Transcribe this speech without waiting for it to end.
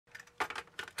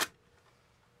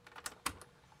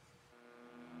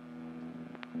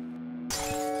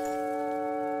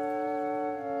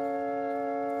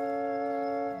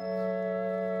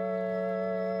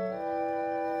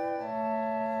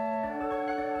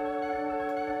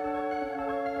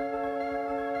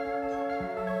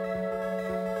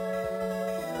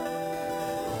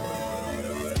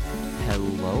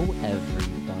Hello,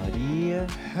 everybody.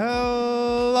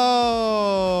 Hello.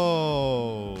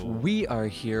 We are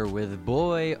here with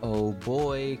Boy Oh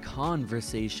Boy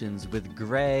Conversations with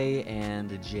Gray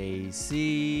and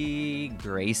JC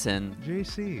Grayson.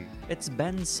 JC. It's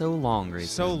been so long, Grayson.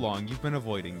 So long. You've been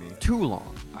avoiding me. Too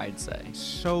long, I'd say.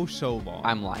 So long.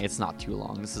 I'm lying. It's not too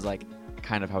long. This is like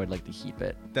kind of how I'd like to keep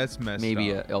it. That's messed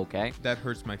Maybe up. okay. That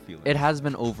hurts my feelings. It has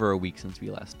been over a week since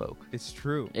we last spoke. It's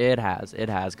true. It has,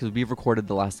 because we recorded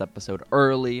the last episode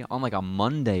early on like a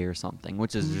Monday or something,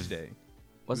 which is Tuesday.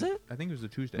 Was it? I think it was a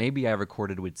Tuesday. Maybe I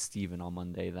recorded with Steven on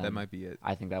Monday then. That might be it.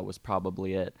 I think that was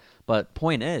probably it. But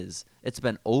point is, it's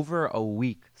been over a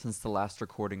week since the last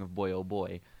recording of Boy Oh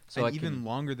Boy. So and even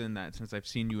longer than that since I've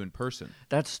seen you in person.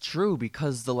 That's true,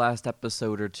 because the last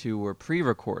episode or two were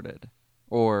pre-recorded.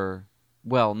 Or,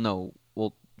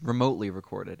 remotely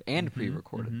recorded and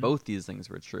pre-recorded. Both these things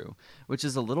were true, which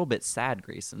is a little bit sad,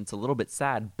 Grayson. It's a little bit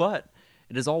sad, but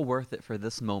it is all worth it for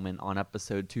this moment on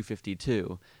episode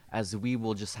 252, as we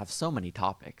will just have so many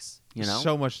topics, you know?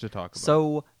 So much to talk about.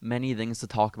 So many things to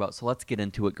talk about. So let's get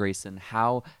into it, Grayson.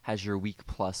 How has your week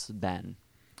plus been?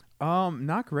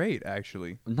 Not great,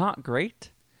 actually. Not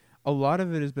great? A lot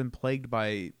of it has been plagued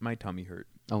by my tummy hurt.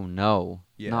 Oh, no.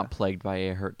 Yeah. Not plagued by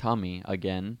a hurt tummy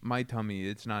again. My tummy,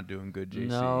 it's not doing good, JC.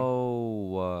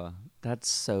 No. That's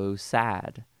so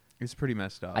sad. It's pretty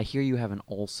messed up. I hear you have an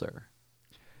ulcer.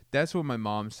 That's what my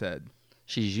mom said.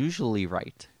 She's usually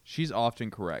right. She's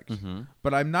often correct. Mm-hmm.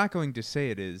 But I'm not going to say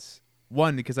it is.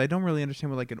 One, because I don't really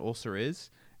understand what like an ulcer is.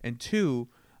 And two,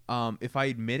 if I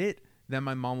admit it, then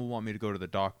my mom will want me to go to the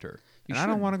doctor. I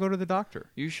don't want to go to the doctor.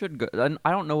 You should go. And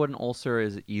I don't know what an ulcer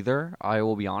is either. I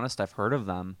will be honest. I've heard of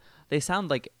them. They sound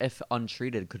like, if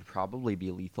untreated, could probably be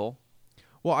lethal.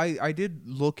 Well, I did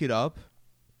look it up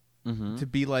to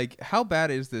be like, how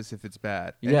bad is this if it's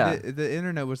bad? And Yeah. the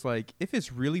internet was like, if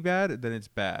it's really bad, then it's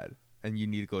bad. And you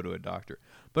need to go to a doctor.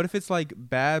 But if it's like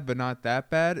bad but not that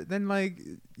bad, then like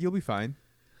you'll be fine.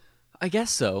 I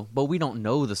guess so, but we don't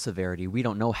know the severity. We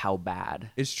don't know how bad.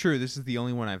 It's true. This is the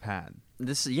only one I've had.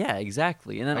 Yeah,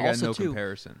 exactly. And then I got also no too,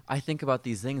 comparison. I think about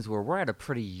these things where we're at a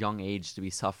pretty young age to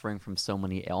be suffering from so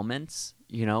many ailments,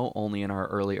 you know, only in our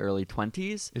early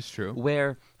 20s. It's true.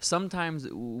 Where sometimes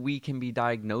we can be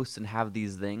diagnosed and have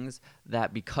these things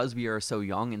that, because we are so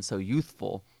young and so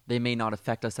youthful, they may not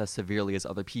affect us as severely as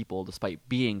other people despite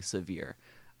being severe,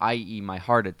 i.e. my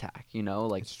heart attack, you know?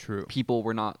 Like, It's true. People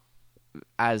were not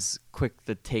as quick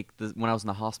to take when I was in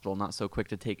the hospital, not so quick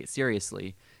to take it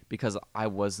seriously, because I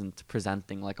wasn't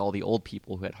presenting like all the old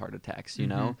people who had heart attacks, you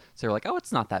know? So they're like, oh,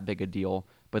 it's not that big a deal.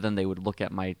 But then they would look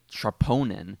at my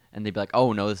troponin and they'd be like,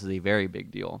 oh, no, this is a very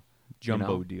big deal.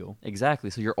 Jumbo You know? deal. Exactly.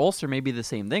 So your ulcer may be the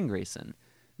same thing, Grayson.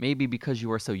 Maybe because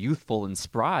you are so youthful and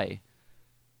spry.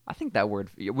 I think that word,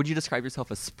 would you describe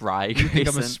yourself as spry, You Grayson? think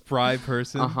I'm a spry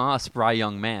person? A spry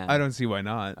young man. I don't see why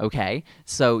not. Okay,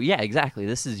 so yeah, exactly.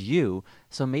 This is you.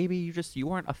 So maybe you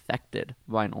weren't affected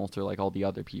by an ulcer like all the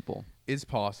other people. It's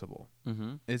possible.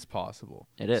 Mm-hmm. It's possible.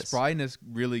 It is. Spryness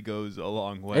really goes a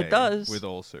long way. It does. With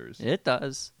ulcers. It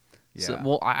does. Yeah. So,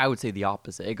 well, I would say the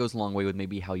opposite. It goes a long way with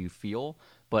maybe how you feel,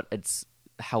 but it's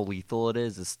how lethal it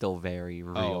is still very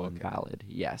real and valid.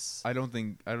 Yes. I don't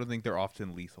think they're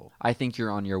often lethal. I think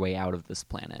you're on your way out of this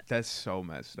planet, That's so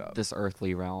messed up. this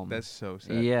earthly realm. That's so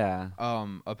sad. Yeah.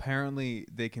 Apparently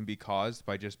they can be caused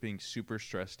by just being super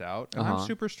stressed out. And Uh-huh. I'm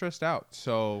super stressed out.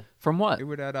 So From what? it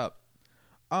would add up.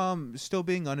 Still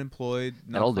being unemployed,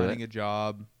 That'll not do finding it. a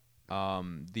job,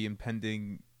 the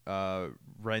impending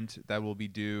rent that will be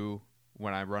due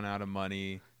when I run out of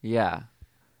money. Yeah.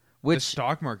 The Which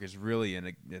stock market is really in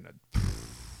a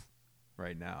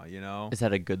right now, you know? is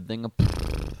that a good thing?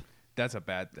 That's a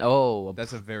bad thing. Oh,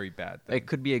 That's a very bad thing. it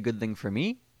could be a good thing for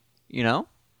me, you know?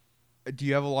 Do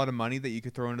you have a lot of money that you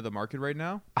could throw into the market right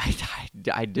now?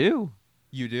 I do.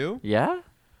 You do? Yeah?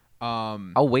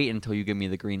 I'll wait until you give me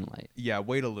the green light. Yeah,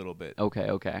 wait a little bit.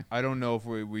 Okay. I don't know if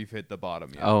we've hit the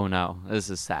bottom yet. Oh, no. This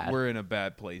is sad. We're in a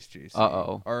bad place, JC.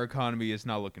 Uh-oh. Our economy is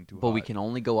not looking too hot. But we can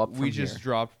only go up from We just here.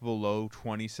 dropped below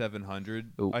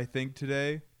 2,700, Ooh. I think,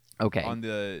 today. Okay. On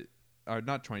the,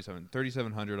 not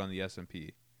 3,700 on the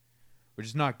S&P, which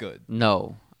is not good.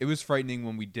 No. It was frightening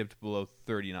when we dipped below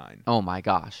 39. Oh, my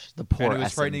gosh. The poor And it was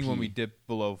S&P. frightening when we dipped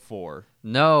below 4.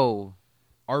 No.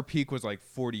 Our peak was like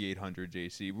 4,800,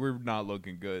 JC. We're not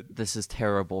looking good. This is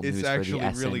terrible news It's for the actually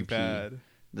S&P. really bad.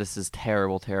 This is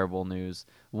terrible news.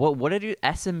 What did you...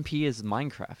 S&P is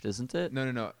Minecraft, isn't it?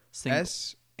 No.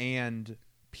 S and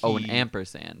P. Oh, an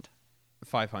ampersand.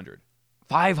 500.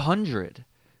 500.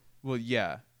 Well,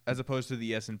 yeah, as opposed to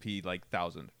the S&P like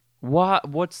 1,000.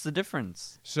 What's the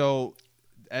difference? So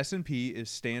S&P is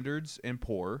Standards and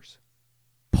Poor's,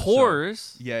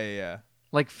 Pores? Yeah.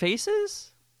 Like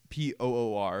faces?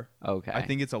 Poor. Okay. I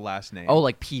think it's a last name. Oh,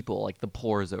 like people, like the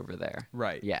pores over there.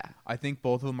 Right. Yeah. I think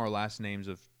both of them are last names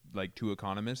of like two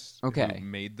economists Okay. who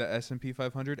made the S&P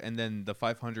 500, and then the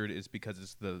 500 is because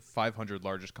it's the 500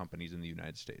 largest companies in the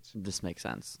United States. This makes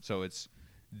sense. So it's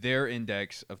their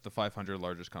index of the 500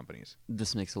 largest companies.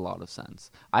 This makes a lot of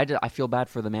sense. I feel bad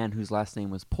for the man whose last name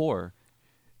was Poor.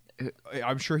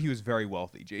 I'm sure he was very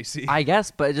wealthy, JC. I guess,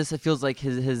 but it feels like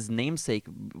his namesake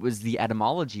was the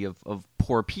etymology of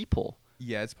poor people.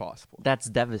 Yeah, it's possible. That's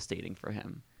devastating for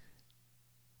him.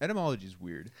 Etymology is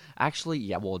weird. Actually,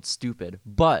 yeah, well, it's stupid.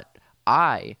 But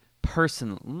I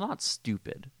personally, not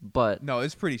stupid, but No,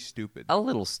 it's pretty stupid. a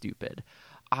little stupid.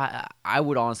 I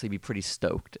would honestly be pretty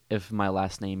stoked if my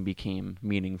last name became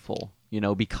meaningful,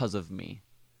 because of me.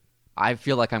 I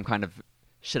feel like I'm kind of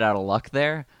shit out of luck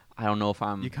there. I don't know if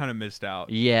I'm... You kind of missed out.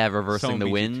 Yeah, reversing Someone the beat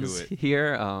you winds to it.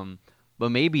 here. But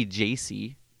maybe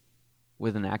JC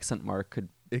with an accent mark could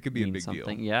It could be a mean big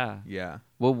something. deal. Yeah. Yeah.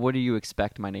 Well, what do you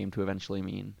expect my name to eventually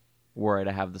mean? Were I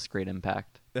to have this great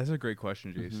impact? That's a great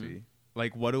question, JC.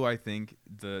 Like, what do I think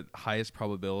the highest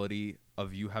probability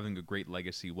of you having a great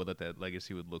legacy, what that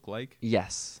legacy would look like?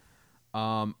 Yes.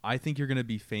 I think you're gonna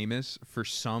be famous for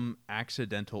some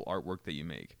accidental artwork that you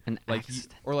make,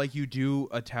 like you do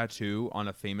a tattoo on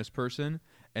a famous person,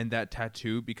 and that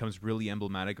tattoo becomes really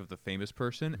emblematic of the famous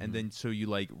person, and then so you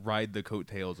like ride the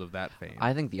coattails of that fame.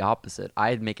 I think the opposite.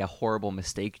 I'd make a horrible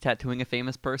mistake tattooing a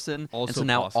famous person, and Also so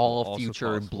now possible, all also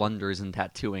future possible. blunders in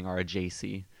tattooing are a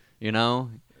JC.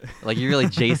 Like you really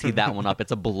JC that one up.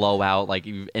 It's a blowout. Like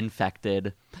you've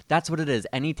infected. That's what it is.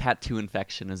 Any tattoo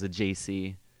infection is a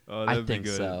JC. Oh, I that'd be think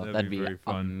good. so. That'd be very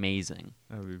fun. amazing.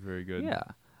 That would be very good. Yeah.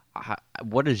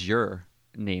 What is your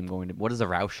name going to? What is a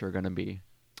Rauscher going to be?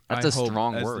 That's I a hope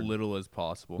strong as word. little as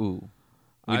possible. Ooh.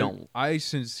 We don't. I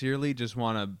sincerely just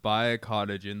want to buy a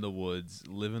cottage in the woods,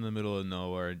 live in the middle of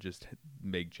nowhere, and just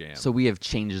make jam. So we have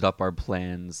changed up our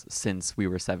plans since we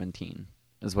were 17.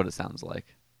 Is what it sounds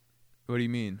like. What do you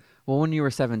mean? Well, when you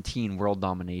were 17, world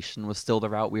domination was still the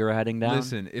route we were heading down.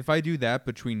 Listen, if I do that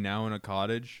between now and a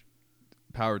cottage,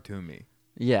 power to me.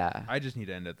 Yeah. I just need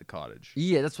to end at the cottage.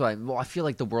 Yeah, that's what I feel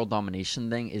like the world domination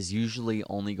thing is usually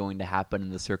only going to happen in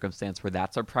the circumstance where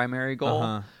that's our primary goal.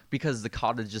 Uh-huh. Because the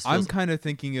cottage just I'm feels... kind of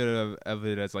thinking of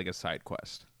it as like a side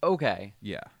quest. Okay.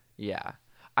 Yeah. Yeah.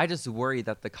 I just worry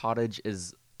that the cottage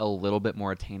is a little bit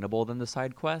more attainable than the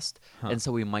side quest. And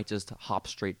so we might just hop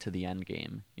straight to the end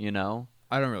game,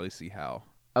 I don't really see how.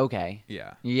 Okay.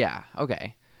 Yeah. Yeah,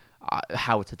 okay.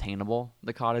 How it's attainable,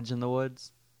 the cottage in the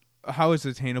woods? How is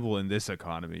it attainable in this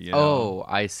economy? You know? Oh,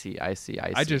 I see. I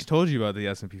just told you about the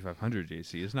S&P 500,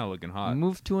 JC. It's not looking hot.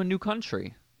 Move to a new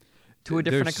country, to a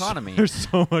different economy. They're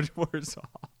so much worse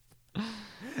off.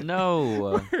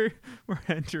 No. We're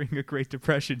entering a Great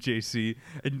Depression, JC,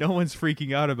 and no one's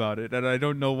freaking out about it, and I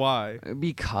don't know why.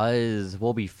 Because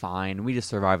we'll be fine. We just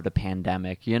survived a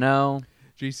pandemic,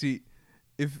 JC,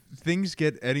 if things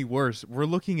get any worse, we're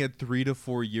looking at 3 to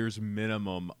 4 years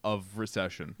minimum of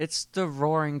recession. It's the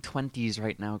roaring 20s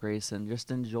right now, Grayson.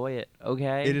 Just enjoy it,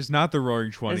 okay? It is not the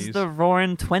roaring 20s. It's the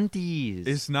roaring 20s.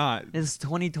 It's not. It's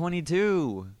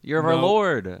 2022. Year of our No.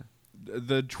 Lord.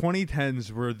 The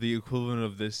 2010s were the equivalent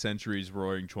of this century's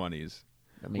roaring 20s,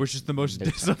 That makes which is the most no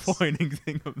sense. disappointing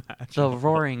thing The imaginable.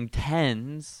 roaring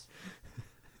 10s?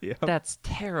 Yep. That's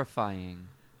terrifying.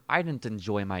 I didn't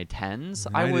enjoy my 10s.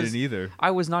 I didn't either.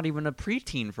 I was not even a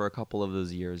preteen for a couple of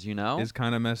those years, It's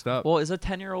kind of messed up. Well, is a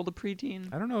 10-year-old a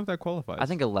preteen? I don't know if that qualifies. I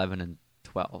think 11 and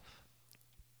 12.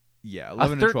 yeah, A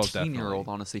 11 and 12 definitely. 13-year-old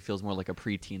honestly feels more like a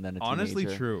preteen than a teenager. Honestly,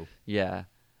 true. Yeah.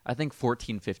 I think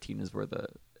 14, 15 is where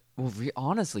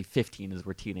honestly, 15 is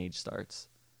where teenage starts.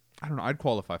 I don't know. I'd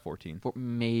qualify 14.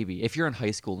 Maybe. If you're in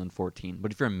high school in 14.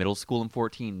 But if you're in middle school in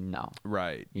 14, no.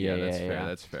 Right. Yeah, that's yeah, fair. yeah.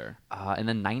 That's fair. And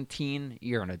then 19,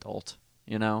 you're an adult.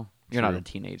 You're not True. a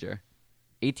teenager.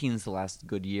 18 is the last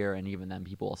good year, and even then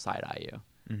people will side-eye you.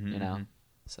 Mhm.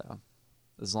 So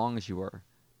as long as you are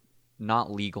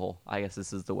not legal, I guess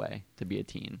this is the way to be a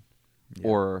teen. Yeah.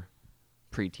 Or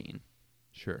preteen.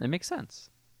 Sure. It makes sense.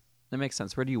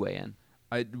 Where do you weigh in?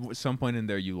 At some point in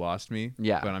there, you lost me.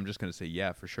 Yeah. But I'm just going to say,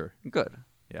 yeah, for sure. Good.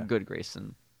 Yeah. Good,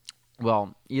 Grayson.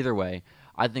 Well, either way,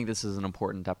 I think this is an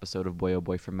important episode of Boy Oh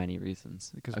Boy for many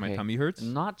reasons. Because my Okay? tummy hurts?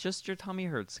 Not just your tummy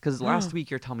hurts. Because last week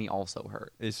your tummy also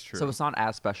hurt. It's true. So it's not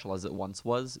as special as it once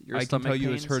was. Your I can stomach tell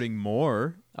you it's pains. hurting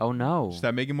more. Oh, no. Does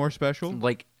that make it more special?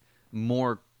 Like,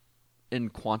 more in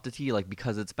quantity, like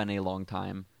because it's been a long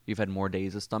time, you've had more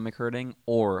days of stomach hurting,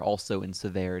 or also in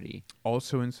severity.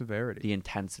 Also in severity. The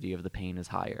intensity of the pain is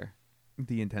higher.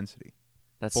 The intensity.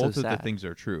 That's Both so of sad. the things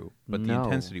are true, but the No.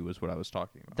 intensity was what I was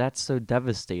talking about. That's so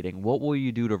devastating. What will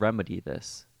you do to remedy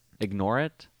this? Ignore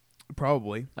it?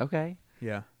 Probably. Okay.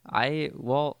 Yeah.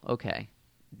 Okay.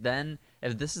 Then,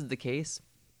 if this is the case,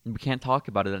 we can't talk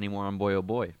about it anymore on Boy Oh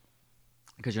Boy.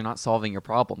 Because you're not solving your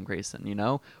problem, Grayson, you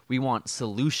know? We want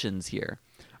solutions here.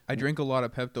 I drink a lot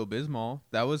of Pepto-Bismol.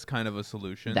 That was kind of a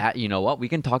solution. You know what? We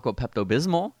can talk about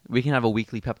Pepto-Bismol. We can have a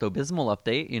weekly Pepto-Bismol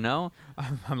update, you know?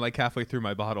 I'm like halfway through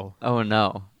my bottle. Oh,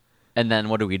 no. And then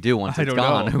what do we do once I it's don't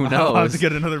gone? know. Who knows? I'll have to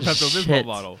get another Pepto-Bismol Shit.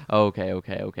 bottle.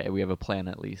 Okay. We have a plan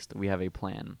at least. We have a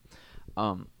plan.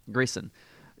 Grayson,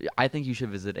 I think you should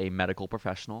visit a medical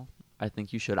professional. I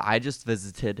think you should. I just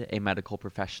visited a medical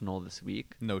professional this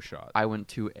week. No shot. I went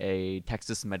to a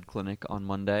Texas Med Clinic on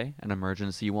Monday, an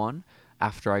emergency one,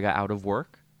 after I got out of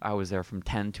work. I was there from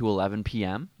 10 to 11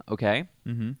 p.m., okay?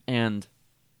 Mm-hmm. And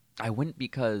I went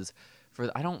because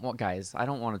I don't want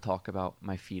to talk about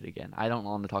my feet again. I don't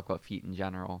want to talk about feet in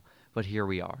general, but here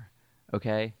we are,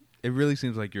 okay? It really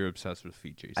seems like you're obsessed with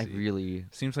feet, JC. I really...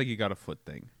 Seems like you got a foot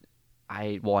thing.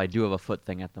 I do have a foot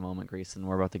thing at the moment, Grayson.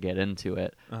 We're about to get into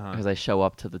it because I show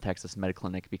up to the Texas Med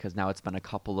Clinic because now it's been a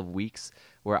couple of weeks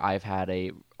where I've had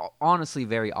a honestly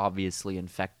very obviously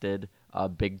infected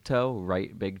big toe,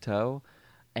 right big toe.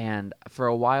 And for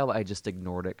a while I just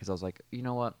ignored it because I was like, you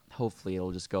know what? Hopefully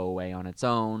it'll just go away on its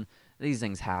own. These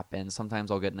things happen. Sometimes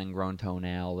I'll get an ingrown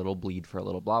toenail. It'll bleed for a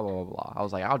little, blah, blah, blah, blah. I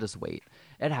was like, I'll just wait.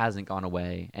 It hasn't gone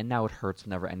away. And now it hurts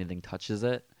whenever anything touches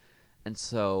it. And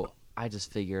so... I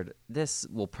just figured this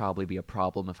will probably be a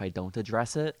problem if I don't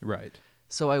address it. Right.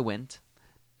 So I went,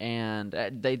 and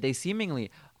they seemingly...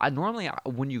 normally,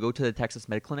 when you go to the Texas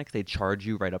Med Clinic, they charge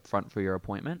you right up front for your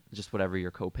appointment, just whatever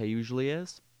your copay usually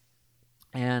is.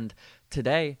 And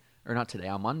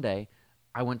on Monday,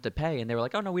 I went to pay, and they were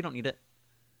like, oh, no, we don't need it.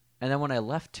 And then when I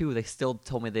left, too, they still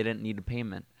told me they didn't need a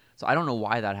payment. So I don't know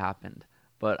why that happened,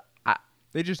 but...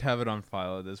 They just have it on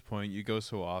file at this point. You go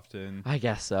so often. I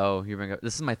guess so.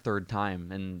 This is my third time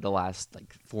in the last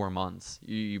 4 months.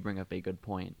 You bring up a good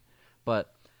point.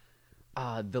 But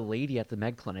the lady at the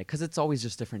med clinic, because it's always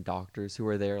just different doctors who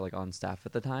are there on staff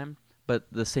at the time. But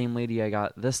the same lady I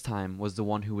got this time was the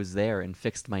one who was there and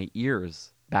fixed my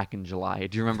ears back in July.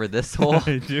 Do you remember this whole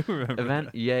I do remember event?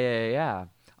 That. Yeah.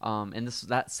 And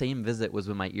that same visit was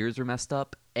when my ears were messed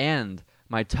up and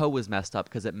my toe was messed up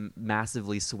because it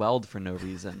massively swelled for no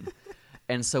reason.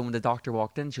 And so when the doctor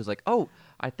walked in, she was like, oh,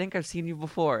 I think I've seen you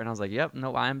before. And I was like, yep,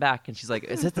 no, I'm back. And she's like,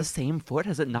 is it the same foot?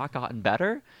 Has it not gotten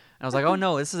better? And I was like, oh,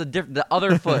 no, this is the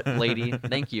other foot, lady.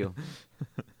 Thank you.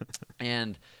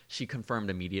 And she confirmed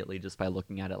immediately just by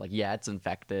looking at it, yeah, it's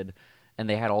infected. And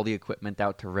they had all the equipment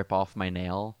out to rip off my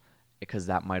nail because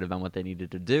that might have been what they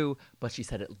needed to do. But she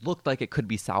said it looked like it could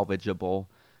be salvageable.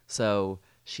 So...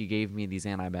 she gave me these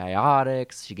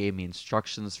antibiotics. She gave me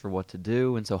instructions for what to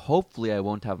do. And so hopefully I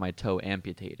won't have my toe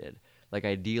amputated.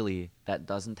 Ideally, that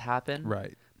doesn't happen.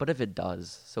 Right. But if it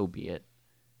does, so be it.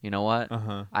 You know what?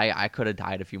 I could have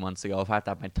died a few months ago if I had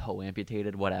to have my toe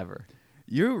amputated, whatever.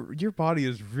 Your body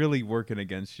is really working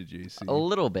against you, JC. A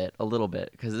little bit.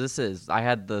 Because I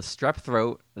had the strep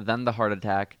throat, then the heart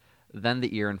attack, then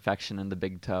the ear infection in the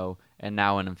big toe, and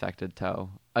now an infected toe.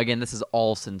 Again, this is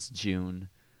all since June.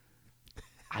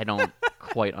 I don't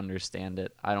quite understand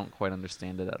it. I don't quite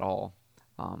understand it at all.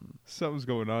 Something's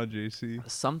going on, JC.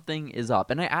 Something is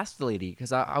up. And I asked the lady,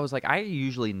 because I was like, I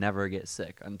usually never get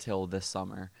sick until this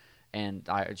summer. And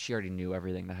she already knew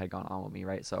everything that had gone on with me,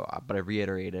 right? So, but I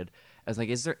reiterated. I was like,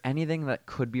 is there anything that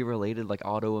could be related,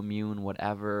 autoimmune,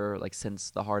 whatever,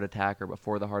 since the heart attack or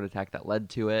before the heart attack that led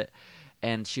to it?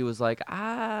 And she was like,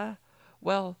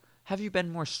 well, have you been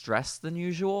more stressed than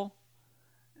usual?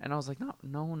 And I was like,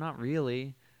 no, not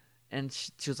really. And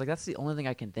she was like, that's the only thing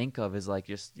I can think of is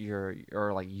just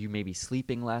you maybe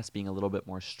sleeping less, being a little bit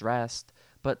more stressed.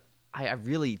 But I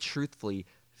really truthfully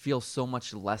feel so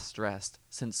much less stressed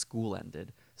since school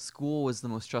ended. School was the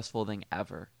most stressful thing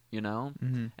ever, you know?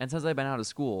 Mm-hmm. And since I've been out of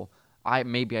school, I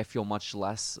feel much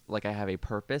less like I have a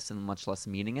purpose and much less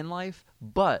meaning in life,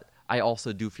 but I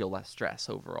also do feel less stress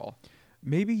overall.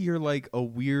 Maybe you're a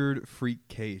weird freak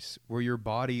case where your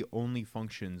body only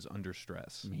functions under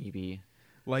stress. Maybe.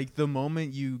 The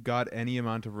moment you got any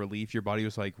amount of relief, your body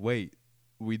was like, wait,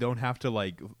 we don't have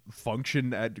to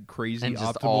function at crazy and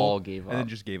just optimal. All gave up. And then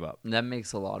just gave up. That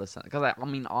makes a lot of sense. Because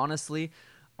honestly,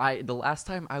 the last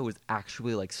time I was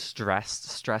actually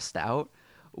stressed out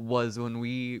was when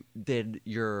we did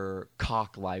your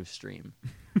cock live stream.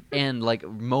 And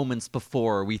moments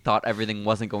before we thought everything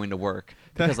wasn't going to work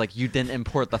because you didn't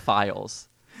import the files.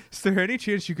 Is there any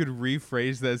chance you could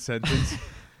rephrase that sentence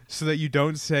so that you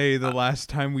don't say the last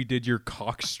time we did your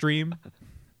cock stream?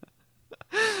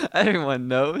 Everyone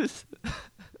knows.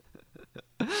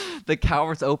 The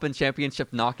Cowards Open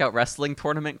Championship Knockout Wrestling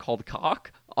Tournament called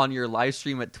Cock on your live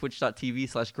stream at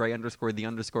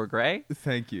twitch.tv/Gray_the_Gray.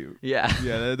 Thank you. Yeah.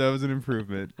 Yeah, that was an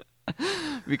improvement.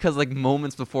 Because like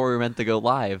moments before we were meant to go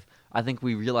live, I think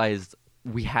we realized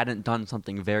we hadn't done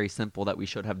something very simple that we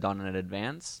should have done in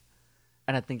advance.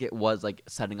 And I think it was like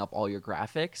setting up all your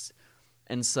graphics.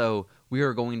 And so we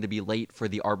were going to be late for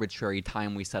the arbitrary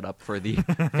time we set up for the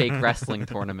fake wrestling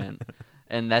tournament.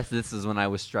 And this is when I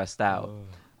was stressed out.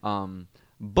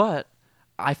 But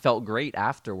I felt great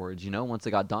afterwards, you know, once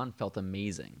it got done, felt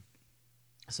amazing.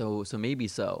 So maybe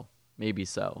so.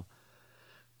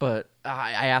 But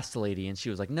I asked the lady, and she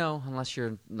was like, no, unless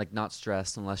you're like not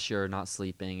stressed, unless you're not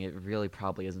sleeping, it really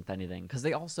probably isn't anything. Because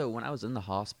they also, when I was in the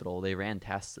hospital, they ran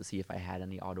tests to see if I had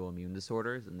any autoimmune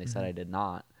disorders, and they said I did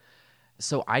not.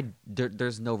 So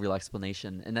there's no real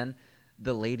explanation. And then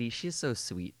the lady, she's so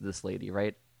sweet, this lady,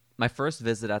 right? My first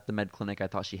visit at the med clinic, I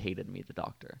thought she hated me, the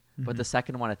doctor. But the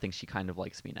second one, I think she kind of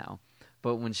likes me now.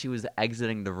 But when she was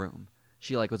exiting the room,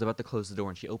 she like was about to close the door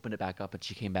and she opened it back up and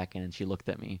she came back in and she looked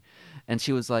at me. And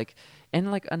she was like,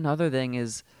 and like another thing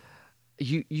is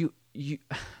you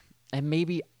and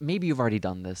maybe you've already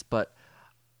done this, but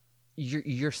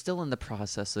you're still in the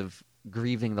process of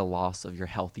grieving the loss of your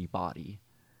healthy body.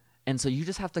 And so you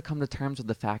just have to come to terms with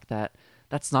the fact that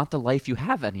that's not the life you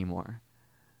have anymore.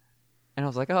 And I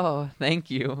was like, oh,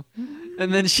 thank you.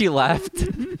 And then she left.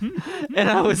 And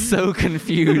I was so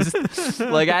confused.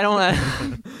 Like,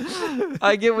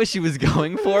 I get what she was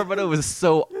going for, but it was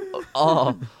so,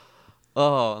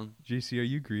 JC, are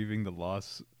you grieving the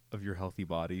loss of your healthy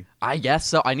body? I guess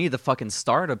so. I need to fucking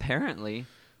start, apparently.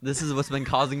 This is what's been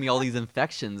causing me all these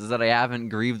infections, is that I haven't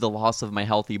grieved the loss of my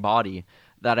healthy body,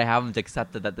 that I haven't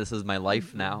accepted that this is my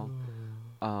life now.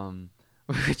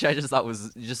 Which I just thought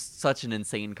was just such an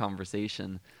insane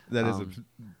conversation. That is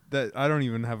that I don't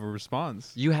even have a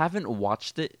response. You haven't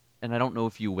watched it, and I don't know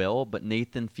if you will, but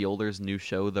Nathan Fielder's new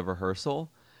show, The Rehearsal,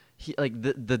 he like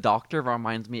the doctor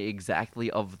reminds me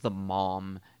exactly of the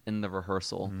mom in The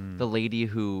Rehearsal, the lady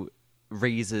who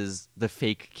raises the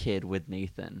fake kid with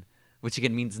Nathan, which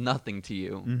again means nothing to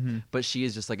you, but she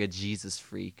is just like a Jesus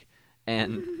freak,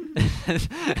 and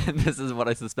and this is what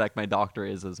I suspect my doctor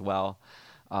is as well.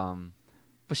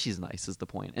 But she's nice is the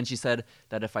point. And she said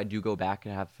that if I do go back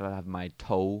and have my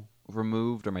toe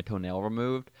removed or my toenail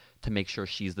removed, to make sure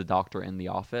she's the doctor in the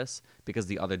office, because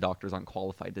the other doctors aren't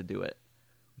qualified to do it.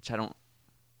 Which I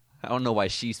don't know why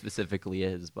she specifically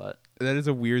is, but that is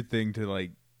a weird thing to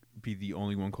like be the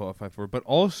only one qualified for. But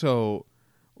also,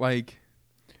 like,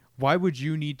 why would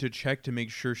you need to check to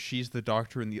make sure she's the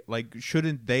doctor in the, like,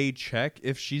 shouldn't they check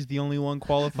if she's the only one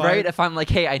qualified? Right, if I'm like,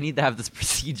 hey, I need to have this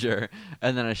procedure,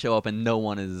 and then I show up and no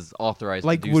one is authorized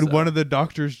like, to do would so. One of the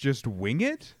doctors just wing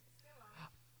it?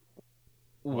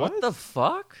 What the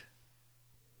fuck?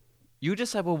 You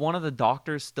just said, well, one of the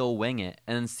doctors still wing it,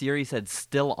 and then Siri said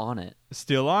still on it.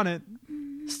 Still on it.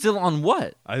 Still on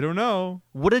what? I don't know.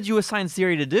 What did you assign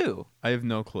Siri to do? I have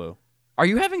no clue. Are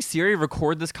you having Siri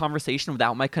record this conversation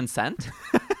without my consent?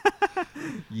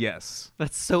 Yes.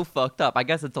 That's so fucked up. I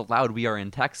guess it's allowed. We are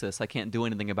in Texas. I can't do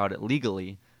anything about it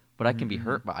legally, but I can be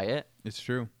hurt by it. It's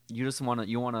true. You just want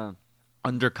to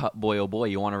undercut Boy Oh Boy.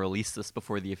 You want to release this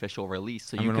before the official release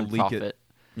so you can profit. It.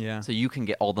 Yeah. So you can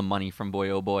get all the money from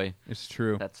Boy Oh Boy. It's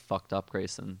true. That's fucked up,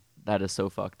 Grayson. That is so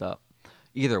fucked up.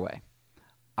 Either way,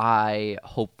 I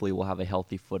hopefully will have a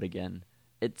healthy foot again.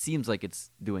 It seems like it's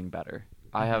doing better.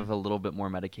 I have a little bit more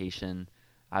medication.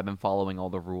 I've been following all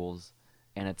the rules,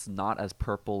 and it's not as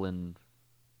purple and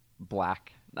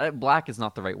black. Black is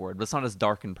not the right word, but it's not as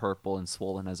dark and purple and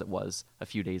swollen as it was a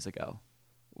few days ago,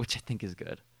 which I think is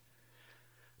good.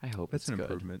 I hope that's it's an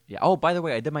good. Improvement. Yeah. Oh, by the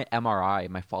way, I did my MRI,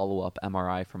 my follow-up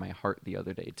MRI for my heart the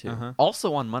other day too.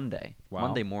 Also on Monday,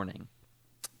 Monday morning.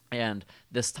 And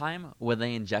this time, when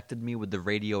they injected me with the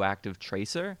radioactive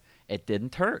tracer, it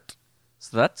didn't hurt.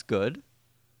 So that's good.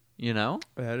 You know?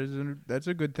 That's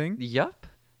a good thing. Yup.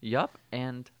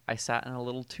 And I sat in a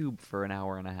little tube for an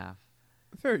hour and a half.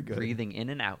 Very good. Breathing in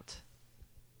and out.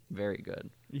 Very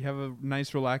good. You have a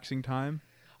nice, relaxing time?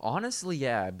 Honestly,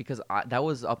 yeah, because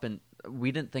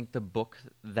we didn't think to book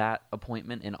that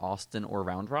appointment in Austin or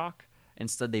Round Rock.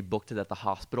 Instead, they booked it at the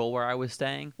hospital where I was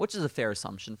staying, which is a fair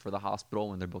assumption for the hospital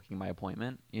when they're booking my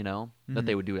appointment, you know, that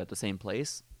they would do it at the same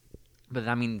place. But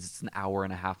that means it's an hour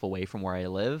and a half away from where I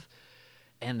live.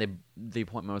 And the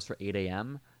appointment was for 8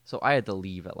 a.m., so I had to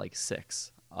leave at like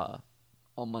 6 on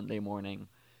Monday morning.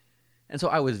 And so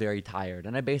I was very tired,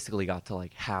 and I basically got to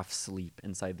like half sleep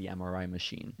inside the MRI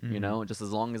machine, you know? Just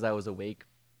as long as I was awake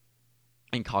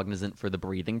and cognizant for the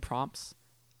breathing prompts,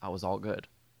 I was all good.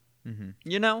 Mm-hmm.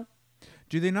 You know?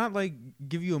 Do they not like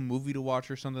give you a movie to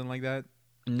watch or something like that?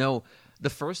 No. The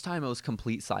first time it was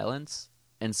complete silence,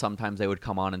 and sometimes they would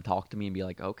come on and talk to me and be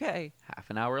like, okay, half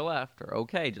an hour left, or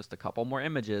okay, just a couple more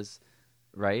images,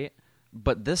 right?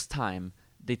 But this time,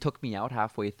 they took me out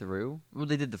halfway through. Well,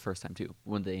 they did the first time too,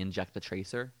 when they inject the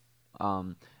tracer.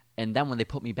 And then when they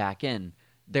put me back in,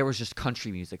 there was just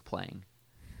country music playing.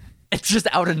 It's just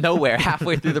out of nowhere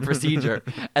halfway through the procedure.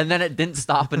 And then it didn't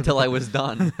stop until I was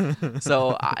done.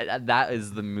 So that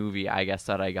is the movie, I guess,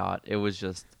 that I got. It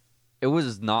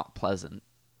was not pleasant.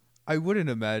 I wouldn't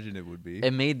imagine it would be.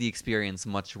 It made the experience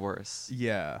much worse.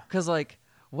 Yeah. Because, like,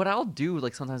 what I'll do,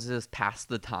 like, sometimes is just pass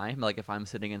the time, like, if I'm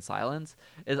sitting in silence,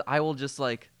 is I will just,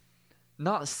 like,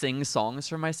 not sing songs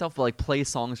for myself, but, like, play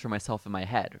songs for myself in my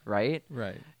head, right?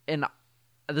 Right. And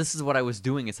this is what I was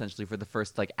doing, essentially, for the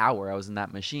first, like, hour I was in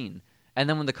that machine. And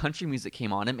then when the country music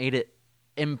came on, it made it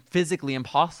physically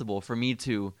impossible for me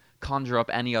to conjure up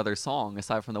any other song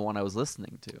aside from the one I was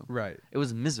listening to. Right. It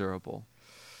was miserable.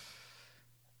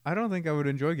 I don't think I would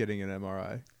enjoy getting an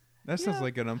MRI. That sounds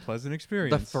like an unpleasant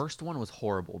experience. The first one was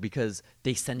horrible because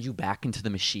they send you back into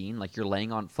the machine, like you're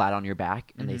laying flat on your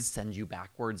back, and they send you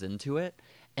backwards into it,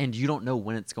 and you don't know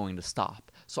when it's going to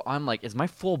stop. So I'm like, is my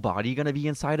full body going to be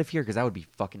inside of here? Because that would be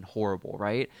fucking horrible,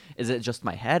 right? Is it just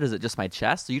my head? Is it just my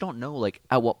chest? So you don't know, like,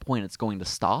 at what point it's going to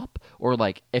stop, or,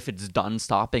 like, if it's done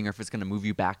stopping, or if it's going to move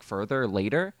you back further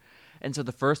later. And so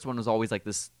the first one was always, like,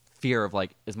 this fear of,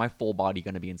 like, is my full body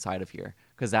going to be inside of here?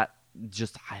 Because that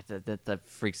just that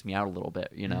freaks me out a little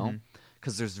bit, you know?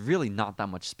 Because there's really not that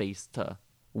much space to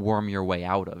worm your way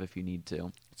out of if you need to.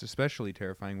 It's especially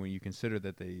terrifying when you consider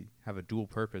that they have a dual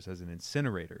purpose as an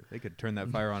incinerator. They could turn that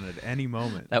fire on at any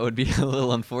moment. That would be a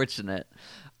little unfortunate.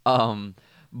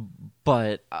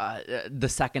 But the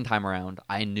second time around,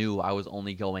 I knew I was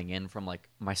only going in from, like,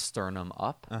 my sternum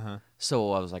up.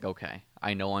 So I was like, okay,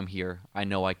 I know I'm here. I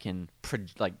know I can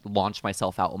launch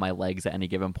myself out with my legs at any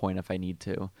given point if I need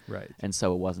to. Right. And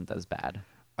so it wasn't as bad.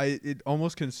 It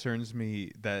almost concerns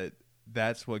me that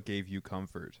that's what gave you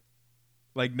comfort.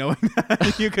 Like, knowing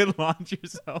that you could launch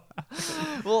yourself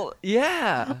out. Well,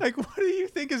 yeah. Like, what do you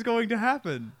think is going to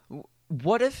happen?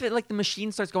 What if it, like, the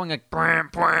machine starts going like blam,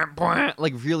 blam, blam,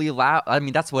 like really loud? I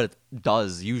mean, that's what it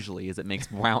does usually, is it makes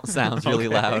sounds really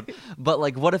loud. But,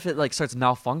 like, what if it, like, starts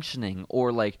malfunctioning,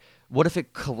 or, like, what if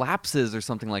it collapses or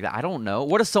something like that? I don't know.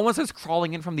 What if someone starts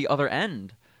crawling in from the other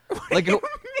end? Like,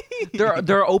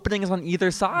 there are openings on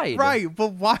either side. Right,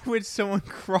 but why would someone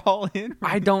crawl in?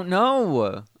 I don't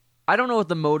know. I don't know what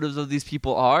the motives of these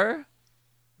people are.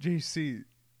 JC.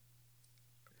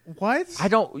 What? I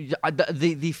don't.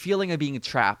 The feeling of being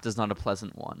trapped is not a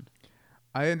pleasant one.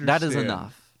 I understand. That is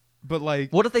enough. But,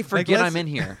 like, what if they forget I'm in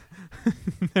here?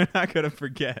 They're not gonna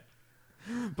forget.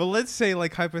 But let's say,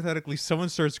 like, hypothetically, someone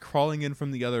starts crawling in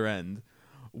from the other end.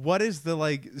 What is the,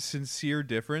 like, sincere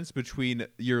difference between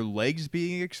your legs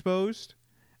being exposed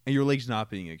and your legs not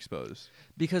being exposed?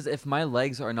 Because if my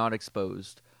legs are not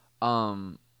exposed,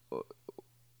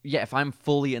 if I'm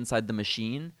fully inside the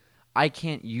machine, I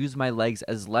can't use my legs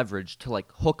as leverage to, like,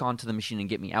 hook onto the machine and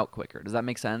get me out quicker. Does that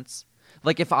make sense?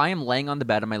 Like, if I am laying on the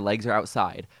bed and my legs are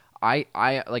outside, I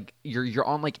like, you're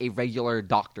on, like, a regular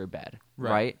doctor bed,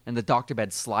 right? And the doctor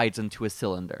bed slides into a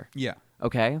cylinder. Yeah.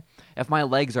 Okay? If my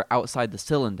legs are outside the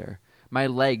cylinder, my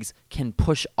legs can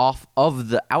push off of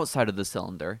the outside of the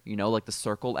cylinder, you know, like the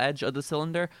circle edge of the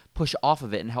cylinder, push off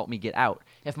of it and help me get out.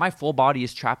 If my full body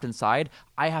is trapped inside,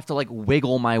 I have to, like,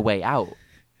 wiggle my way out.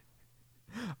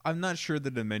 I'm not sure the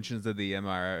dimensions of the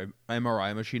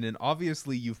MRI machine, and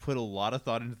obviously you've put a lot of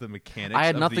thought into the mechanics. I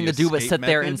had nothing to do but sit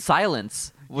there in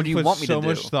silence. What do you want me to do? So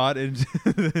much thought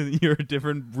into your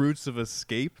different routes of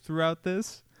escape throughout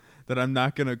this that I'm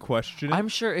not going to question it. I'm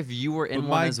sure if you were in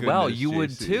one as well, you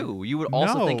would too. You would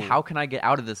also think, how can I get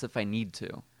out of this if I need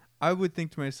to? I would think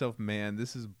to myself, man,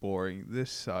 this is boring.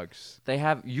 This sucks.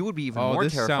 You would be even more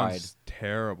terrified. This sounds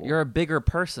terrible. You're a bigger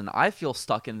person. I feel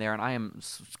stuck in there, and I am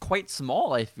quite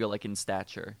small, I feel like, in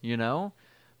stature, you know?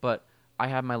 But I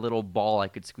have my little ball I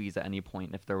could squeeze at any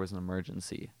point if there was an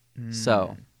emergency.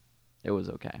 So it was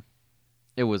okay.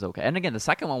 It was okay. And again, the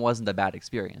second one wasn't a bad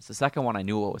experience. The second one, I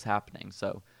knew what was happening,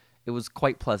 so it was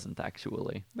quite pleasant,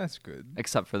 actually. That's good.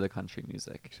 Except for the country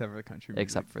music.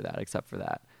 Except for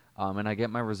that. And I get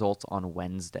my results on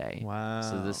Wednesday. Wow.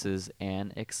 So this is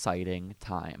an exciting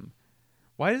time.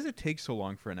 Why does it take so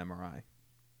long for an MRI?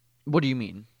 What do you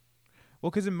mean?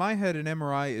 Well, because in my head, an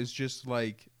MRI is just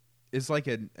like, it's like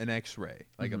an X-ray,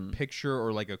 like a picture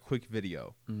or like a quick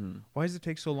video. Why does it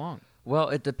take so long? Well,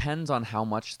 it depends on how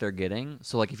much they're getting.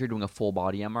 So, like, if you're doing a full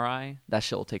body MRI, that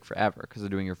shit will take forever because they're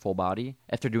doing your full body.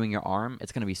 If they're doing your arm,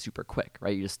 it's going to be super quick,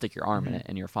 right? You just stick your arm in it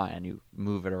and you're fine and you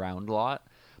move it around a lot.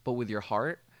 But with your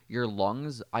heart, your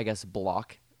lungs, I guess,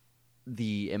 block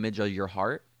the image of your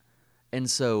heart. And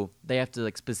so they have to,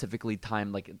 like, specifically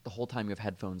time, like, the whole time you have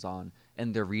headphones on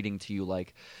and they're reading to you,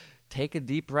 like, take a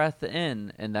deep breath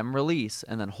in and then release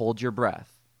and then hold your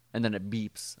breath. And then it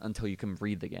beeps until you can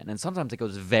breathe again. And sometimes it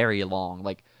goes very long,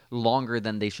 like longer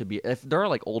than they should be. If there are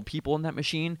like old people in that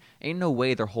machine, ain't no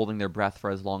way they're holding their breath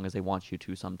for as long as they want you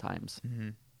to sometimes.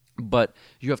 But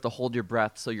you have to hold your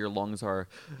breath so your lungs are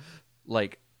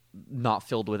like not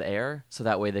filled with air, so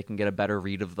that way they can get a better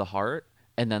read of the heart.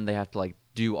 And then they have to like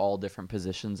do all different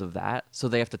positions of that. So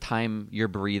they have to time your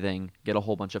breathing, get a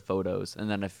whole bunch of photos. And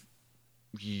then if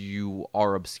you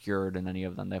are obscured in any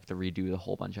of them, they have to redo the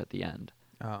whole bunch at the end.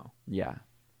 Oh. Yeah.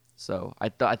 So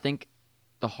I think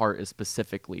the heart is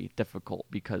specifically difficult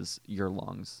because your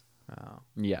lungs. Oh.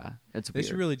 Yeah. It's They weird.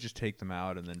 should really just take them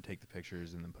out and then take the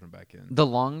pictures and then put them back in. The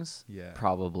lungs? Yeah.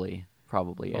 Probably.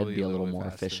 It'd be a little bit more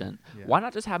faster. efficient. Yeah. Why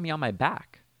not just have me on my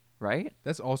back? Right?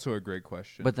 That's also a great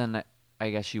question. But then I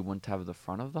guess you wouldn't have the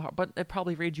front of the heart. But it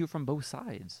probably reads you from both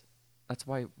sides. That's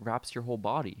why it wraps your whole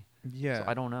body. yeah. So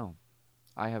I don't know.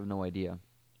 I have no idea.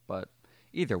 But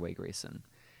either way, Grayson.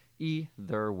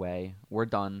 Either way, we're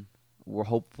done. We're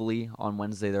hopefully on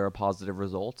Wednesday there are positive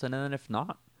results, and then if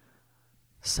not,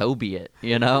 so be it.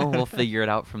 You know, we'll figure it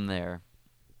out from there.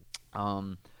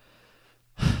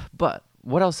 But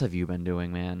what else have you been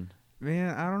doing, man?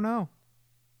 Man, I don't know.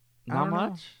 Not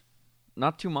much.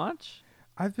 Not too much.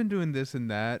 I've been doing this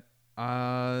and that.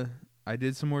 I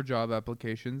did some more job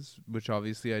applications, which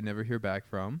obviously I never hear back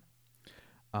from.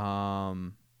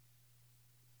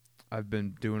 I've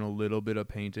been doing a little bit of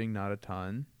painting, not a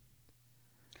ton.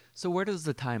 So where does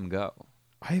the time go?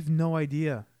 I have no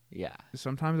idea. Yeah.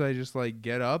 Sometimes I just like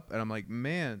get up and I'm like,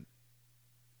 man,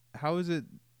 how is it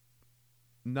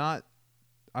not?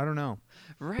 I don't know.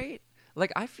 Right?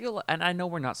 Like I feel, and I know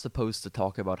we're not supposed to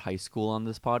talk about high school on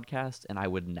this podcast, and I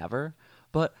would never,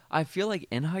 but I feel like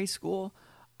in high school,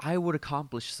 I would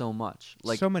accomplish so much.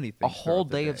 Like so many things. A whole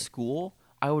throughout the day of school,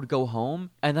 I would go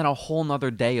home, and then a whole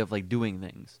nother day of like doing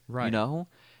things. Right. You know?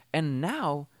 And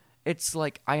now it's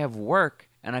like I have work,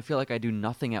 and I feel like I do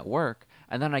nothing at work,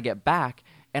 and then I get back,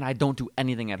 and I don't do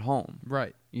anything at home.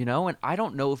 Right. You know, and I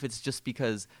don't know if it's just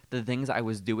because the things I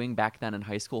was doing back then in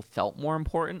high school felt more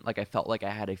important. Like I felt like I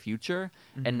had a future,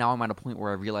 and now I'm at a point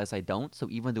where I realize I don't. So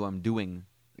even though I'm doing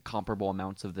comparable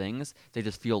amounts of things, they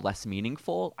just feel less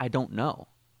meaningful. I don't know.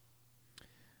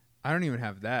 I don't even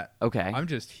have that. Okay. I'm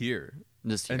just here.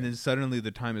 Just here. And then suddenly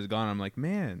the time is gone. I'm like,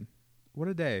 man, what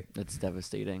a day. It's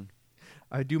devastating.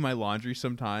 I do my laundry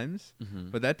sometimes, Mm-hmm.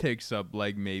 but that takes up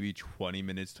like maybe 20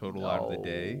 minutes total out of the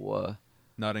day, No.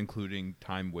 not including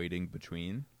time waiting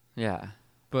between. Yeah.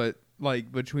 But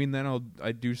like between then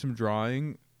I do some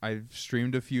drawing. I've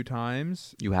streamed a few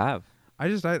times. You have. I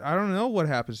don't know what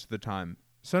happens to the time.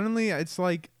 Suddenly it's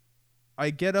like I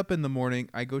get up in the morning,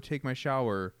 I go take my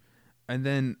shower, and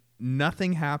then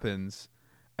nothing happens,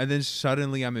 and then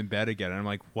suddenly I'm in bed again and I'm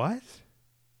like, "What?"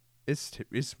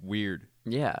 It's weird.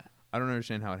 Yeah. I don't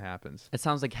understand how it happens. It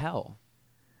sounds like hell.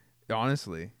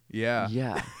 Honestly. Yeah.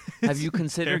 Yeah. Have you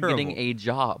considered getting terrible. a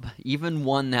job? Even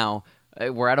one now.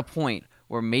 We're at a point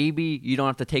where maybe you don't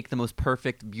have to take the most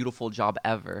perfect, beautiful job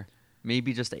ever.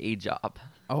 Maybe just a job.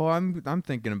 Oh, I'm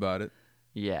thinking about it.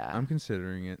 Yeah. I'm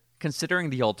considering it. Considering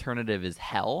the alternative is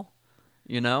hell,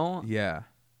 you know, Yeah.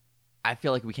 I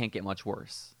feel like we can't get much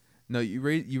worse. No, you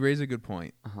raise a good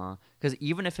point. Because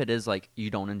even if it is like you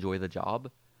don't enjoy the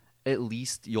job, at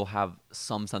least you'll have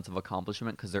some sense of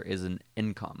accomplishment because there is an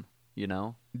income, you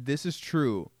know? This is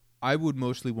true. I would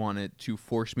mostly want it to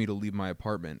force me to leave my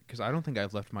apartment because I don't think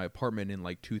I've left my apartment in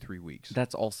like 2-3 weeks.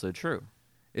 That's also true.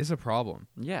 It's a problem.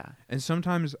 Yeah. And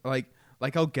sometimes like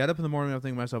I'll get up in the morning and I'll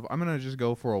think to myself, I'm going to just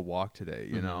go for a walk today,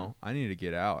 you know? I need to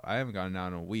get out. I haven't gotten out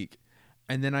in a week.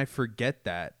 And then I forget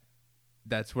that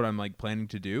that's what I'm like planning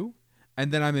to do.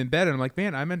 And then I'm in bed and I'm like,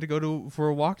 man, I meant to go for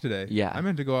a walk today. Yeah. I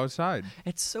meant to go outside.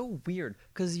 It's so weird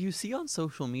because you see on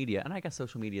social media, and I guess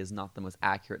social media is not the most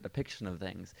accurate depiction of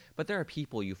things, but there are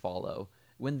people you follow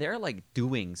when they're like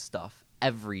doing stuff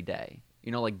every day,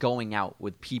 you know, like going out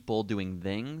with people doing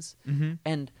things.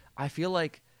 And I feel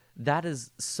like that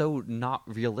is so not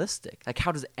realistic. Like,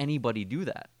 how does anybody do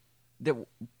that?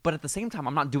 But at the same time,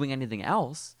 I'm not doing anything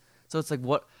else. So it's like,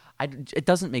 it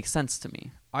doesn't make sense to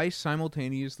me. I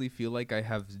simultaneously feel like I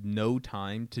have no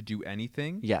time to do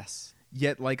anything. Yes.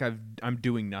 Yet like I'm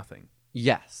doing nothing.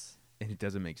 Yes. And it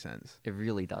doesn't make sense. It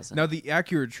really doesn't. Now the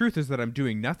accurate truth is that I'm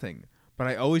doing nothing, but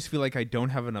I always feel like I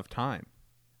don't have enough time,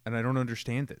 and I don't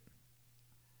understand it.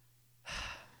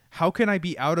 How can I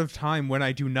be out of time when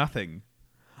I do nothing?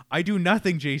 I do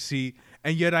nothing, JC,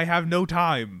 and yet I have no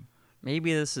time.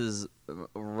 Maybe this is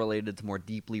related to more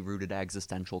deeply rooted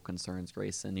existential concerns,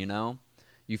 Grayson, you know?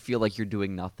 You feel like you're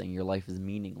doing nothing. Your life is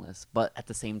meaningless. But at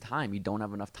the same time, you don't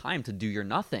have enough time to do your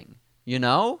nothing, you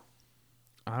know?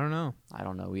 I don't know. I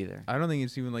don't know either. I don't think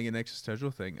it's even like an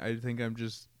existential thing. I think I'm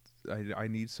just... I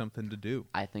need something to do.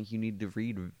 I think you need to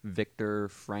read Viktor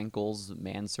Frankl's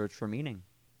Man's Search for Meaning,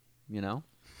 you know?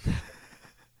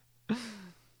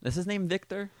 Is his name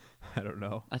Victor? I don't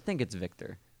know. I think it's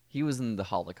Victor. He was in the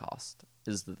Holocaust,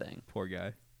 is the thing. Poor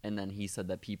guy. And then he said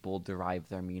that people derive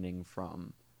their meaning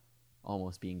from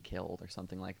almost being killed or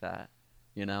something like that.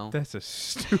 You know? That's a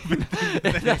stupid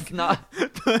thing. That's not...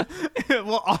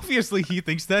 Well, obviously he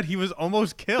thinks that. He was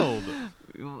almost killed.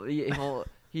 Well,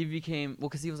 he became... Well,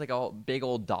 because he was like a big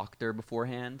old doctor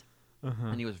beforehand.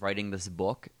 And he was writing this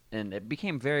book, and it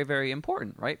became very, very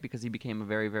important, right? Because he became a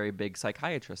very, very big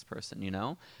psychiatrist person, you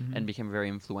know, and became a very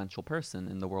influential person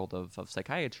in the world of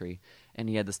psychiatry. And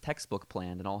he had this textbook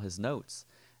planned and all his notes.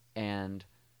 And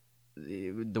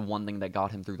the one thing that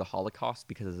got him through the Holocaust,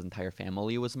 because his entire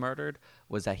family was murdered,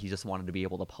 was that he just wanted to be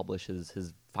able to publish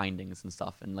his findings and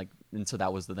stuff. And so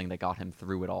that was the thing that got him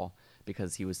through it all,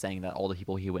 because he was saying that all the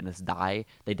people he witnessed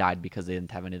they died because they didn't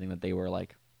have anything that they were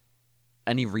like,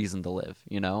 any reason to live,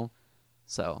 you know?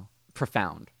 So,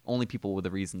 profound. Only people with a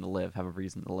reason to live have a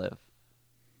reason to live.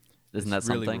 Isn't that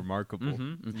something? Really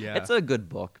remarkable. Yeah. It's a good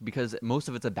book because most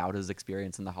of it's about his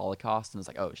experience in the Holocaust, and it's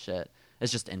like, oh shit.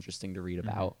 It's just interesting to read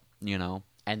about, you know?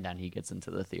 And then he gets into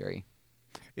the theory.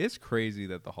 It's crazy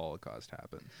that the Holocaust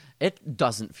happened. It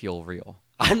doesn't feel real.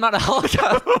 I'm not a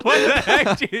Holocaust. What the heck,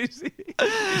 JC?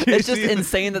 It's just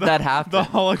insane that happened. The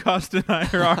Holocaust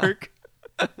denier arc.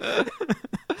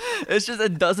 It's just,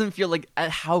 it doesn't feel like,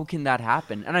 how can that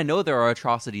happen? And I know there are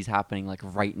atrocities happening like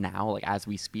right now, like as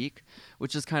we speak,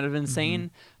 which is kind of insane.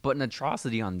 But an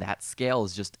atrocity on that scale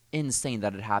is just insane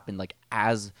that it happened like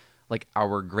as like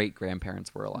our great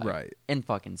grandparents were alive. Right. And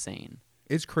fucking insane.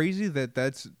 It's crazy that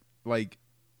that's like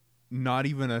not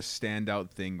even a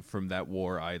standout thing from that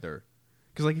war either.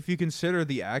 Because like if you consider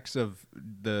the acts of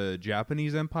the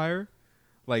Japanese Empire,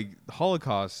 like the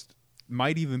Holocaust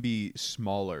might even be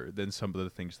smaller than some of the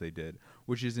things they did,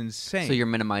 which is insane. So you're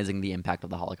minimizing the impact of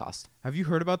the Holocaust. Have you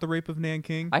heard about the rape of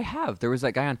Nanking? I have. There was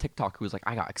that guy on TikTok who was like,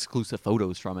 I got exclusive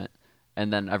photos from it.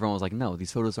 And then everyone was like, no, these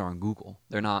photos are on Google.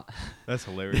 They're not. That's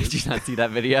hilarious. Did you not see that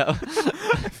video?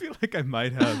 I feel like I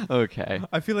might have. Okay.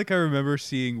 I feel like I remember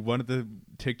seeing one of the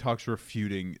TikToks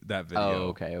refuting that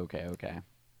video. Oh, okay.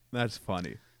 That's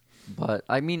funny. But,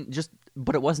 I mean,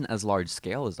 but it wasn't as large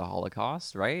scale as the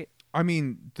Holocaust, right? I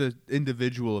mean, the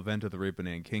individual event of the rape of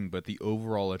Nanking, but the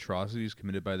overall atrocities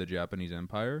committed by the Japanese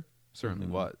Empire certainly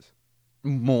was.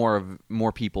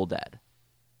 More people dead.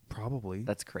 Probably.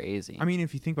 That's crazy. I mean,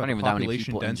 if you think about the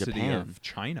population density of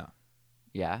China.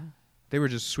 Yeah? They were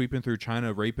just sweeping through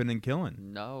China, raping and killing.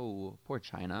 No, poor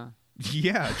China.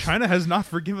 Yeah, China has not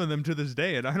forgiven them to this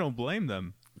day, and I don't blame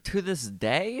them. To this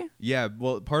day? Yeah,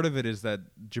 well, part of it is that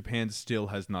Japan still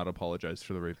has not apologized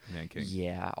for the rape of Nanking.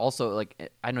 Yeah. Also,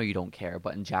 like, I know you don't care,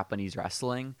 but in Japanese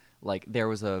wrestling, like, there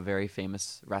was a very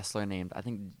famous wrestler named, I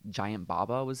think Giant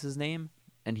Baba was his name,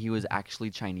 and he was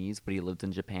actually Chinese, but he lived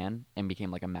in Japan and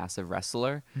became, like, a massive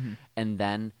wrestler. And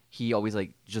then he always,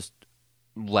 like, just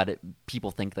let people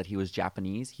think that he was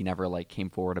Japanese. He never, like, came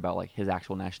forward about, like, his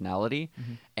actual nationality.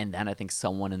 And then I think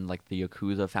someone in, like, the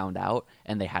Yakuza found out,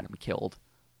 and they had him killed.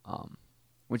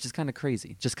 Which is kind of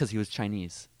crazy, just because he was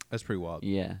Chinese. That's pretty wild.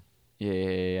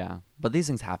 Yeah. But these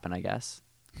things happen, I guess.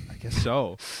 I guess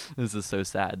so. This is so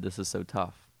sad. This is so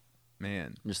tough.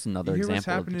 Man. Just another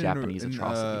example of the Japanese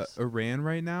atrocities. In Iran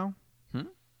right now? In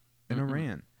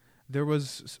Iran. There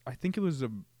was, I think it was I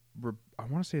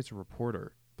want to say it's a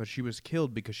reporter, but she was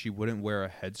killed because she wouldn't wear a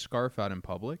headscarf out in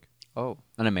public. Oh,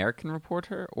 an American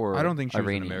reporter or I don't think she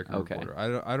Iranian? was an American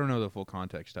reporter. I don't know the full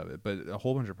context of it, but a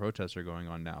whole bunch of protests are going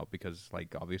on now because,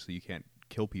 like, obviously you can't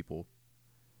kill people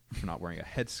for not wearing a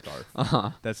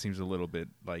headscarf. That seems a little bit,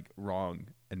 like, wrong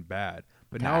and bad.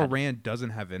 But now Iran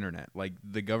doesn't have internet. Like,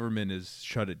 the government has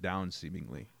shut it down,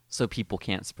 seemingly. So people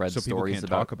can't spread so stories people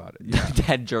can't about talk about it. Yeah.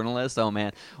 Dead journalists. Oh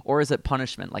man! Or is it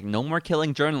punishment? Like, no more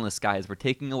killing journalists, guys. We're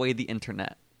taking away the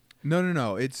internet.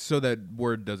 No. It's so that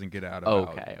word doesn't get out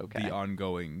about Okay. the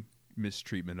ongoing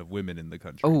mistreatment of women in the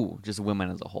country. Oh, just women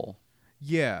as a whole.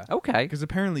 Yeah. Okay. Because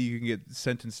apparently you can get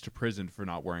sentenced to prison for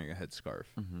not wearing a headscarf.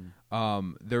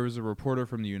 There was a reporter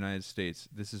from the United States.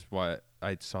 This is why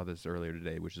I saw this earlier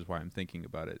today, which is why I'm thinking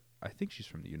about it. I think she's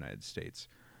from the United States.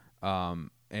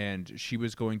 and she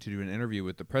was going to do an interview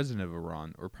with the president of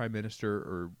Iran, or prime minister,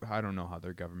 or I don't know how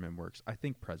their government works. I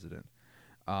think president,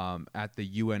 at the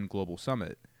UN Global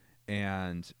Summit,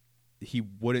 and he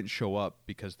wouldn't show up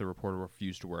because the reporter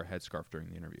refused to wear a headscarf during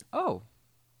the interview. Oh.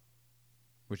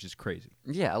 Which is crazy.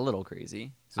 Yeah, a little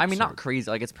crazy. I mean, not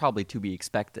crazy. Like, it's probably to be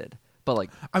expected, but like,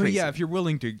 I mean, yeah, if you're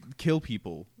willing to kill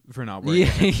people for not wearing a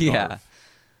headscarf,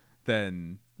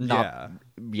 then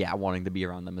wanting to be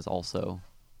around them is also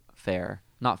fair.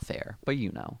 Not fair, but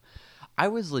you know. I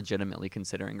was legitimately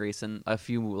considering, Grayson,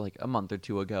 a month or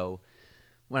two ago,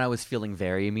 when I was feeling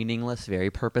very meaningless, very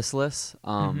purposeless,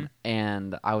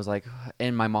 and I was like,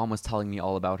 and my mom was telling me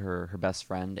all about her best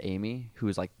friend, Amy,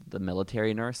 who's like the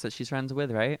military nurse that she's friends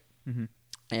with, right? Mm-hmm.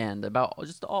 And about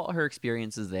just all her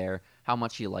experiences there, how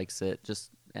much she likes it,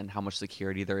 and how much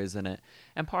security there is in it.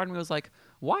 And part of me was like,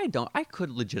 why don't I could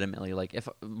legitimately, like, if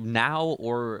now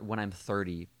or when I'm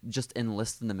 30, just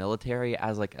enlist in the military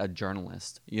as like a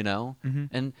journalist, you know? Mm-hmm.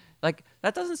 And like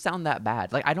that doesn't sound that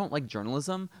bad. Like, I don't like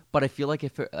journalism, but I feel like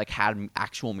if it like had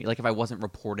actual like if I wasn't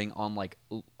reporting on like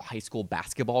high school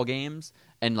basketball games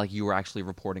and like you were actually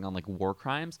reporting on like war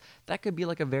crimes, that could be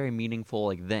like a very meaningful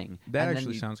like thing. That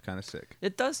actually sounds kind of sick.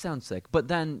 It does sound sick, but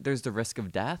then there's the risk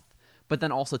of death. But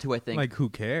then also, too, I think... Like, who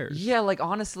cares? Yeah, like,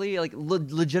 honestly, like,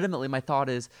 legitimately, my thought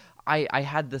is, I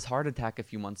had this heart attack a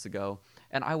few months ago,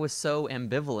 and I was so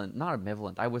ambivalent. Not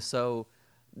ambivalent. I was so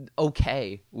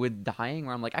okay with dying,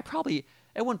 where I'm like, it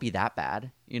wouldn't be that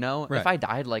bad, you know? Right. If I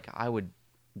died, like, I would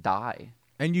die.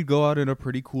 And you'd go out in a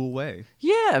pretty cool way.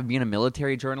 Yeah, being a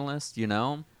military journalist, you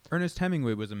know? Ernest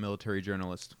Hemingway was a military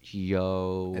journalist.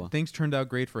 Yo. And things turned out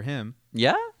great for him.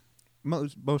 Yeah?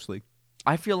 Mostly.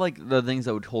 I feel like the things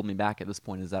that would hold me back at this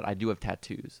point is that I do have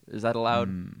tattoos. Is that allowed?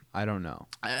 I don't know.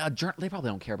 They probably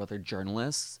don't care about their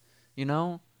journalists, you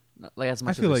know? Like as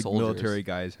much I feel as like soldiers. Military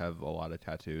guys have a lot of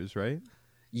tattoos, right?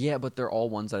 Yeah, but they're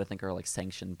all ones that I think are like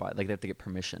sanctioned by, like they have to get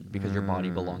permission because your body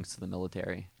belongs to the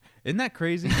military. Isn't that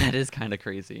crazy? That is kind of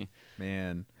crazy.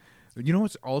 Man. You know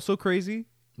what's also crazy?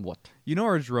 What? You know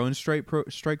our drone strike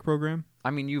program?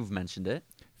 I mean, you've mentioned it.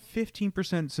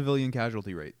 15% civilian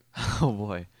casualty rate. Oh,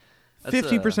 boy.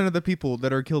 15% of the people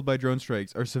that are killed by drone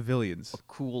strikes are civilians. A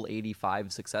cool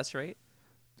 85 success rate?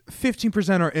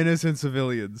 15% are innocent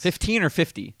civilians. 15 or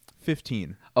 50?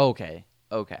 15. Okay.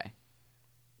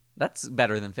 That's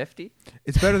better than 50?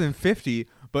 It's better than 50,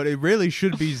 but it really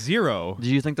should be 0.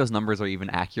 Do you think those numbers are even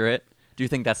accurate? Do you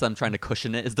think that's them trying to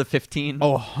cushion it? Is the 15?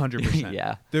 Oh, 100%.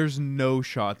 Yeah. There's no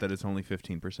shot that it's only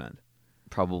 15%.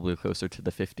 Probably closer to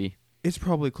the 50. It's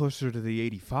probably closer to the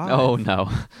 85. Oh, no.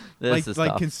 This is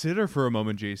tough. Consider for a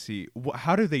moment, JC.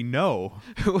 How do they know?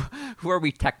 Who are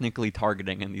we technically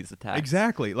targeting in these attacks?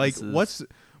 Exactly. Like, what's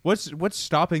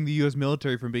stopping the U.S.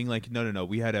 military from being like, no,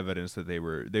 we had evidence that they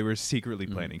were secretly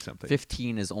planning something.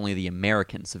 15 is only the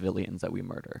American civilians that we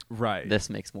murder. Right. This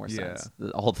makes more sense.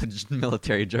 All the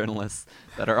military journalists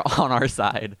that are on our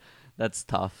side. That's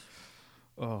tough.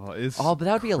 But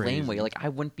that would be a lame way. Like, I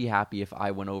wouldn't be happy if I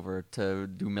went over to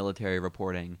do military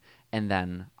reporting and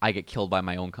then I get killed by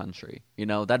my own country. You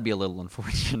know, that'd be a little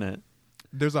unfortunate.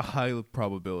 There's a high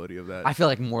probability of that. I feel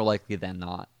like more likely than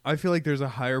not. I feel like there's a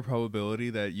higher probability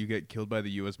that you get killed by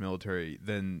the U.S. military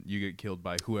than you get killed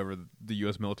by whoever the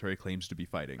U.S. military claims to be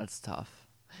fighting. That's tough.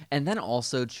 And then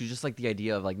also to just like the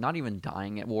idea of like not even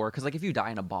dying at war, because like if you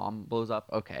die and a bomb blows up,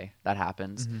 okay, that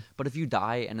happens. Mm-hmm. But if you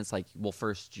die and it's like, well,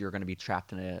 first you're going to be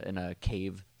trapped in a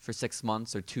cave for 6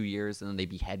 months or 2 years, and then they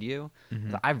behead you.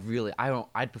 Mm-hmm.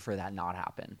 I'd prefer that not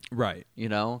happen. Right. You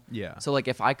know. Yeah. So like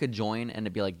if I could join and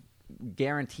it'd be like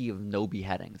guarantee of no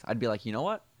beheadings, I'd be like, you know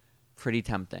what, pretty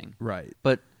tempting. Right.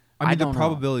 But I mean, the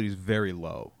probability is very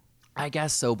low. I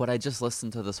guess so. But I just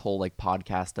listened to this whole like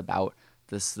podcast about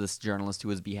this journalist who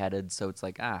was beheaded, so it's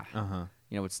like, you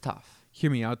know, it's tough.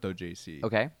 Hear me out, though, JC.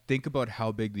 Okay. Think about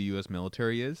how big the U.S.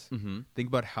 military is. Mm-hmm. Think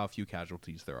about how few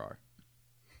casualties there are.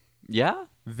 Yeah?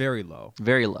 Very low.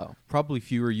 Very low. Probably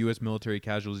fewer U.S. military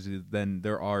casualties than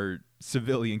there are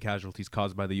civilian casualties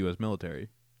caused by the U.S. military.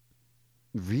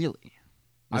 Really?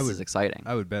 This is exciting.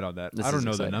 I would bet on that. I don't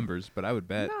know the numbers, but I would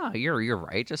bet. No, you're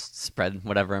right. Just spread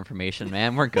whatever information,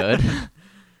 man. We're good.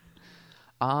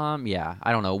 Yeah,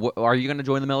 I don't know. Are you going to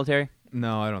join the military?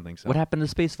 No, I don't think so. What happened to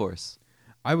Space Force?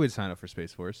 I would sign up for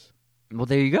Space Force. Well,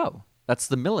 there you go. That's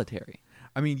the military.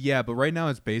 I mean, yeah, but right now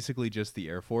it's basically just the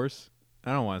Air Force.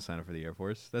 I don't want to sign up for the Air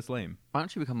Force. That's lame. Why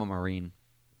don't you become a Marine?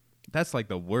 That's like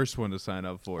the worst one to sign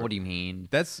up for. What do you mean?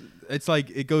 It's like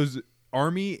it goes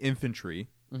Army, Infantry,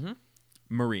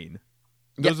 Marine.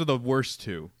 Those are the worst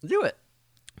two. Do it.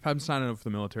 If I'm signing up for the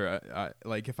military, I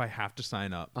like if I have to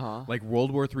sign up, like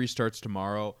World War III starts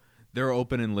tomorrow, they're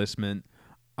open enlistment.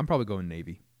 I'm probably going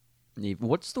Navy. Navy.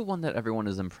 What's the one that everyone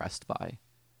is impressed by?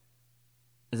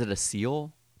 Is it a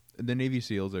SEAL? The Navy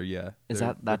SEALs are, yeah.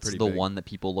 That's the big one that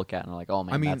people look at and are like, oh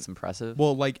man, that's impressive?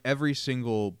 Well, like every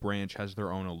single branch has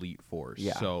their own elite force.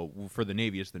 Yeah. So for the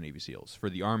Navy, it's the Navy SEALs. For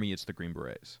the Army, it's the Green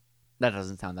Berets. That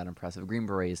doesn't sound that impressive. Green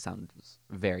Berets sound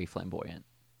very flamboyant,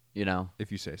 you know?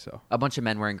 If you say so. A bunch of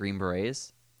men wearing Green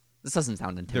Berets? This doesn't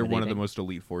sound intimidating. They're one of the most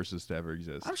elite forces to ever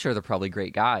exist. I'm sure they're probably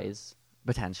great guys,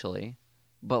 potentially.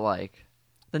 But, like,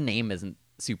 the name isn't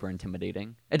super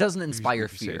intimidating. It doesn't inspire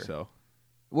fear. Say so.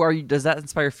 Does that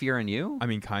inspire fear in you? I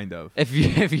mean, kind of. If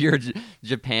you're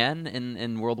Japan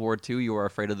in World War II, you were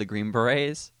afraid of the Green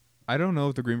Berets? I don't know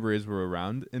if the Green Berets were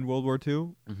around in World War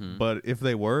II, but if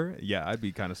they were, yeah, I'd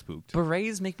be kind of spooked.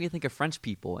 Berets make me think of French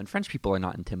people, and French people are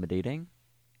not intimidating.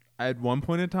 At one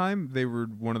point in time, they were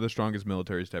one of the strongest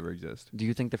militaries to ever exist. Do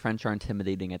you think the French are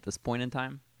intimidating at this point in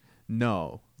time?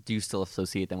 No. Do you still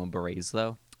associate them with berets,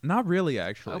 though? Not really,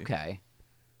 actually. Okay.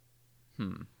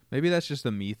 Maybe that's just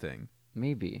a me thing.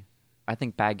 Maybe. I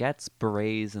think baguettes,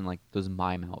 berets, and, like, those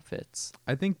mime outfits.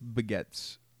 I think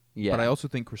baguettes. Yeah. But I also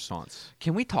think croissants.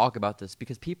 Can we talk about this?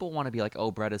 Because people want to be like,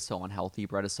 oh, bread is so unhealthy.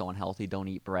 Bread is so unhealthy. Don't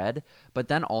eat bread. But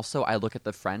then also I look at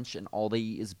the French and all they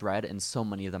eat is bread, and so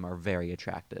many of them are very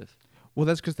attractive. Well,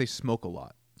 that's because they smoke a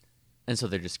lot. And so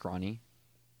they're just scrawny?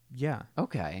 Yeah.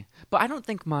 Okay. But I don't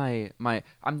think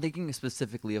I'm thinking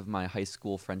specifically of my high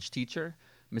school French teacher,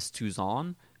 Miss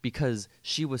Touzon, because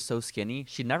she was so skinny.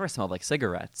 She never smelled like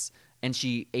cigarettes. And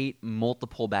she ate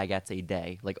multiple baguettes a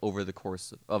day, like over the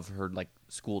course of her like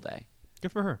school day.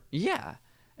 Good for her. Yeah.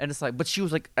 And it's like, but she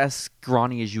was like as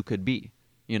scrawny as you could be,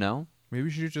 you know?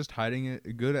 Maybe she's just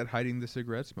good at hiding the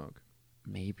cigarette smoke.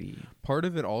 Maybe. Part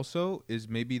of it also is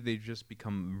maybe they just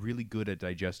become really good at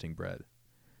digesting bread.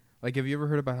 Like, have you ever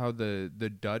heard about how the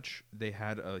Dutch, they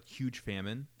had a huge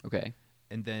famine? Okay.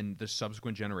 And then the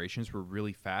subsequent generations were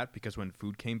really fat because when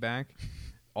food came back,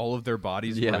 all of their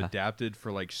bodies were adapted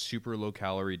for like super low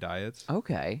calorie diets.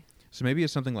 Okay. So maybe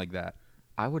it's something like that.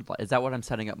 Is that what I'm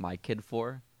setting up my kid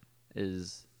for?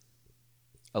 Is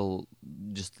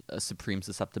just a supreme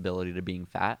susceptibility to being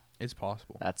fat? It's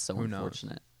possible. That's so Who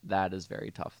unfortunate. knows? That is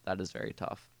very tough.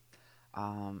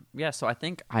 Yeah, so I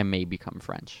think I may become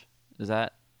French. Does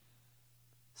that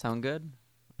sound good?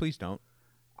 Please don't.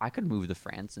 I could move to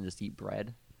France and just eat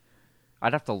bread.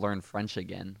 I'd have to learn French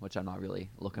again, which I'm not really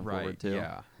looking forward to.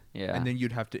 Yeah. Yeah. And then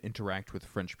you'd have to interact with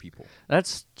French people.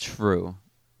 That's true.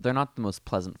 They're not the most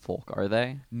pleasant folk, are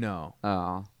they? No.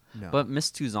 Oh. No. But Miss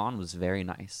Touzon was very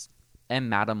nice. And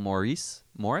Madame Morris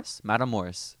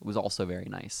was also very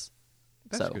nice.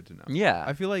 That's good to know. Yeah.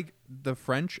 I feel like the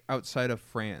French outside of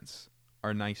France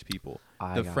are nice people.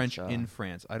 The French in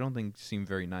France, I don't think seem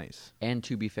very nice. And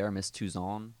to be fair, Miss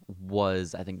Touzon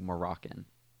was, I think, Moroccan.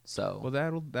 So well,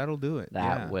 that'll do it.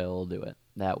 That will do it.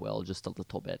 That will, just a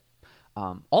little bit.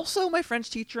 Also, my French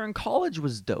teacher in college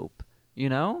was dope. You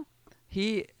know,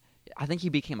 I think he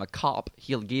became a cop.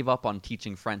 He gave up on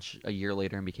teaching French a year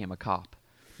later and became a cop.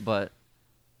 But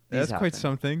that's quite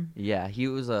something. Yeah, he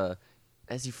was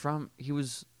he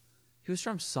was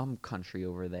from some country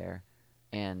over there,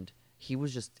 and he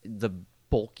was just the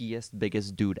bulkiest,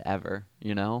 biggest dude ever.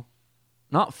 You know.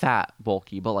 Not fat,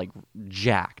 bulky, but like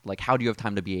jacked. Like, how do you have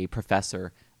time to be a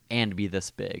professor and be this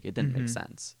big? It didn't make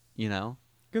sense, you know?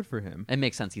 Good for him. It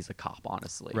makes sense he's a cop,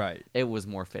 honestly. Right. It was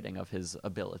more fitting of his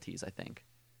abilities, I think.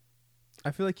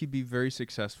 I feel like he'd be very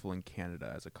successful in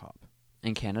Canada as a cop.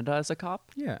 In Canada as a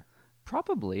cop? Yeah.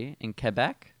 Probably. In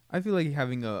Quebec? I feel like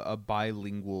having a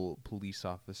bilingual police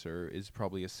officer is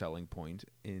probably a selling point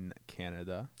in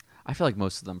Canada. I feel like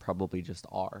most of them probably just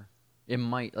are.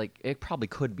 It probably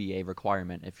could be a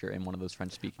requirement if you're in one of those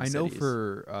French-speaking cities. I know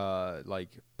for, like,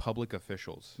 public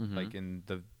officials, like in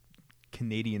the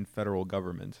Canadian federal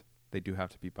government, they do have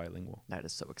to be bilingual. That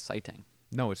is so exciting.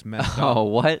 No, it's messed up. Oh,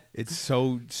 what? It's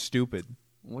so stupid.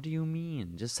 What do you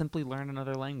mean? Just simply learn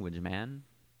another language, man.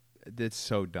 It's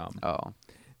so dumb. Oh.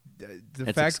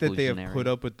 The fact that they have put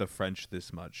up with the French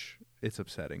this much, it's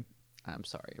upsetting. I'm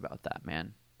sorry about that,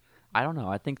 man. I don't know.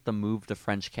 I think the move to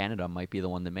French Canada might be the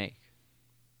one to make.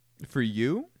 For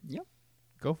you? Yep.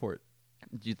 Go for it.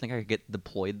 Do you think I could get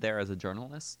deployed there as a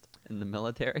journalist in the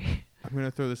military? I'm going to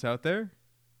throw this out there.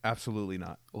 Absolutely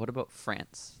not. What about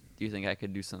France? Do you think I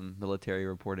could do some military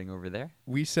reporting over there?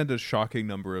 We send a shocking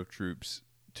number of troops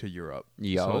to Europe.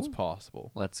 So it's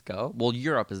possible. Let's go. Well,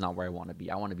 Europe is not where I want to be.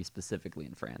 I want to be specifically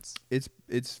in France.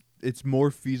 It's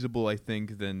more feasible, I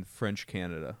think, than French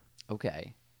Canada.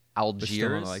 Okay.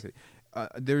 Algiers?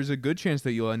 There's a good chance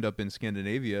that you'll end up in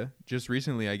Scandinavia. Just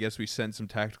recently, I guess we sent some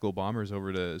tactical bombers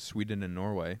over to Sweden and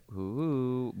Norway.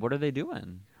 Ooh, what are they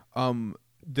doing?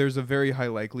 there's a very high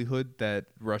likelihood that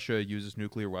Russia uses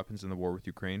nuclear weapons in the war with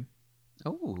Ukraine.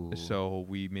 Oh. So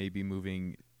we may be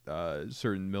moving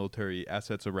certain military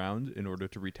assets around in order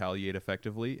to retaliate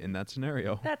effectively in that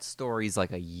scenario. That story's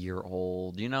like a year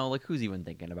old. You know, like who's even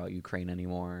thinking about Ukraine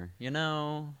anymore? You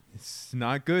know? It's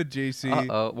not good, JC.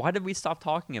 Uh-oh. Why did we stop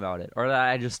talking about it? Or did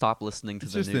I just stop listening to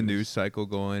it's the news? just the news cycle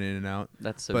going in and out.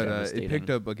 That's so But devastating. it picked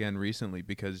up again recently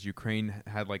because Ukraine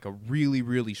had like a really,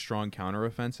 really strong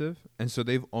counteroffensive. And so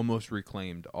they've almost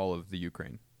reclaimed all of the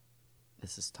Ukraine.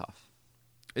 This is tough.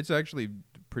 It's actually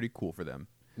pretty cool for them.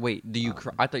 Wait,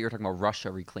 I thought you were talking about Russia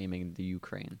reclaiming the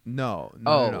Ukraine. No. The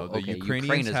okay.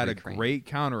 Ukrainians had a great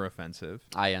counteroffensive.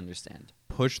 I understand.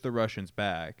 Pushed the Russians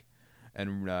back,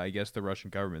 and I guess the Russian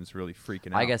government's really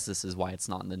freaking out. I guess this is why it's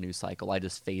not in the news cycle. I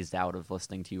just phased out of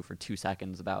listening to you for 2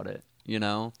 seconds about it, you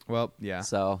know? Well, yeah.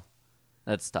 So,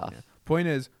 that's tough. Yeah. Point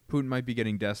is, Putin might be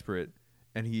getting desperate,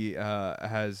 and he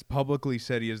has publicly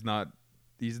said he's not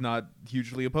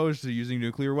hugely opposed to using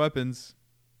nuclear weapons.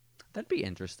 That'd be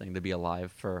interesting to be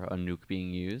alive for a nuke being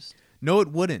used. No, it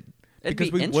wouldn't.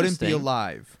 Because we wouldn't be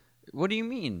alive. What do you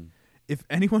mean? If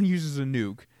anyone uses a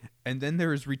nuke and then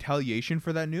there is retaliation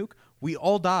for that nuke, we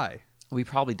all die. We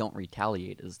probably don't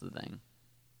retaliate is the thing.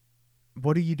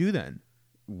 What do you do then?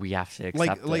 We have to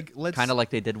accept it. Kind of like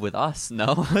they did with us,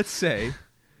 no? Let's say...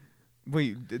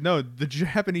 Wait, no, the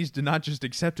Japanese did not just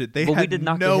accept it. They we had did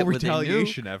not no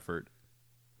retaliation effort.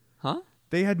 Huh?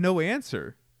 They had no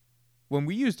answer. When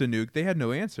we used a nuke, they had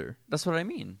no answer. That's what I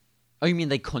mean. Oh, you mean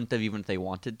they couldn't have even if they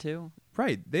wanted to?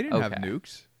 Right. They didn't have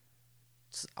nukes.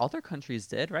 Other countries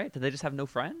did, right? Did they just have no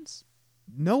friends?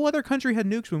 No other country had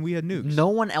nukes when we had nukes. No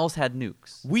one else had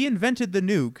nukes. We invented the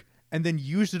nuke and then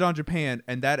used it on Japan,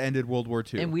 and that ended World War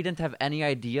II. And we didn't have any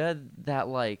idea that,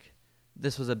 like,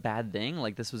 this was a bad thing?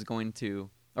 Like, this was going to...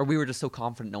 Or we were just so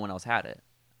confident no one else had it.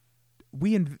 What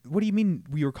do you mean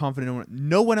we were confident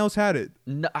no one else had it?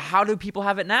 No, how do people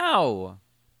have it now?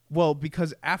 Well,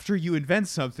 because after you invent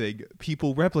something,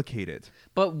 people replicate it.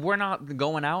 But we're not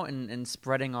going out and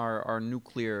spreading our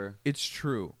nuclear... It's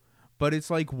true. But it's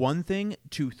like one thing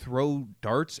to throw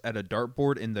darts at a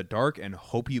dartboard in the dark and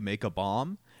hope you make a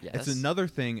bomb. Yes. It's another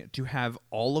thing to have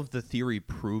all of the theory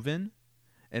proven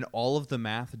and all of the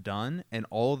math done and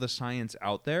all of the science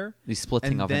out there. The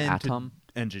splitting of an atom?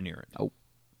 To engineer it. Oh.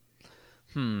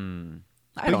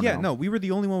 I don't know. No, we were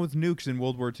the only one with nukes in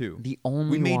World War II. The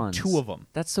only We made ones. 2 of them.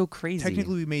 That's so crazy.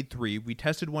 Technically, we made 3. We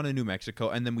tested 1 in New Mexico,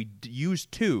 and then we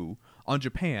used 2 on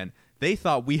Japan. They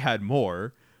thought we had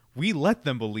more. We let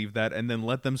them believe that and then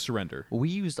let them surrender. We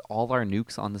used all our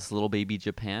nukes on this little baby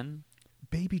Japan.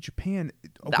 Baby Japan.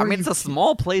 I mean, it's a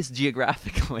small place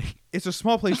geographically. It's a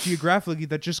small place geographically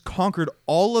that just conquered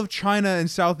all of China and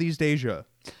Southeast Asia.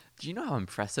 Do you know how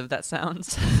impressive that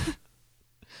sounds?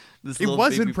 It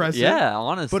was impressive. Yeah,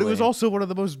 honestly. But it was also one of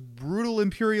the most brutal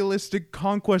imperialistic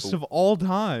conquests of all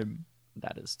time.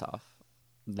 That is tough.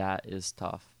 That is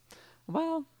tough.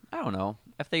 Well, I don't know.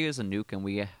 If they use a nuke and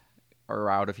we are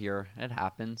out of here, it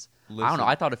happens. I don't know.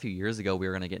 I thought a few years ago we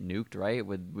were going to get nuked, right?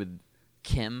 With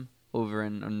Kim over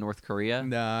in North Korea.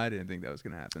 Nah, I didn't think that was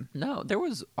going to happen. No, there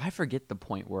was... I forget the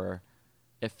point where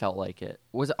it felt like it.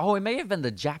 It may have been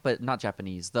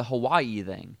the Hawaii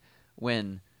thing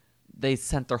when... They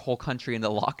sent their whole country into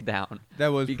lockdown. That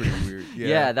was pretty weird.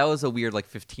 Yeah, that was a weird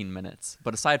 15 minutes.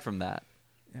 But aside from that,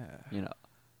 yeah,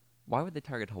 why would they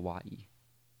target Hawaii?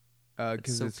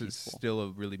 Because it's still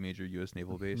a really major U.S.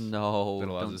 naval base. No, that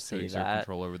allows don't us say to exert that.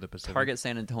 control over the Pacific. Target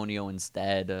San Antonio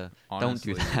instead. Don't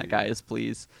do that, guys,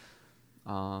 please.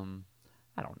 I don't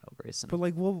know, Grayson.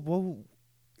 But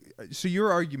so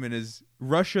your argument is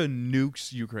Russia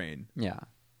nukes Ukraine. Yeah,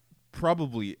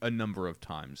 probably a number of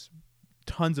times.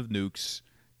 Tons of nukes,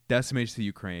 decimates the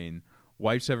Ukraine,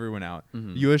 wipes everyone out.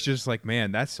 Mm-hmm. U.S. just like,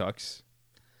 man, that sucks.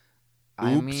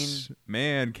 Oops,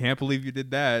 man, can't believe you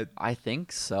did that. I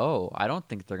think so. I don't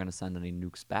think they're going to send any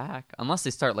nukes back. Unless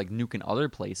they start nuking other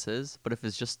places. But if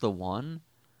it's just the one...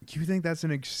 Do you think that's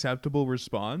an acceptable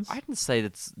response? I didn't say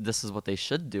this is what they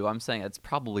should do. I'm saying it's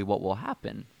probably what will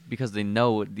happen. Because they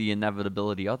know the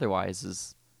inevitability otherwise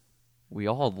is we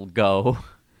all will go.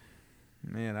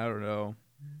 Man, I don't know.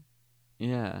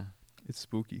 Yeah. It's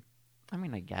spooky. I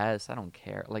mean, I guess. I don't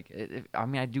care.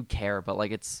 I do care, but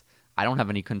I don't have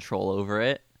any control over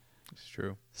it. It's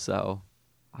true. So,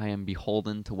 I am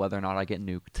beholden to whether or not I get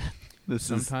nuked.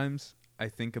 Sometimes I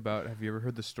think about, have you ever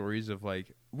heard the stories of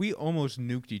we almost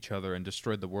nuked each other and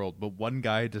destroyed the world, but one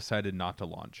guy decided not to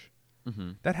launch.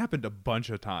 Mm-hmm. That happened a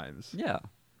bunch of times. Yeah.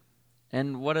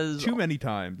 And what is... Too many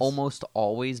times. Almost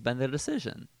always been the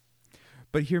decision.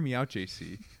 But hear me out,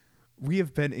 JC. We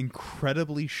have been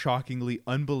incredibly, shockingly,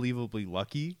 unbelievably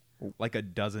lucky like a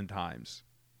dozen times.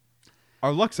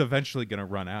 Our luck's eventually going to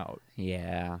run out.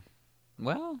 Yeah.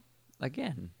 Well,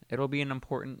 again, it'll be an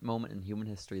important moment in human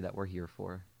history that we're here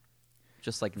for.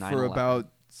 Just like 9/11. For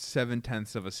about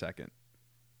 0.7 of a second.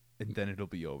 And then it'll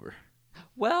be over.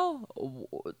 Well,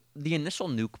 the initial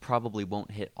nuke probably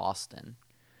won't hit Austin.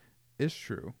 It's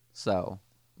true. So,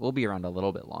 we'll be around a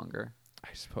little bit longer.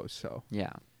 I suppose so.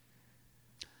 Yeah.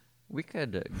 We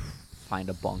could find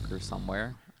a bunker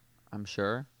somewhere, I'm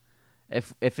sure.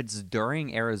 If it's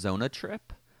during Arizona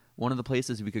trip, one of the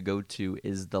places we could go to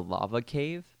is the Lava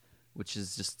Cave, which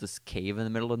is just this cave in the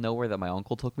middle of nowhere that my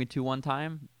uncle took me to one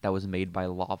time that was made by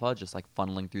lava just like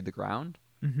funneling through the ground.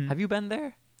 Mm-hmm. Have you been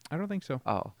there? I don't think so.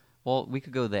 Oh, well, we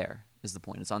could go there is the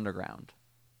point. It's underground.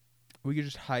 We could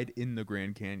just hide in the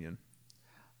Grand Canyon.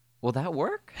 Will that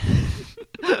work?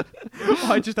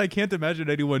 I can't imagine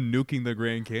anyone nuking the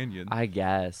Grand Canyon. I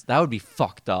guess. That would be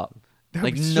fucked up.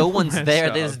 Like, no one's there.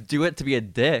 They just do it to be a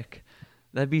dick.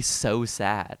 That'd be so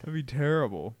sad. That'd be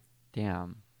terrible.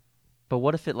 Damn. But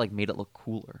what if it like made it look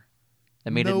cooler?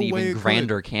 It made it an even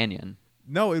grander canyon.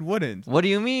 No, it wouldn't. What do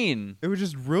you mean? It would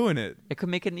just ruin it. It could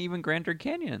make it an even grander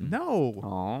canyon. No.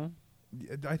 Oh.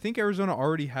 I think Arizona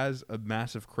already has a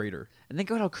massive crater. And think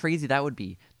about how crazy that would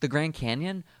be. The Grand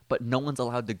Canyon, but no one's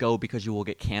allowed to go because you will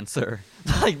get cancer.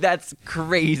 Like, that's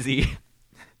crazy.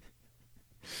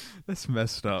 That's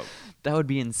messed up. That would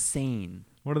be insane.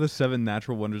 What are the 7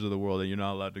 natural wonders of the world that you're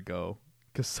not allowed to go?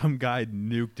 Because some guy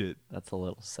nuked it. That's a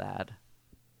little sad.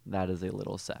 That is a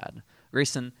little sad.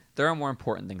 Grayson, there are more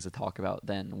important things to talk about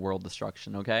than world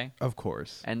destruction, okay? Of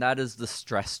course. And that is the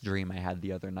stress dream I had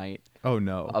the other night. Oh,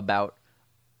 no. About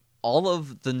all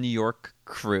of the New York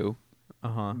crew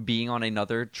uh-huh. being on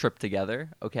another trip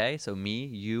together, okay? So me,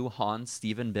 you, Hans,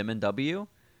 Steven, Bim, and W.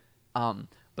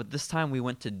 But this time we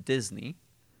went to Disney.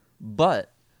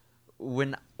 But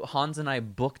when Hans and I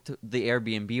booked the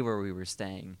Airbnb where we were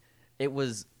staying, it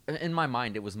was, in my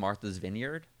mind, it was Martha's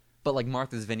Vineyard. But like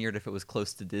Martha's Vineyard if it was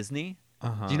close to Disney.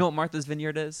 Uh-huh. Do you know what Martha's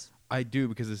Vineyard is? I do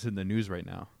because it's in the news right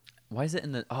now. Why is it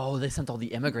in the... Oh, they sent all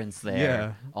the immigrants there.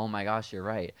 Yeah. Oh my gosh, you're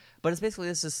right. But it's basically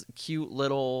this cute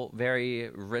little, very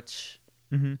rich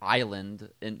island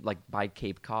in like by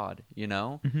Cape Cod, you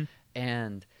know? Mm-hmm.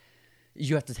 And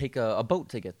you have to take a boat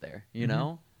to get there, you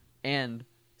know? And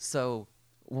so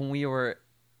when we were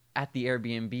at the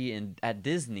Airbnb at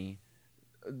Disney,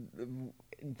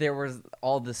 there was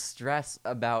all this stress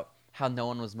about how no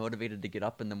one was motivated to get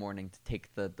up in the morning to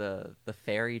take the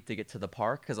ferry to get to the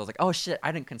park. Because I was like, oh, shit,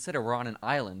 I didn't consider we're on an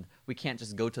island. We can't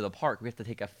just go to the park. We have to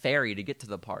take a ferry to get to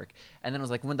the park. And then I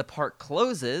was like, when the park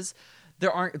closes,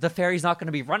 the ferry's not going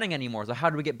to be running anymore. So how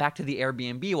do we get back to the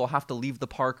Airbnb? We'll have to leave the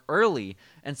park early.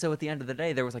 And so at the end of the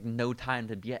day, there was like no time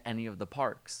to be at any of the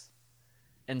parks.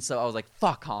 And so I was like,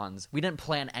 fuck, Hans. We didn't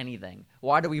plan anything.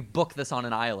 Why do we book this on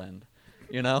an island?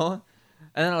 You know?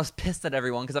 And then I was pissed at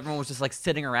everyone because everyone was just like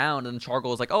sitting around, and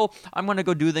Chargle was like, "Oh, I'm gonna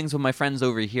go do things with my friends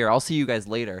over here. I'll see you guys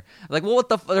later." I'm like, well, what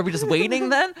the? Are we just waiting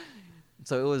then?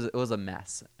 So it was a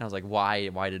mess. And I was like,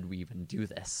 why did we even do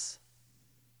this?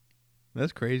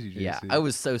 That's crazy, JC. Yeah, I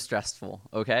was so stressful.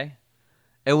 Okay,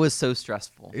 it was so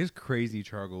stressful. It's crazy.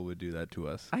 Chargle would do that to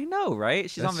us. I know,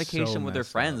 right? She's That's on vacation so with her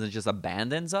messed friends up. and just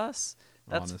abandons us.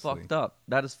 That's Honestly. fucked up.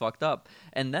 That is fucked up.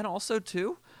 And then also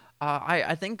too.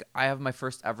 I think I have my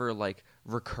first ever like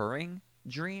recurring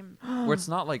dream where it's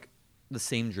not like the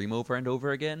same dream over and over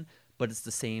again, but it's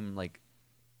the same like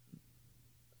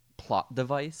plot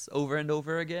device over and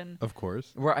over again. Of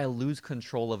course. Where I lose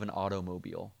control of an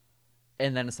automobile.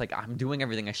 And then it's like I'm doing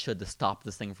everything I should to stop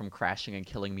this thing from crashing and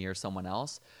killing me or someone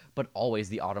else, but always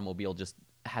the automobile just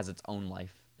has its own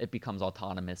life. It becomes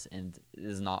autonomous and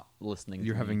is not listening to me.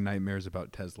 You're having nightmares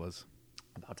about Teslas.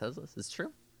 About Teslas. It's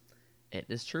true. It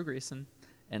is true, Grayson.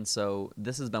 And so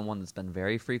this has been one that's been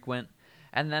very frequent.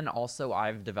 And then also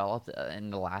I've developed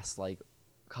in the last like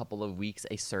couple of weeks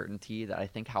a certainty that I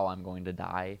think how I'm going to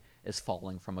die is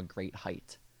falling from a great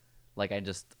height. Like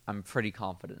I'm pretty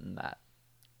confident in that.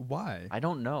 Why? I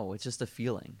don't know. It's just a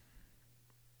feeling.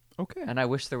 Okay. And I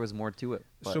wish there was more to it.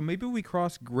 So maybe we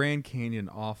cross Grand Canyon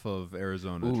off of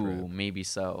Arizona trip. Ooh, maybe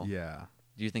so. Yeah.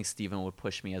 Do you think Steven would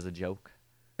push me as a joke?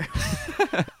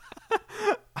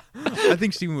 I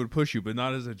think Steven would push you, but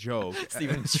not as a joke.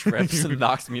 Steven trips and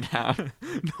knocks me down.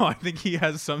 No, I think he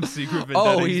has some secret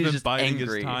vendetta. He's been just biding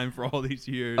angry. his time for all these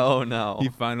years. Oh, no. He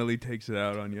finally takes it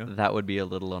out on you. That would be a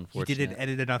little unfortunate. He didn't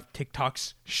edit enough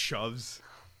TikToks. Shoves.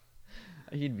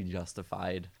 He'd be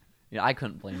justified. I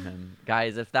couldn't blame him.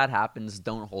 Guys, if that happens,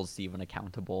 don't hold Steven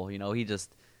accountable. He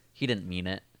didn't mean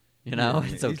it.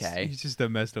 It's okay. He's just a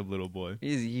messed up little boy.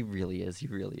 He really is. He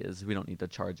really is. We don't need to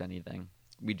charge anything.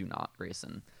 We do not,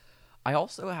 Grayson. I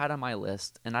also had on my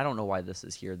list, and I don't know why this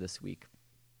is here this week,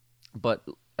 but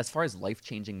as far as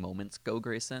life-changing moments go,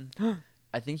 Grayson,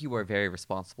 I think you were very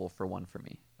responsible for one for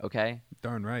me, okay?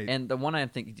 Darn right. And the one I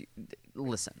think,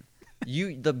 listen,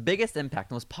 the biggest impact,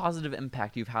 the most positive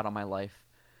impact you've had on my life,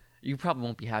 you probably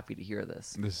won't be happy to hear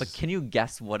this, but can you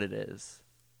guess what it is?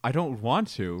 I don't want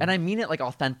to. And I mean it like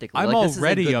authentically. I'm like,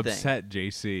 already upset,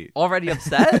 JC. Already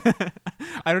upset?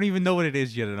 I don't even know what it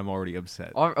is yet, and I'm already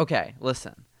upset. Okay,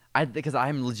 listen. Because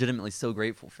I'm legitimately so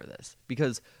grateful for this.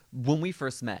 Because when we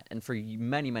first met, and for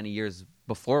many, many years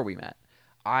before we met,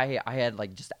 I had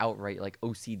like just outright like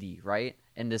OCD, right?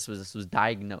 And this was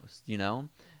diagnosed, you know?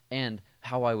 And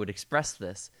how I would express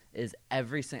this is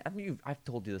I've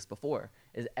told you this before,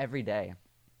 is every day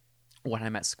when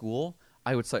I'm at school,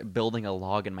 I would start building a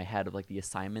log in my head of like the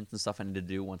assignments and stuff I need to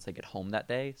do once I get home that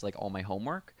day. It's like all my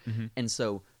homework. Mm-hmm. And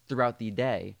so throughout the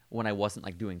day, when I wasn't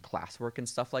like doing classwork and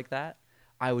stuff like that,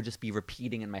 I would just be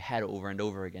repeating in my head over and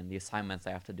over again the assignments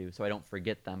I have to do so I don't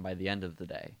forget them by the end of the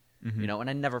day. Mm-hmm. You know, and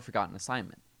I never forgot an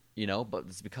assignment, you know, but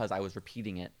it's because I was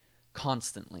repeating it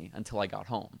constantly until I got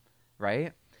home,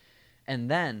 right? And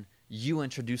then you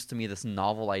introduced to me this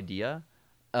novel idea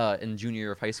in junior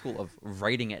year of high school of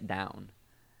writing it down.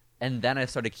 And then I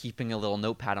started keeping a little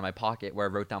notepad in my pocket where I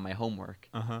wrote down my homework.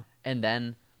 Uh-huh. And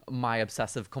then my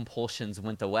obsessive compulsions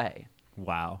went away.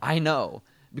 Wow. I know.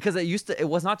 Because it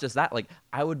was not just that. Like,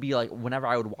 I would be like, whenever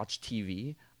I would watch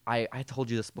TV, I told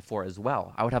you this before as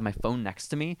well. I would have my phone next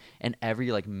to me, and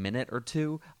every like minute or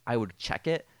two, I would check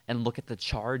it and look at the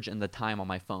charge and the time on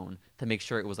my phone to make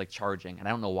sure it was like charging. And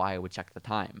I don't know why I would check the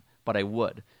time, but I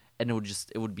would. And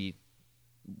it would be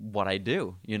what I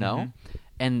do, you know? Mm-hmm.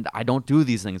 And I don't do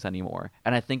these things anymore.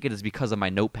 And I think it is because of my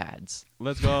notepads.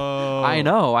 Let's go. I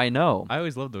know. I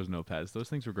always loved those notepads. Those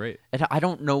things were great. And I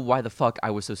don't know why the fuck I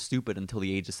was so stupid until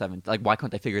the age of 7. Like, why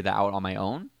couldn't I figure that out on my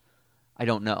own? I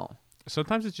don't know.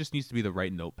 Sometimes it just needs to be the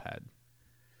right notepad.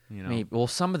 You know? Maybe. Well,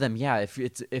 some of them, yeah. If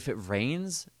it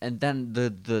rains and then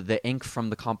the ink from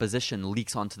the composition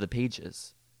leaks onto the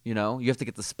pages, you know, you have to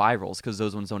get the spirals because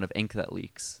those ones don't have ink that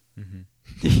leaks. Mm-hmm.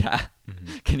 Yeah.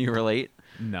 Mm-hmm. Can you relate?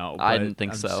 No, I didn't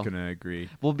think so. I'm just gonna agree.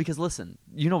 Well, because listen,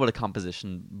 you know what a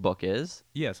composition book is?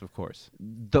 Yes, of course.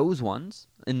 Those ones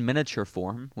in miniature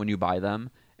form, when you buy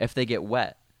them, if they get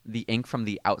wet, the ink from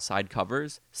the outside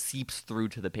covers seeps through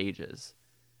to the pages.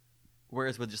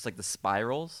 Whereas with just like the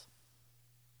spirals,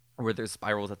 where there's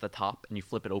spirals at the top and you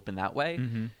flip it open that way,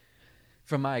 mm-hmm.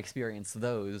 From my experience,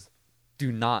 those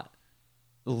do not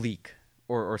leak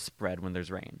or spread when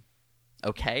there's rain.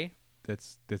 Okay?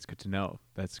 That's good to know.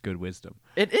 That's good wisdom.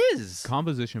 It is.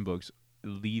 Composition books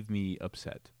leave me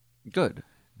upset. Good.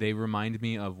 They remind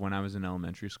me of when I was in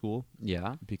elementary school.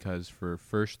 Yeah. Because for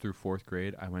 1st through 4th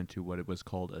grade, I went to what it was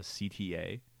called a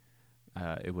CTA.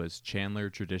 It was Chandler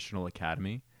Traditional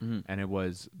Academy. Mm-hmm. And it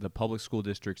was the public school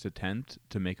district's attempt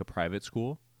to make a private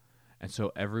school. And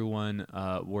so everyone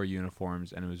wore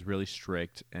uniforms, and it was really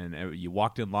strict. And you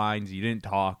walked in lines. You didn't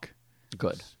talk.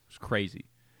 Good. It was crazy.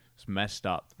 It's messed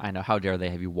up. I know. How dare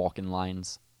they have you walk in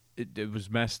lines? It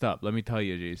was messed up. Let me tell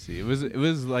you, JC. It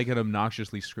was like an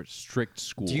obnoxiously strict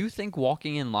school. Do you think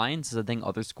walking in lines is a thing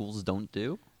other schools don't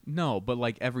do? No, but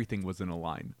like everything was in a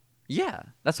line. Yeah,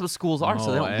 that's what schools are,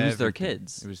 so they don't lose their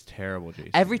kids. It was terrible, JC.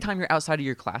 Every time you're outside of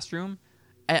your classroom,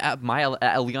 at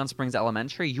Leon Springs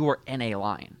Elementary, you are in a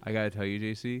line. I gotta tell you,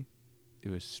 JC, it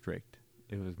was strict.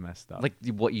 It was messed up. Like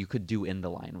what you could do in the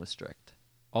line was strict.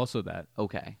 Also that.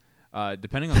 Okay.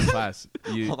 Depending on the class,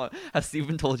 Hold on. Has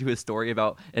Steven told you his story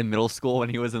about in middle school when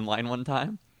he was in line one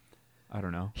time? I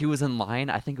don't know. He was in line.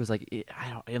 I think it was like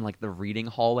in like the reading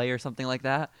hallway or something like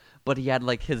that. But he had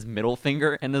like his middle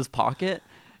finger in his pocket,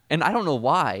 and I don't know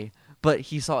why. But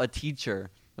he saw a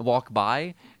teacher walk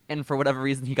by, and for whatever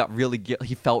reason, he got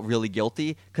he felt really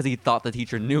guilty because he thought the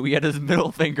teacher knew he had his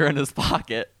middle finger in his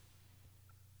pocket.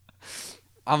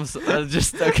 I'm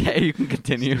just okay. You can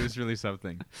continue. It was really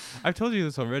something. I've told you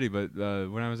this already, but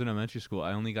when I was in elementary school,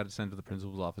 I only got sent to the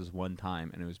principal's office one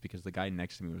time, and it was because the guy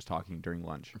next to me was talking during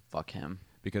lunch. Fuck him.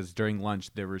 Because during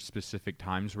lunch there were specific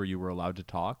times where you were allowed to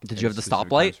talk. Did you have the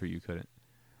stoplight? Where you couldn't.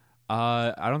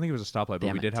 I don't think it was a stoplight,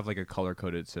 but we did have like a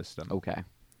color-coded system. Okay.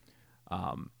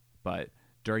 But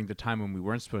during the time when we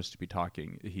weren't supposed to be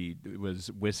talking, he was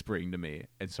whispering to me,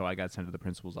 and so I got sent to the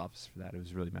principal's office for that. It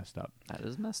was really messed up. That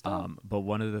is messed up. But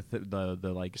one of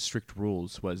the like strict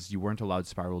rules was you weren't allowed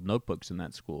spiraled notebooks in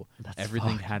that school.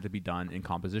 Everything had to be done in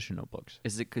composition notebooks.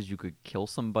 Is it because you could kill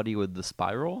somebody with the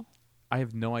spiral? I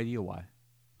have no idea why.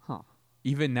 Huh.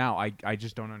 Even now, I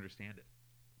just don't understand it.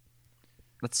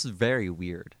 That's very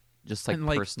weird. Just like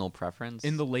personal preference.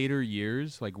 In the later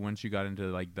years, like once you got into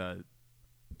like the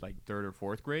 3rd or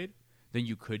 4th grade, then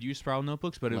you could use Spiral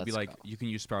Notebooks, but it would be Let's like you can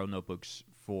use Spiral Notebooks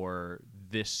for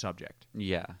this subject,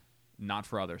 Yeah. not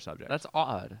for other subjects. That's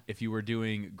odd. If you were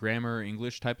doing grammar,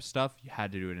 English type of stuff, you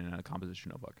had to do it in a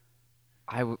composition notebook.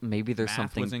 Maybe there's Math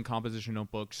something. was in composition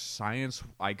notebooks. Science,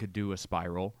 I could do a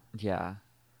spiral. Yeah.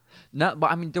 No,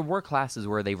 but I mean, there were classes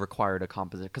where they required a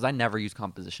composition, because I never used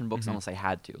composition books unless I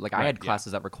had to. Like, I had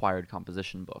classes that required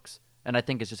composition books, and I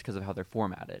think it's just because of how they're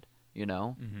formatted, you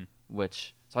know?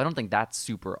 So I don't think that's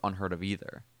super unheard of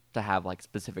either, to have, like,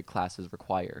 specific classes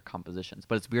require compositions.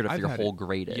 But it's weird if your whole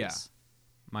grade is. Yeah.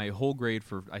 My whole grade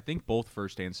for, I think, both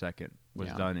first and second was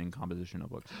done in composition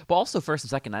notebooks. But also first and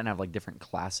second, I didn't have, like, different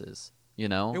classes, you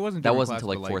know? It wasn't that wasn't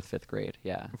classes, until, like, 4th, 5th grade,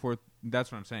 yeah.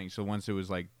 That's what I'm saying. So once it was,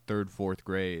 like, 3rd, 4th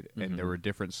grade, and there were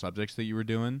different subjects that you were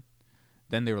doing,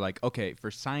 then they were like, okay,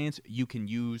 for science, you can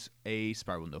use a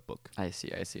spiral notebook. I see.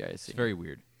 It's very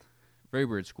weird. Very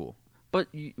weird school. But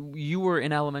you were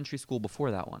in elementary school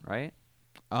before that one, right?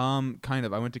 Kind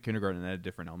of. I went to kindergarten at a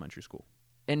different elementary school.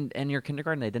 And your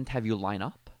kindergarten, they didn't have you line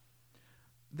up?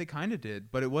 They kind of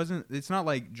did, but it's not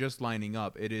like just lining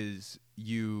up. It is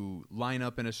you line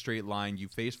up in a straight line, you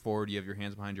face forward, you have your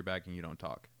hands behind your back, and you don't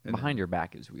talk. And behind your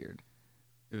back is weird.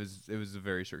 It was a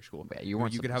very strict school. Yeah,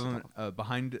 you could have them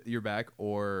behind your back,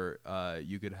 or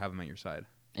you could have them at your side.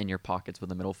 In your pockets with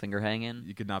the middle finger hanging?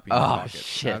 You could not be in your pockets.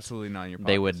 Shit. Absolutely not in your pockets.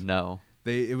 They would know.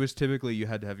 It was typically you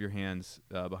had to have your hands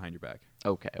behind your back.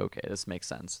 Okay, this makes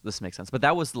sense. But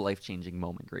that was the life-changing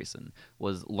moment, Grayson,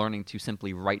 was learning to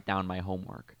simply write down my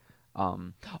homework.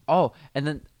 And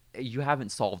then you haven't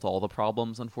solved all the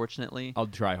problems, unfortunately. I'll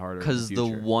try harder. Because the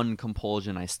one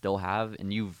compulsion I still have,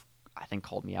 and you've, I think,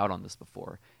 called me out on this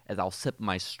before, is I'll sip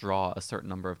my straw a certain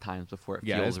number of times before it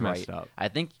feels right. Messed up. I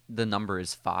think the number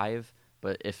is 5,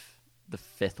 but if the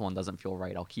 5th one doesn't feel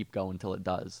right, I'll keep going until it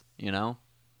does, you know?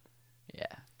 Yeah.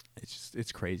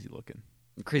 It's crazy looking.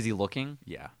 Crazy looking?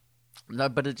 Yeah. No,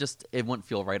 but it wouldn't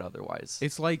feel right otherwise.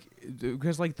 It's like,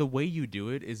 because like the way you do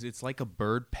it is it's like a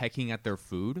bird pecking at their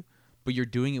food, but you're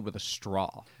doing it with a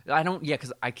straw.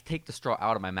 Because I take the straw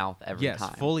out of my mouth every time.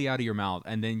 Yes, fully out of your mouth.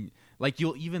 And then, like,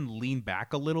 you'll even lean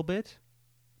back a little bit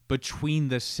between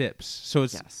the sips. So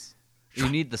it's... Yes. You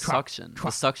need the suction.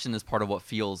 The suction is part of what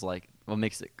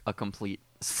makes it a complete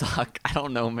suck. I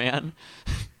don't know, man.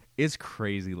 It's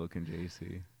crazy looking,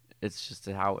 JC. It's just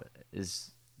how it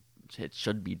is. It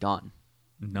should be done.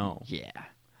 No. Yeah.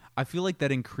 I feel like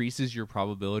that increases your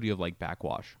probability of, like,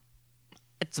 backwash.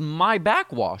 It's my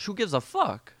backwash. Who gives a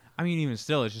fuck? I mean, even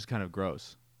still, it's just kind of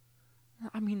gross.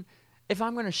 I mean, if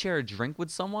I'm going to share a drink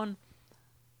with someone,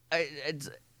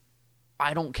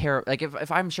 I don't care. Like,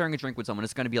 if I'm sharing a drink with someone,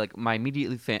 it's going to be, like, my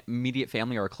immediate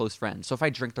family or a close friend. So if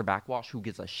I drink their backwash, who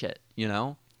gives a shit, you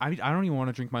know? I don't even want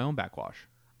to drink my own backwash.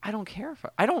 I don't care if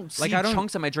I don't see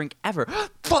chunks in my drink ever.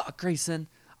 Fuck, Grayson.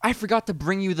 I forgot to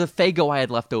bring you the Faygo I had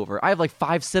left over. I have like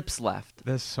 5 sips left.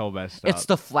 That's so messed up. It's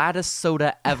the flattest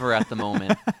soda ever at the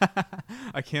moment.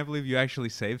 I can't believe you actually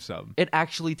saved some. It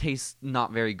actually tastes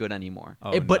not very good anymore.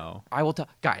 Oh, but no. I will tell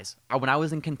guys, when I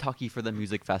was in Kentucky for the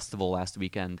music festival last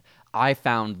weekend, I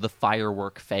found the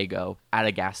Firework Faygo at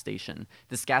a gas station.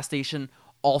 This gas station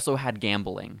also had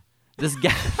gambling. This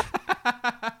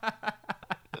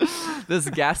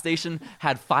gas station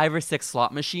had 5 or 6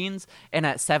 slot machines, and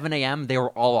at 7 a.m. they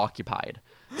were all occupied.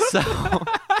 So I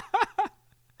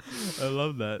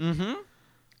love that. Mm-hmm.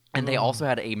 And they also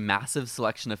had a massive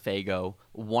selection of Faygo.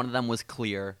 One of them was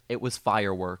clear. It was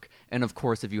Firework. And of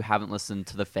course, if you haven't listened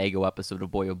to the Faygo episode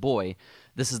of Boy Oh Boy,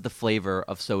 this is the flavor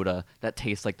of soda that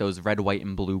tastes like those red, white,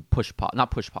 and blue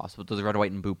not push pops, but those red,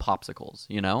 white, and blue popsicles,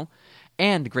 you know?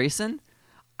 And Grayson,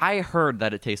 I heard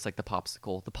that it tastes like the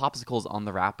popsicle. The popsicle's on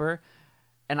the wrapper,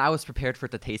 and I was prepared for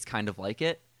it to taste kind of like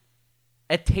it.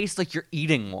 It tastes like you're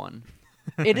eating one.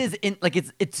 It is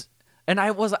it's and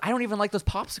I don't even like those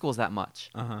popsicles that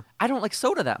much. Uh-huh. I don't like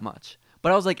soda that much.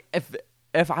 But I was like,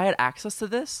 if I had access to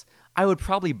this, I would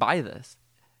probably buy this.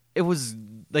 It was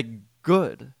like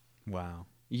good. Wow.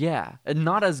 Yeah, and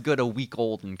not as good a week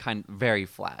old and very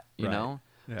flat, you know?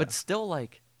 Yeah. But still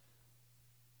like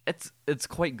it's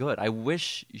quite good. I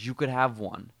wish you could have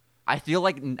one. I feel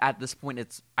like at this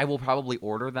point I will probably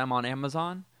order them on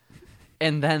Amazon,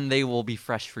 and then they will be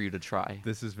fresh for you to try.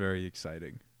 This is very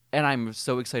exciting. And I'm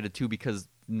so excited too because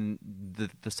the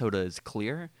soda is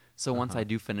clear. So once I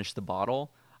do finish the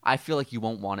bottle, I feel like you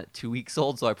won't want it 2 weeks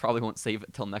old, so I probably won't save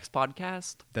it till next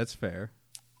podcast. That's fair.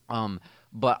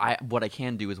 But what I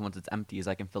can do is once it's empty is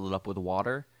I can fill it up with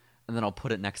water, and then I'll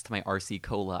put it next to my RC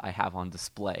Cola I have on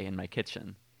display in my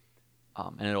kitchen.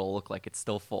 And it'll look like it's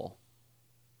still full.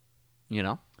 You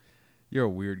know? You're a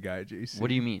weird guy, JC. What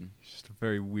do you mean? Just a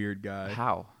very weird guy.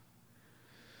 How?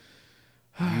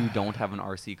 You don't have an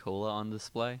RC Cola on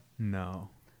display? No.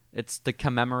 It's to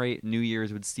commemorate New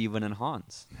Year's with Steven and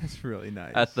Hans. That's really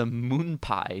nice. At the Moon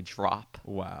Pie drop.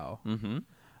 Wow. Mm-hmm.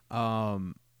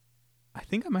 I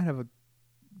think I might have a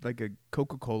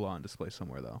Coca-Cola on display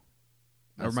somewhere though.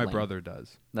 That's or my lame. brother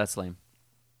does. That's lame.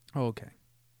 Oh, okay.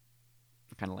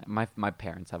 Kind of lame. My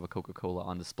parents have a Coca-Cola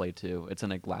on display too. It's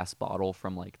in a glass bottle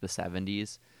from like the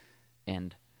 70s,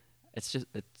 and it's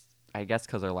I guess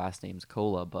because their last name's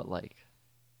Cola, but like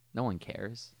no one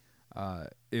cares. I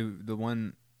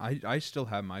still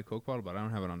have my Coke bottle, but I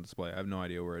don't have it on display. I have no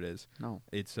idea where it is. No.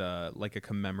 It's like a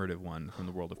commemorative one from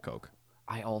the world of Coke.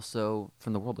 I also,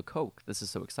 from the world of Coke, this is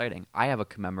so exciting. I have a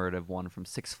commemorative one from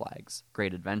Six Flags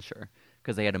Great Adventure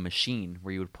because they had a machine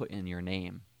where you would put in your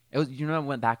name. It was, you know, it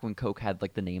went back when Coke had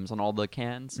like the names on all the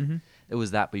cans. Mm-hmm. It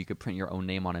was that, but you could print your own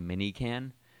name on a mini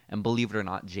can. And believe it or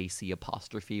not, JC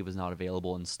apostrophe was not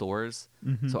available in stores,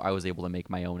 so I was able to make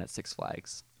my own at Six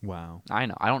Flags. Wow. I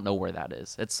know. I don't know where that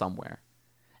is. It's somewhere.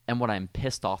 And what I'm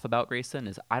pissed off about, Grayson,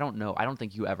 is I don't know. I don't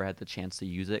think you ever had the chance to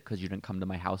use it because you didn't come to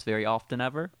my house very often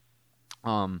ever.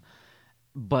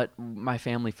 But my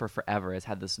family for forever has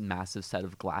had this massive set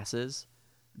of glasses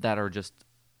that are just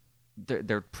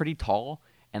they're pretty tall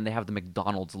and they have the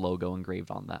McDonald's logo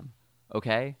engraved on them.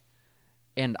 Okay?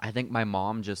 And I think my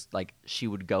mom just like she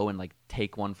would go and like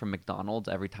take one from McDonald's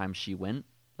every time she went,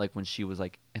 like when she was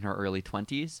like in her early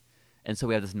 20s. And so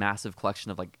we have this massive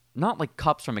collection of like not like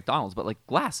cups from McDonald's, but like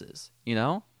glasses, you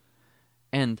know?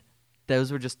 And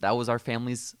that was our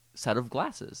family's set of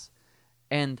glasses.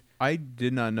 And I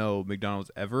did not know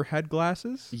McDonald's ever had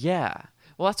glasses. Yeah.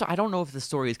 Well, that's why I don't know if the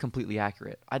story is completely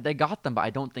accurate. They got them, but I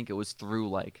don't think it was through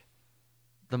like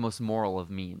the most moral of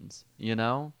means, you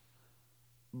know?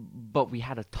 But we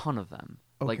had a ton of them,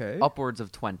 like upwards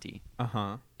of 20.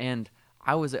 Uh-huh. And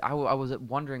I was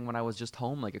wondering when I was just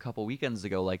home like a couple weekends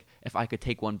ago, like if I could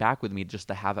take one back with me just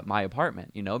to have at my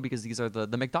apartment, you know, because these are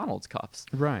the McDonald's cups.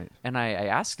 Right. And I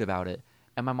asked about it,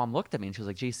 and my mom looked at me and she was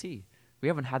like, JC, we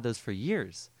haven't had those for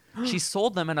years. She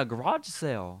sold them in a garage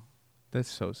sale.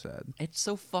 That's so sad. It's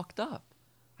so fucked up.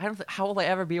 How will I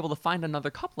ever be able to find another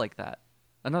cup like that?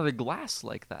 Another glass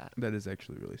like that? That is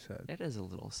actually really sad. It is a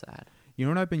little sad. You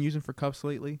know what I've been using for cups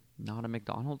lately? Not a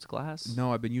McDonald's glass?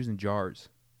 No, I've been using jars.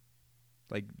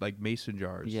 Like mason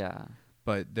jars. Yeah.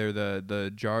 But they're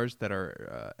the jars that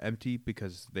are empty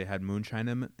because they had moonshine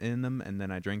in them, and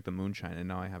then I drank the moonshine, and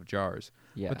now I have jars.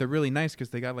 Yeah. But they're really nice because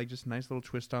they got like just nice little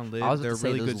twist on lids. I was they're about to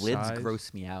say, really those good lids size.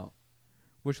 gross me out.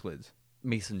 Which lids?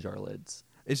 Mason jar lids.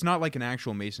 It's not like an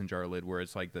actual mason jar lid where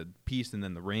it's like the piece and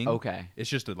then the ring. Okay. It's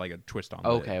just like a twist on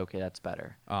lid. Okay, that's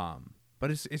better.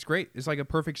 But it's great. It's like a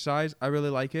perfect size. I really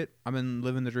like it. I've been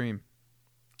living the dream.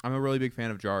 I'm a really big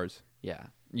fan of jars. Yeah.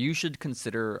 You should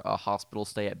consider a hospital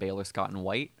stay at Baylor Scott and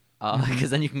White because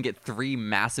then you can get 3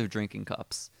 massive drinking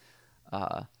cups.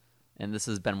 And this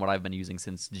has been what I've been using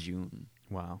since June.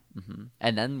 Wow. Mm-hmm.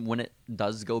 And then when it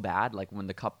does go bad, like when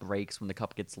the cup breaks, when the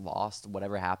cup gets lost,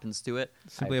 whatever happens to it,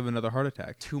 simply have another heart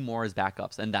attack. 2 more as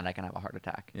backups, and then I can have a heart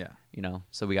attack. Yeah. You know,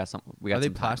 so we got some. Are they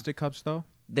plastic cups though?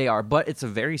 They are, but it's a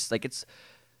very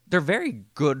they're very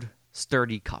good,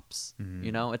 sturdy cups. Mm-hmm.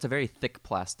 You know, it's a very thick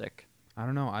plastic. I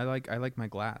don't know. I like my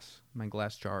glass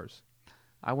jars.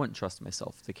 I wouldn't trust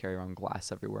myself to carry around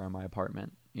glass everywhere in my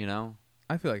apartment. You know.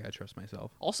 I feel like I trust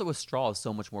myself. Also, a straw is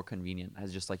so much more convenient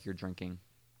as just like you're drinking.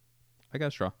 I got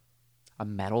a straw. A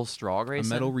metal straw,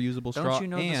 Grayson? A metal reusable straw. Don't you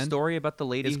know the story about the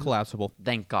lady? It's collapsible.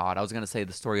 Thank God. I was going to say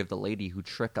the story of the lady who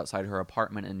tripped outside her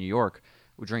apartment in New York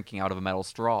drinking out of a metal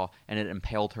straw, and it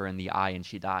impaled her in the eye, and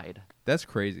she died. That's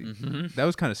crazy. Mm-hmm. That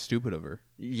was kind of stupid of her.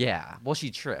 Yeah. Well, she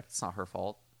tripped. It's not her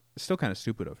fault. It's still kind of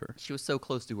stupid of her. She was so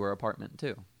close to her apartment,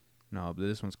 too. No, but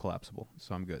this one's collapsible,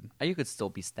 so I'm good. You could still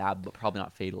be stabbed, but probably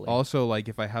not fatally. Also, like,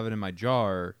 if I have it in my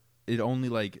jar, it only,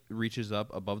 like, reaches up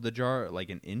above the jar, like,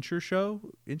 an inch or so?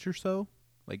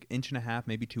 Like, inch and a half,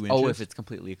 maybe 2 inches. Oh, if it's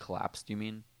completely collapsed, you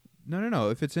mean? No.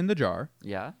 If it's in the jar.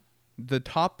 Yeah? The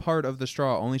top part of the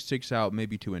straw only sticks out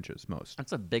maybe 2 inches, most.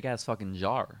 That's a big-ass fucking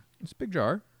jar. It's a big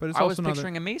jar, but it's I also was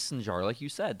picturing a mason jar, like you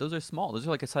said. Those are small. Those are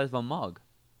like the size of a mug.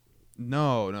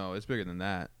 No, it's bigger than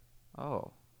that.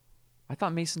 Oh. I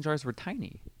thought mason jars were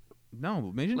tiny.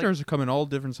 No, mason jars come in all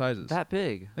different sizes. That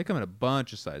big? They come in a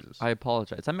bunch of sizes. I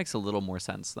apologize. That makes a little more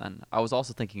sense then. I was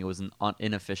also thinking it was an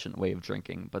inefficient way of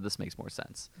drinking, but this makes more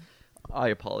sense. I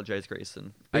apologize,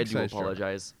 Grayson. I do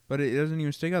apologize. Jar. But it doesn't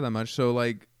even stick out that much, so,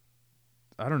 like,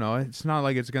 I don't know. It's not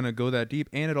like it's going to go that deep,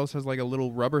 and it also has, like, a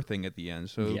little rubber thing at the end,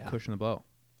 so it'll cushion the blow.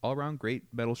 All around, great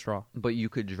metal straw. But you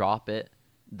could drop it.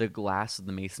 The glass of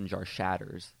the mason jar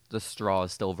shatters. The straw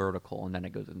is still vertical, and then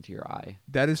it goes into your eye.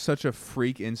 That is such a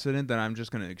freak incident that I'm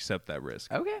just going to accept that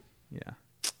risk. Okay. Yeah.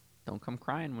 don't come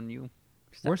crying when you.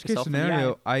 Worst case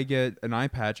scenario, I get an eye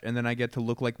patch, and then I get to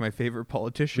look like my favorite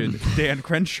politician, Dan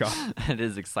Crenshaw. That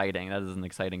is exciting. That is an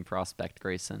exciting prospect,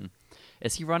 Grayson.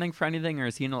 Is he running for anything, or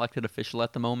is he an elected official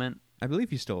at the moment? I believe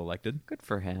he's still elected. Good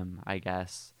for him, I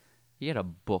guess. He had a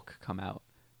book come out,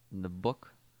 and the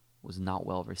book was not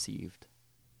well received.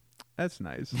 That's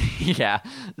nice. Yeah,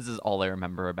 this is all I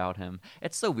remember about him.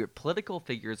 It's so weird. Political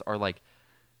figures are like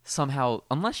somehow,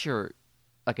 unless you're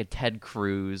like a Ted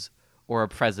Cruz or a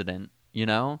president, you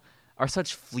know, are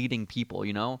such fleeting people,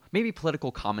 you know? Maybe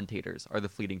political commentators are the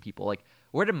fleeting people. Like,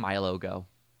 where did Milo go?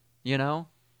 You know?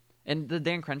 And the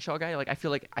Dan Crenshaw guy, like, I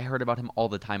feel like I heard about him all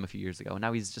the time a few years ago, and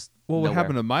now he's just nowhere. What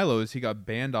happened to Milo is he got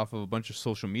banned off of a bunch of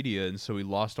social media, and so he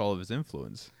lost all of his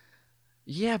influence.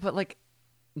 Yeah, but, like,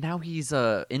 now he's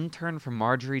a intern for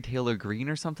Marjorie Taylor Greene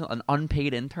or something, an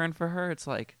unpaid intern for her. It's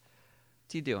like,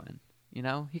 what's he doing? You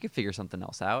know? He could figure something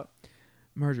else out.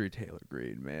 Marjorie Taylor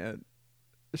Greene, man.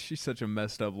 She's such a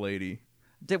messed up lady.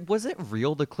 Was it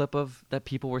real, the clip of that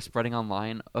people were spreading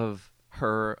online of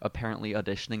her apparently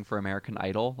auditioning for American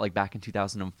Idol, like back in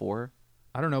 2004?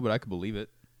 I don't know, but I could believe it.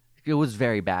 It was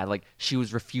very bad. Like, she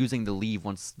was refusing to leave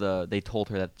once they told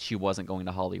her that she wasn't going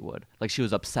to Hollywood. Like, she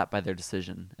was upset by their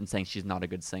decision and saying she's not a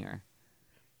good singer.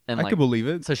 And I could believe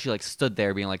it. So she like stood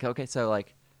there being like, okay, so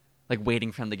like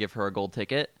waiting for him to give her a gold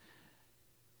ticket.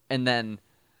 And then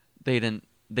they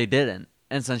didn't.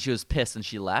 And so she was pissed and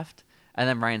she left. And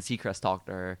then Ryan Seacrest talked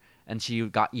to her and she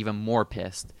got even more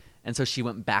pissed. And so she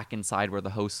went back inside where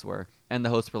the hosts were. And the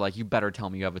hosts were like, you better tell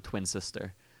me you have a twin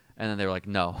sister. And then they were like,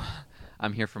 no,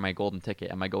 I'm here for my golden ticket.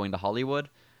 Am I going to Hollywood?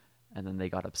 And then they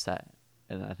got upset.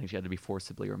 And I think she had to be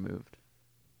forcibly removed.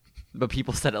 But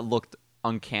people said it looked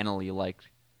uncannily like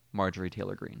Marjorie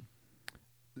Taylor Greene.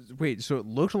 Wait, so it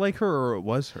looked like her or it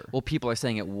was her? Well, people are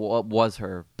saying it was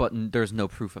her, but there's no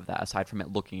proof of that aside from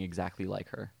it looking exactly like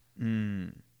her.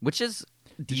 Which is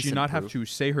decent. Did she not proof. have to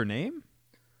say her name?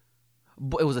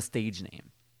 But it was a stage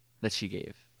name that she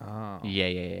gave. Oh.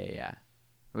 Yeah.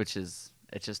 Which is,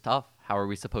 it's just tough. How are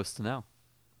we supposed to know?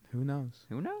 Who knows?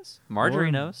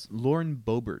 Marjorie knows. Lauren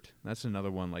Boebert. That's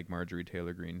another one like Marjorie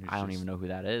Taylor Greene. I don't even know who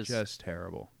that is. Just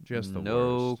terrible. Just the worst.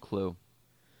 No clue.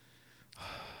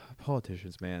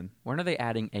 Politicians, man. When are they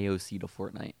adding AOC to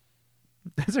Fortnite?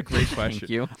 That's a great question. Thank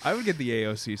you. I would get the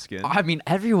AOC skin. I mean,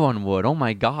 everyone would. Oh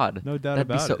my god. No doubt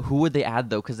about it. Who would they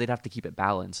add though? Because they'd have to keep it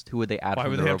balanced. Who would they add? Why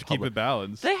would they have to keep it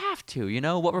balanced? They have to. You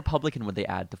know, what Republican would they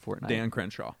add to Fortnite? Dan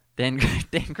Crenshaw. Dan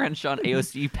Crenshaw and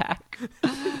AOC pack.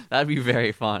 That'd be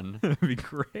very fun. That'd be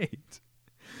great.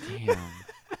 Damn.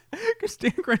 Because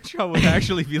Dan Crenshaw would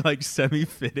actually be like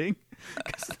semi-fitting.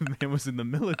 Because the man was in the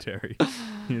military.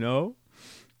 You know.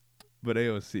 But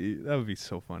AOC, that would be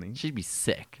so funny. She'd be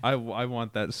sick. I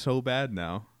want that so bad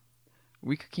now.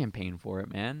 We could campaign for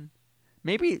it, man.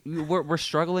 Maybe we're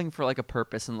struggling for like a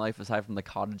purpose in life aside from the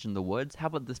cottage in the woods. How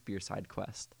about this be your side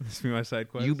quest? This be my side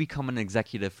quest? You become an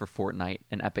executive for Fortnite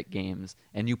and Epic Games,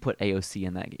 and you put AOC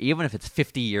in that, even if it's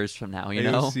 50 years from now, you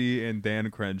know? AOC and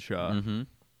Dan Crenshaw. Mm-hmm.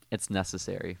 It's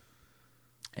necessary.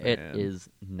 Man. It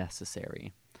is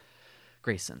necessary.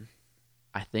 Grayson,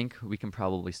 I think we can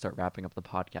probably start wrapping up the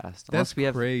podcast. Unless we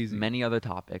have many other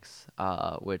topics,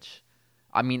 which,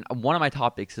 I mean, one of my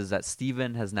topics is that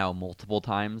Steven has now multiple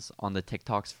times on the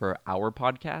TikToks for our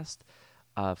podcast,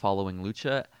 following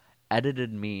Lucha,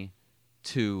 edited me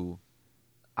in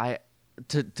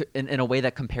a way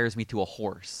that compares me to a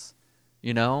horse,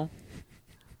 you know?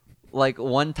 Like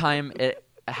one time it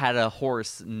had a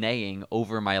horse neighing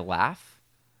over my laugh,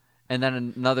 and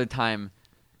then another time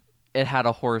it had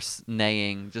a horse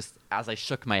neighing just as I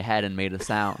shook my head and made a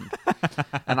sound.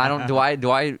 And do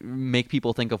I make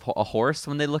people think of a horse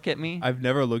when they look at me? I've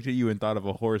never looked at you and thought of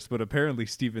a horse, but apparently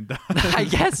Steven does. I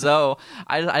guess so.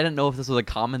 I didn't know if this was a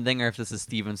common thing or if this is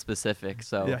Steven specific.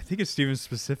 So yeah, I think it's Steven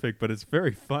specific, but it's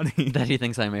very funny that he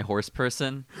thinks I'm a horse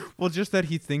person. Well, just that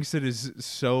he thinks it is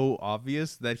so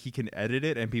obvious that he can edit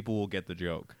it and people will get the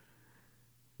joke.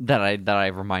 That I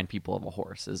remind people of a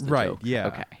horse is the right, joke. Yeah.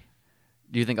 Okay.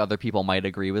 Do you think other people might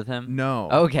agree with him? No.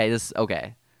 Okay,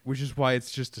 which is why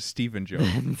it's just a Steven joke.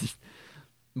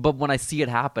 But when I see it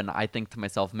happen, I think to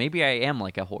myself, maybe I am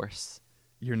like a horse.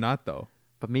 You're not, though.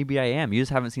 But maybe I am. You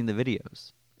just haven't seen the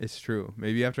videos. It's true.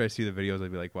 Maybe after I see the videos, I'll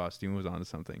be like, wow, Steven was onto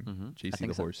something. Mm-hmm. JC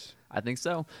the horse. I think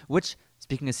so. Which,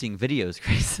 speaking of seeing videos,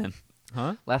 Grayson.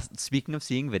 Huh? Speaking of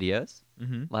seeing videos,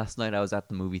 mm-hmm. Last night I was at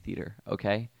the movie theater,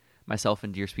 okay? Myself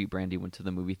and Dear Sweet Brandy went to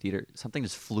the movie theater. Something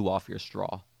just flew off your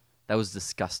straw. That was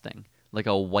disgusting. Like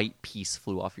a white piece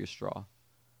flew off your straw.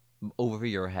 Over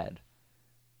your head.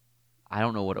 I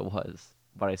don't know what it was,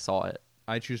 but I saw it.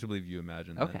 I choose to believe you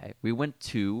imagined that. Okay. We went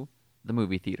to the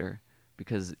movie theater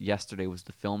because yesterday was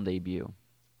the film debut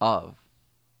of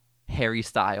Harry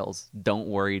Styles' Don't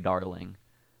Worry Darling,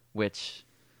 which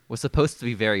was supposed to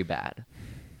be very bad.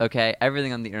 Okay,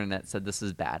 everything on the internet said this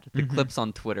is bad. The clips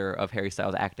on Twitter of Harry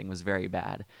Styles acting was very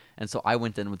bad. And so I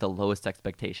went in with the lowest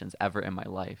expectations ever in my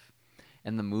life.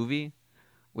 And the movie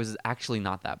was actually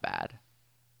not that bad.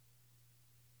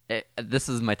 This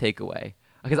is my takeaway.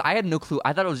 Because I had no clue.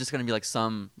 I thought it was just going to be like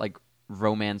some like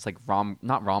romance, like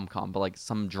not rom-com, but like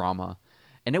some drama.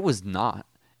 And it was not.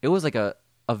 It was like a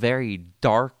very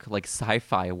dark, like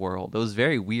sci-fi world. It was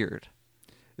very weird.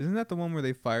 Isn't that the one where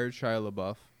they fired Shia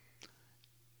LaBeouf?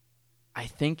 I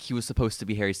think he was supposed to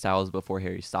be Harry Styles before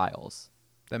Harry Styles.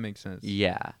 That makes sense.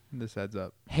 Yeah. This adds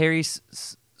up. Harry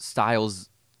Styles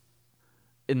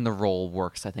in the role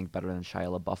works, I think, better than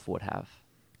Shia LaBeouf would have.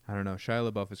 I don't know. Shia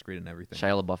LaBeouf is great in everything.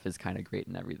 Shia LaBeouf is kind of great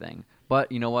in everything.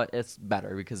 But you know what? It's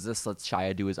better because this lets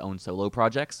Shia do his own solo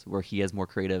projects where he has more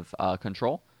creative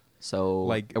control. So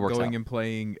like it works going out. and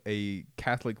playing a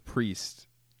Catholic priest,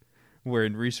 where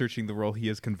in researching the role he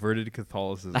has converted to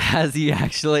Catholicism. Has he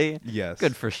actually? Yes.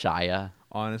 Good for Shia.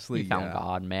 Honestly, he found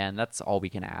God, man. That's all we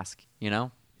can ask, you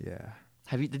know? Yeah.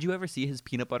 Did you ever see his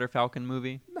Peanut Butter Falcon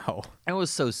movie? No. It was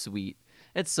so sweet.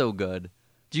 It's so good.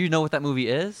 Do you know what that movie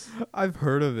is? I've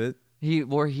heard of it.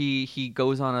 He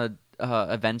goes on a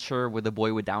adventure with a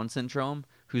boy with Down syndrome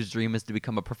whose dream is to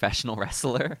become a professional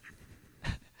wrestler.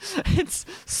 It's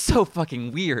so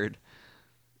fucking weird.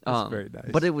 It's very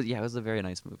nice. But it was a very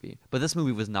nice movie. But this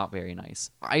movie was not very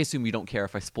nice. I assume you don't care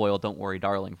if I spoil Don't Worry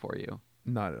Darling for you.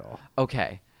 Not at all.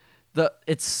 Okay.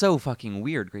 It's so fucking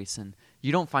weird, Grayson.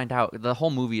 You don't find out. The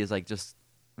whole movie is like just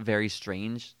very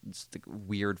strange. It's a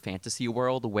weird fantasy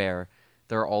world where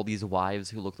there are all these wives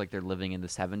who look like they're living in the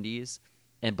 70s,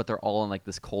 but they're all in like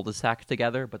this cul-de-sac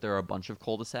together, but there are a bunch of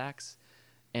cul-de-sacs.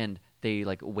 And they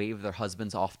like wave their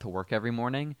husbands off to work every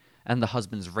morning, and the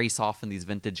husbands race off in these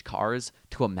vintage cars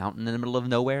to a mountain in the middle of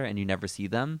nowhere, and you never see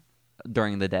them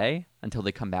during the day until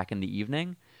they come back in the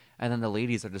evening. And then the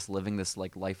ladies are just living this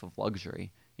like life of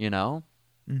luxury, you know?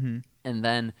 Mm-hmm. And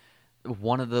then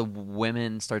one of the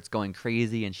women starts going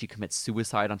crazy and she commits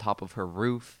suicide on top of her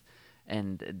roof.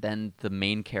 And then the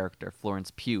main character,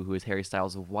 Florence Pugh, who is Harry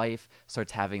Styles' wife,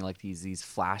 starts having like these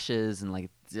flashes and like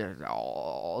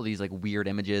all these like weird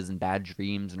images and bad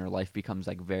dreams, and her life becomes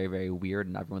like very, very weird,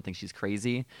 and everyone thinks she's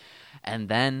crazy. And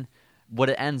then what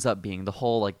it ends up being, the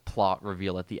whole like plot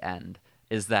reveal at the end,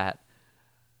 is that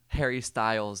Harry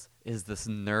Styles is this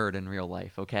nerd in real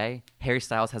life, okay? Harry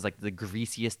Styles has like the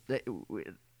greasiest...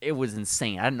 It was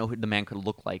insane. I didn't know who the man could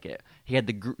look like it. He had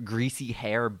the greasy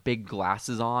hair, big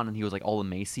glasses on, and he was like all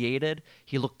emaciated.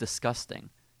 He looked disgusting,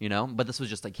 you know? But this was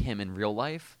just like him in real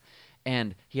life.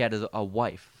 And he had a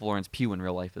wife, Florence Pugh, in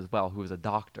real life as well, who was a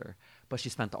doctor. But she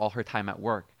spent all her time at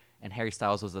work. And Harry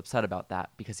Styles was upset about that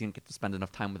because he didn't get to spend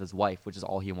enough time with his wife, which is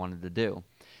all he wanted to do.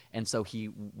 And so he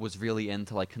was really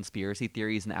into like conspiracy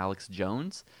theories and Alex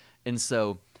Jones. And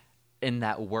so in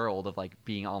that world of like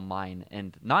being online,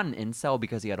 and not an incel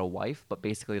because he had a wife, but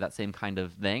basically that same kind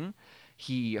of thing,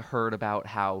 he heard about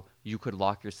how you could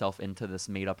lock yourself into this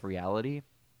made up reality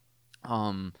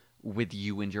with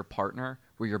you and your partner,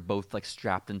 where you're both like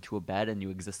strapped into a bed and you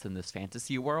exist in this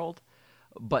fantasy world.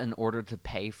 But in order to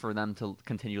pay for them to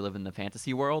continue to live in the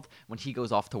fantasy world, when he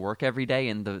goes off to work every day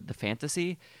in the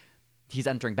fantasy, he's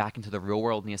entering back into the real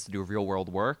world and he has to do real world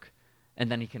work. And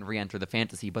then he can re-enter the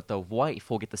fantasy, but the wife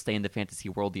will get to stay in the fantasy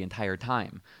world the entire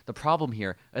time. The problem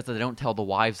here is that they don't tell the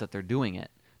wives that they're doing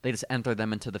it. They just enter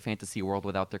them into the fantasy world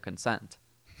without their consent.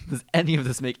 Does any of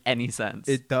this make any sense?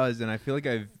 It does, and I feel like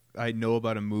I know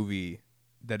about a movie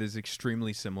that is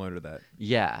extremely similar to that.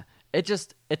 Yeah. It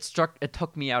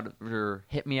took me out, or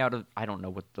hit me out of, I don't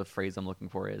know what the phrase I'm looking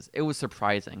for is. It was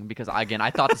surprising because, again, I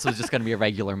thought this was just going to be a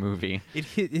regular movie. It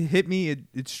hit me,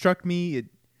 it struck me,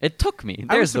 It took me.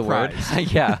 There's the word.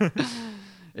 Yeah.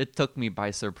 It took me by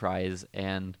surprise,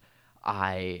 and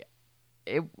I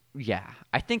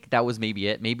think that was maybe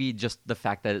it. Maybe just the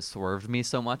fact that it swerved me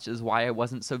so much is why I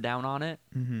wasn't so down on it.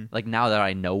 Mm-hmm. Like, now that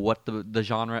I know what the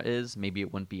genre is, maybe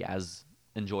it wouldn't be as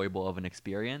enjoyable of an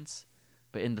experience.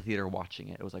 But in the theater watching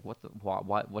it, it was like,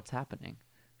 what's happening?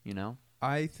 You know?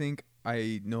 I think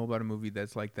I know about a movie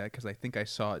that's like that because I think I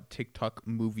saw a TikTok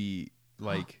movie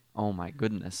like... Oh my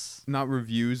goodness. Not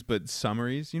reviews, but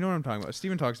summaries. You know what I'm talking about.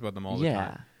 Steven talks about them all the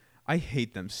time. I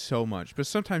hate them so much. But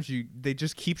sometimes they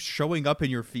just keep showing up in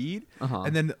your feed. Uh-huh.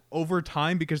 And then over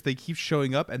time, because they keep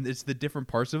showing up and it's the different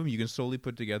parts of them, you can slowly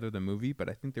put together the movie. But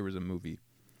I think there was a movie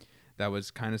that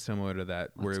was kind of similar to that,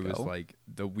 where it was like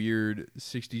the weird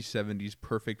 60s, 70s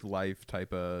perfect life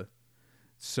type of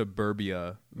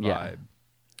suburbia vibe. Yeah.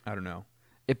 I don't know.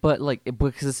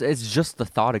 Because it's just the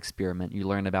thought experiment you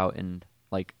learn about in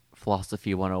like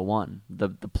philosophy 101, the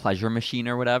pleasure machine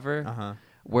or whatever,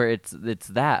 where it's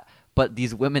that. But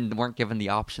these women weren't given the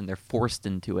option; they're forced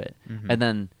into it, and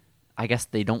then I guess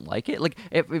they don't like it. Like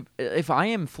if I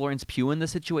am Florence Pugh in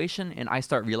this situation and I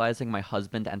start realizing my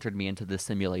husband entered me into this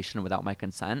simulation without my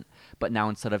consent, but now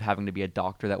instead of having to be a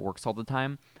doctor that works all the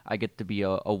time, I get to be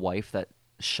a wife that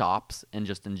shops and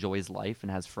just enjoys life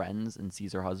and has friends and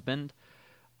sees her husband.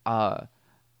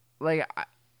 Like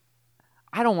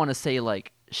I don't want to say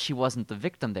like she wasn't the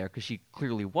victim there, because she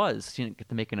clearly was. She didn't get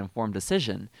to make an informed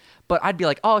decision. But I'd be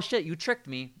like, oh shit, you tricked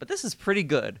me. But this is pretty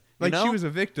good. Like, she was a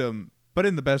victim, but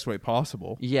in the best way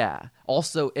possible. Yeah.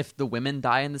 Also, if the women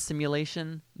die in the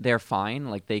simulation, they're fine.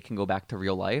 Like, they can go back to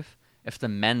real life. If the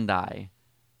men die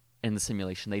in the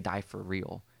simulation, they die for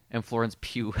real. And Florence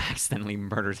Pugh accidentally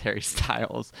murders Harry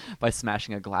Styles by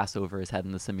smashing a glass over his head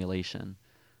in the simulation,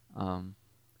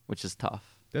 which is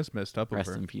tough. That's messed up.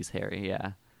 Rest in peace, Harry.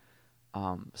 Yeah.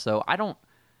 So I don't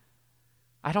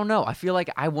know. I feel like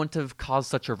I wouldn't have caused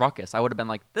such a ruckus. I would have been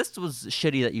like, this was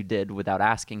shitty that you did without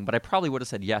asking, but I probably would have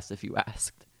said yes if you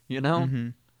asked, you know? Mm-hmm.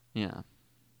 Yeah.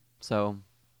 So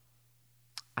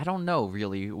I don't know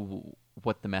really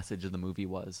what the message of the movie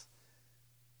was.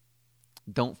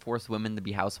 Don't force women to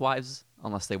be housewives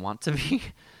unless they want to be.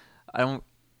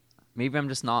 Maybe I'm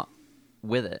just not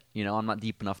with it, you know? I'm not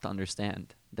deep enough to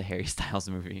understand the Harry Styles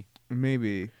movie.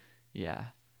 Maybe. Yeah.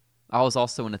 I was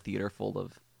also in a theater full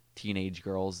of teenage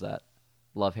girls that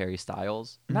love Harry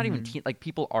Styles. Not even like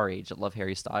people our age that love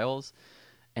Harry Styles.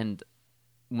 And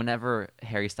whenever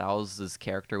Harry Styles'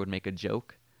 character would make a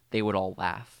joke, they would all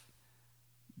laugh.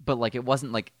 But like it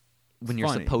wasn't like when you're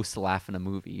supposed to laugh in a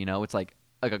movie, you know? It's like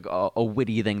a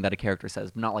witty thing that a character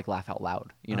says, but not like laugh out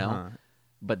loud, you know?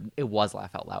 But it was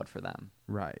laugh out loud for them.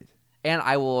 Right. And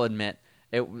I will admit,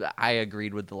 I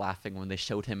agreed with the laughing when they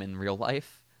showed him in real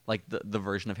life. Like the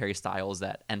version of Harry Styles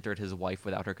that entered his wife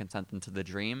without her consent into the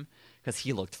dream, because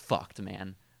he looked fucked,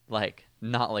 man. Like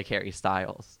not like Harry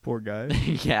Styles. Poor guy.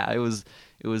 Yeah, it was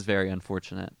very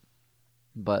unfortunate.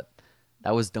 But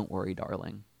that was Don't Worry,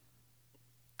 Darling.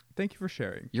 Thank you for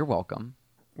sharing. You're welcome.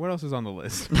 What else is on the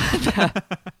list?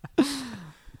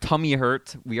 Tummy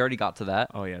hurt. We already got to that.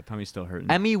 Oh yeah, tummy's still hurting.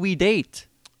 Emmy, we date.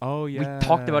 Oh yeah. We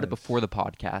talked about it before the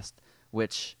podcast,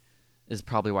 which is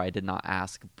probably why I did not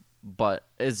ask. But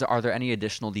are there any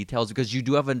additional details? Because you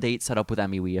do have a date set up with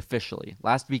Emmy Wee officially.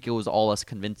 Last week it was all us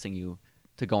convincing you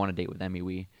to go on a date with Emmy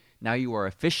Wee. Now you are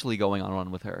officially going on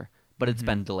one with her, but it's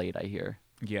been delayed, I hear.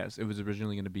 Yes, it was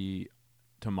originally going to be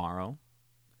tomorrow.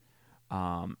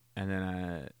 And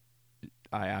then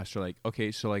I asked her like,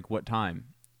 okay, so like what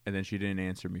time? And then she didn't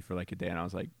answer me for like a day, and I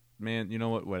was like, man, you know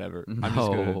what? Whatever.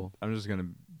 No. I'm just gonna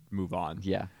move on.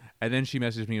 Yeah. And then she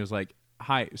messaged me and was like,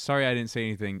 hi, sorry I didn't say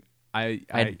anything. I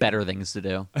had better things to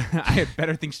do. I had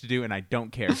better things to do, and I don't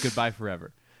care. Goodbye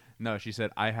forever. No, she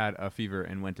said, I had a fever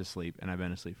and went to sleep, and I've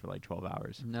been asleep for like 12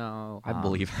 hours. No, I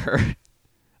believe her.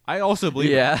 I also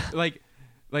believe her.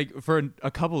 Like for a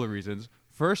couple of reasons.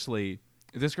 Firstly,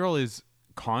 this girl is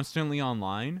constantly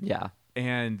online. Yeah.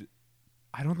 And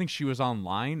I don't think she was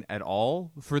online at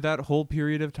all for that whole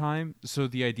period of time. So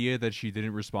the idea that she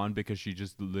didn't respond because she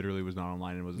just literally was not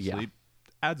online and was asleep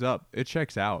adds up. It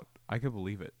checks out. I could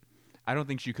believe it. I don't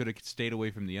think she could have stayed away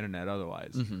from the internet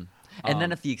otherwise. Mm-hmm. And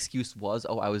then if the excuse was,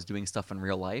 oh, I was doing stuff in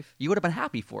real life, you would have been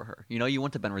happy for her. You know, you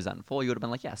wouldn't have been resentful. You would have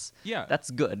been like, yes, that's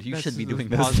good. You should be doing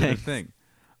this positive thing.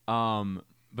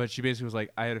 But she basically was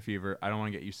like, I had a fever. I don't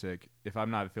want to get you sick. If I'm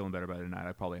not feeling better by tonight,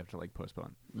 I probably have to like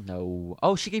postpone. No.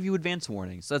 Oh, she gave you advance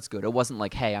warnings. So that's good. It wasn't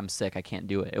like, hey, I'm sick, I can't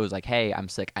do it. It was like, hey, I'm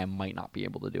sick, I might not be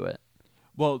able to do it.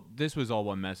 Well, this was all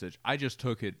one message. I just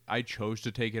took it. I chose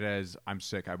to take it as I'm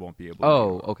sick, I won't be able to.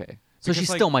 Oh, okay. So she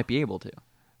still might be able to.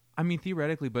 I mean,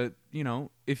 theoretically, but you know,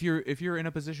 if you're in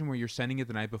a position where you're sending it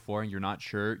the night before and you're not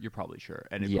sure, you're probably sure,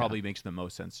 and it probably makes the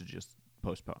most sense to just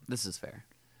postpone. This is fair.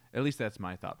 At least that's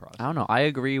my thought process. I don't know. I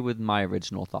agree with my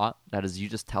original thought. That is, you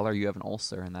just tell her you have an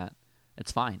ulcer and that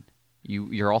it's fine.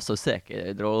 You're also sick.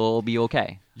 It'll be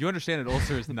okay. You understand an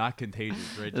ulcer is not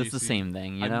contagious, right? It's the same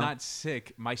thing, you know? I'm not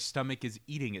sick. My stomach is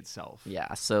eating itself.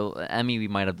 Yeah, so Emmy, we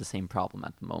might have the same problem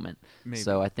at the moment. Maybe.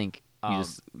 So I think you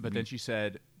just... But then she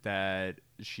said that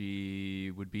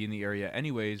she would be in the area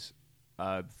anyways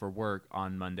for work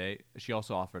on Monday. She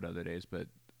also offered other days, but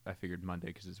I figured Monday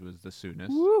because this was the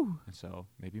soonest. Woo! And so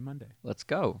maybe Monday. Let's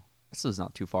go. This is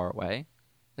not too far away.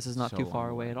 This is not too far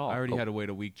away at all. I already had to wait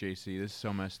a week, JC. This is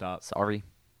so messed up. Sorry.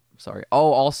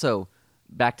 Oh, also,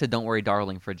 back to Don't Worry,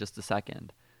 Darling for just a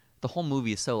second. the whole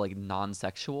movie is so like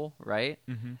non-sexual, right?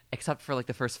 Mm-hmm. Except for like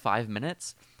the first 5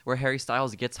 minutes where Harry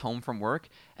Styles gets home from work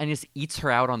and just eats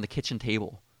her out on the kitchen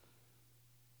table.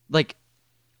 Like,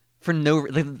 for no,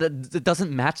 like, it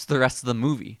doesn't match the rest of the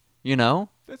movie, you know?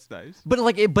 That's nice. But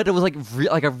it was like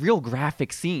like a real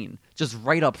graphic scene, just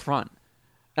right up front.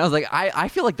 And I was like, I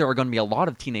feel like there are going to be a lot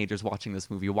of teenagers watching this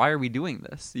movie. Why are we doing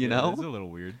this? You know? It's a little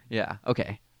weird. Yeah.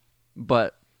 Okay.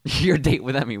 But your date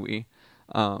with Emmy Wee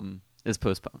is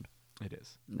postponed. It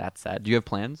is. That's sad. Do you have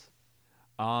plans?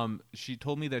 She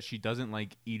told me that she doesn't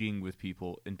like eating with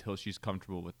people until she's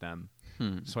comfortable with them.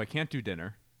 So I can't do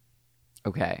dinner.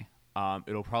 Okay.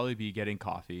 It'll probably be getting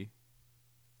coffee.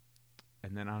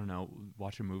 And then, I don't know,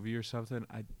 watch a movie or something.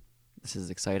 This is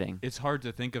exciting. It's hard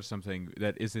to think of something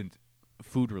that isn't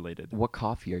food related. What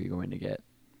coffee are you going to get?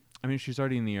 I mean, she's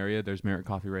already in the area. There's Merit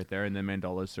Coffee right there, and then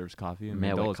Mandela's serves coffee. And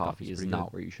Merit Mandela's Coffee is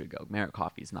not where you should go. Merit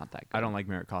Coffee is not that good. I don't like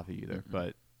Merit Coffee either,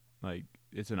 but like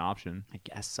it's an option. I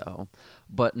guess so.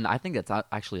 But I think that's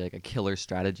actually like a killer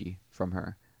strategy from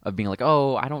her of being like,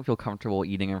 oh, I don't feel comfortable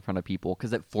eating in front of people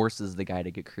because it forces the guy to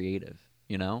get creative,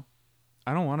 you know?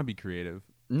 I don't want to be creative.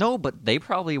 No, but she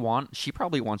probably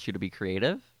wants you to be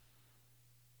creative.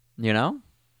 You know?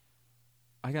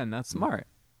 I got nothing. Smart.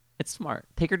 It's smart.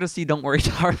 Take her to see Don't Worry,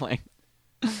 Darling.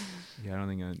 Yeah, I don't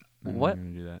think I'm what?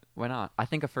 going to do that. Why not? I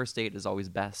think a first date is always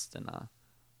best in a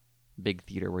big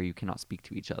theater where you cannot speak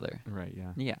to each other. Right,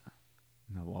 yeah. Yeah.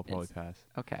 No, well, I'll probably pass.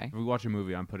 Okay. If we watch a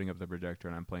movie, I'm putting up the projector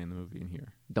and I'm playing the movie in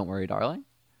here. Don't Worry, Darling?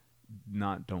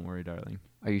 Not Don't Worry, Darling.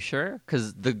 Are you sure?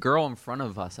 Because the girl in front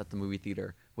of us at the movie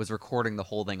theater was recording the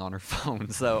whole thing on her phone,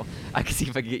 so I can see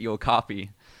if I can get you a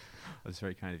copy. That's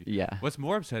very kind of you. Yeah. What's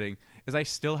more upsetting is I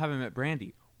still haven't met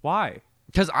Brandy. Why?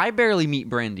 Because I barely meet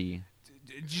Brandy.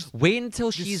 Just wait until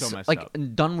she's so like up.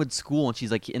 done with school and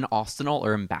she's like in Austinal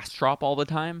or in Bastrop all the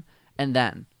time, and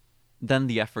then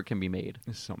the effort can be made.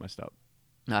 It's so messed up.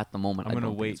 At the moment, I'm I going to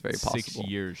don't think wait it's very 6 possible.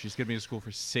 years. She's going to be in school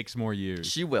for 6 more years.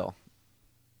 She will.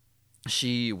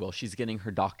 She will. She's getting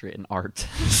her doctorate in art,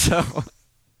 so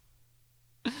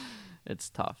it's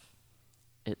tough.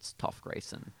 It's tough,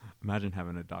 Grayson. Imagine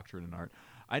having a doctorate in art.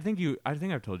 I think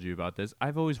I've told you about this.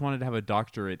 I've always wanted to have a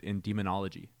doctorate in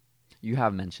demonology. You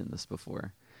have mentioned this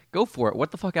before. Go for it.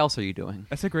 What the fuck else are you doing?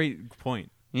 That's a great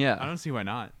point. Yeah. I don't see why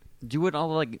not. Do it all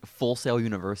like Full Sail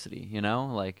University, you know?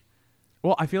 Like,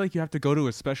 well, I feel like you have to go to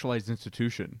a specialized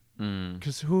institution.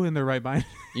 Because who in their right mind?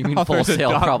 You mean Full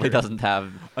Sail probably doesn't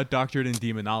have a doctorate in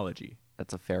demonology?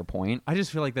 That's a fair point. I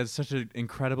just feel like that's such an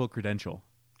incredible credential.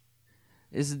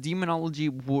 Is demonology,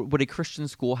 would a Christian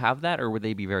school have that, or would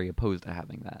they be very opposed to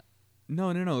having that?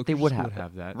 No. They would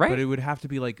have that, right? But it would have to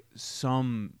be like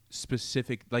some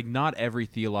specific, like not every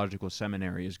theological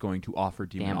seminary is going to offer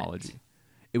demonology.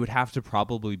 It would have to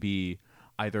probably be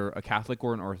either a Catholic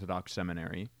or an Orthodox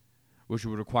seminary, which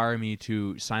would require me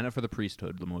to sign up for the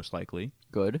priesthood, the most likely.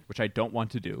 Good. Which I don't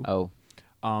want to do. Oh.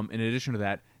 In addition to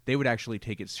that, they would actually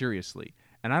take it seriously.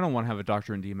 And I don't want to have a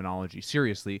doctorate in demonology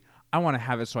seriously. I want to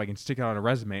have it so I can stick it on a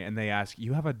resume, and they ask,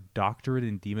 you have a doctorate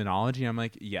in demonology? I'm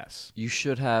like, yes. You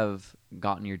should have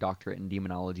gotten your doctorate in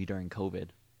demonology during COVID.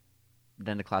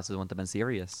 Then the classes wouldn't have been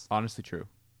serious. Honestly true.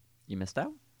 You missed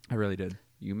out? I really did.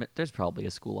 There's probably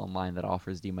a school online that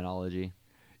offers demonology.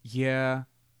 Yeah,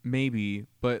 maybe.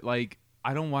 But, like,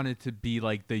 I don't want it to be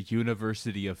like the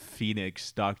University of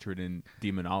Phoenix doctorate in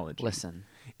demonology. Listen.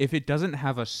 If it doesn't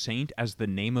have a saint as the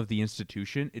name of the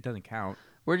institution, it doesn't count.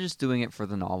 We're just doing it for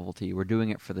the novelty. We're doing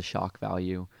it for the shock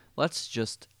value. Let's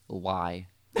just lie.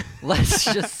 Let's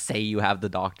just say you have the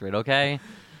doctorate, okay?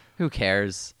 Who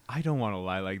cares? I don't want to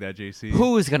lie like that, JC.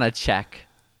 Who's going to check?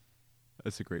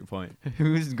 That's a great point.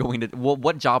 Who's going to...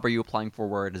 What job are you applying for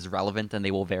where it is relevant and they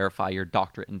will verify your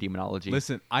doctorate in demonology?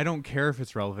 Listen, I don't care if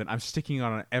it's relevant. I'm sticking it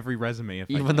on every resume.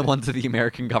 Even the ones of the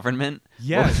American government?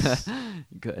 Yes.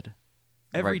 Good.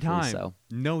 Every Rightfully time. So.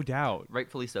 No doubt.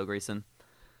 Rightfully so, Grayson.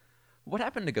 What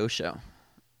happened to Ghost Show?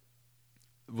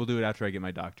 We'll do it after I get my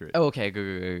doctorate. Oh, okay.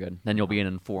 Good. Then you'll be an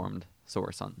informed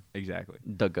source on exactly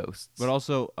the ghosts. But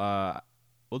also,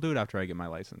 we'll do it after I get my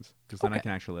license, because then I can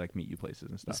actually like meet you places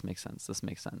and stuff. This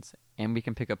makes sense. And we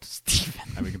can pick up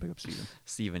Steven.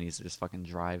 Steven needs to just fucking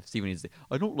drive. Steven needs to...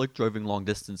 I don't like driving long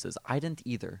distances. I didn't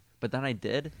either. But then I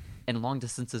did. And long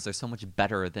distances are so much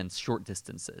better than short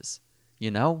distances. You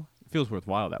know? It feels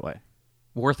worthwhile that way.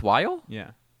 Worthwhile?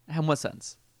 Yeah. In what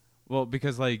sense? Well,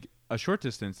 because like a short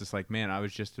distance, it's like, man, I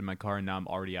was just in my car and now I'm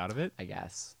already out of it. I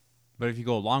guess. But if you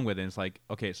go along with it, it's like,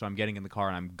 okay, so I'm getting in the car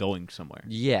and I'm going somewhere.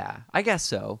 Yeah, I guess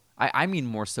so. I mean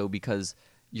more so because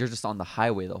you're just on the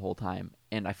highway the whole time.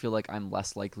 And I feel like I'm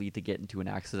less likely to get into an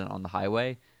accident on the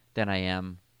highway than I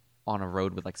am on a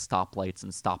road with like stoplights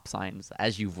and stop signs,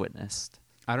 as you've witnessed.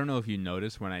 I don't know if you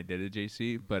noticed when I did it,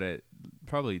 JC, but it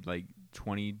probably like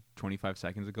 20, 25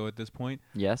 seconds ago at this point,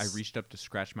 yes, I reached up to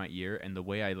scratch my ear, and the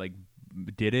way I like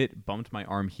did it, bumped my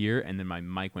arm here, and then my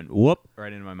mic went whoop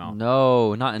right into my mouth.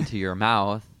 No, not into your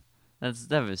mouth. That's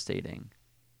devastating.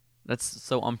 That's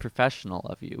so unprofessional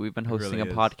of you. We've been hosting really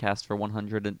a podcast for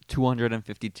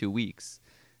 252 weeks.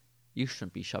 You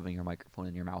shouldn't be shoving your microphone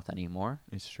in your mouth anymore.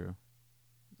 It's true.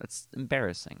 That's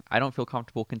embarrassing. I don't feel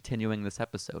comfortable continuing this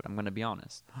episode. I'm going to be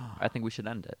honest. I think we should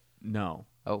end it. No.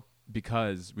 Oh.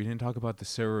 Because we didn't talk about the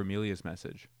Sarah Emilius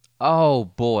message. Oh,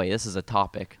 boy. This is a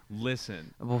topic.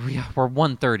 Listen. Well, we're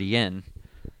 1:30 in.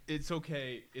 It's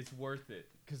okay. It's worth it.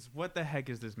 Because what the heck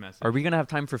is this message? Are we going to have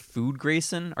time for food,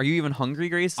 Grayson? Are you even hungry,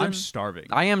 Grayson? I'm starving.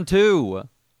 I am too.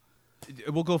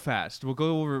 We'll go fast. We'll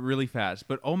go over it really fast.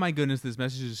 But oh my goodness, this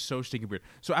message is so stinking weird.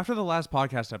 So after the last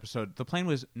podcast episode, the plan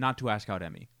was not to ask out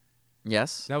Emmy.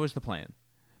 Yes. That was the plan.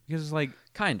 Because it's like...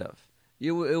 Kind of.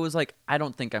 It was like, I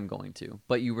don't think I'm going to.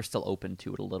 But you were still open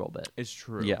to it a little bit. It's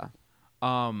true. Yeah.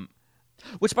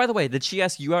 Which, by the way, did she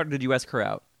ask you out or did you ask her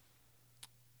out?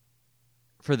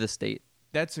 For this date?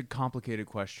 That's a complicated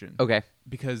question. Okay.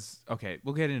 Because, okay,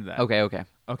 we'll get into that.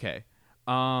 Okay.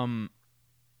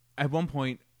 At one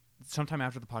point, sometime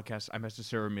after the podcast, I messaged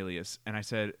Sarah Emilius, and I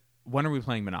said, when are we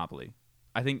playing Monopoly?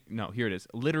 I think, no, here it is.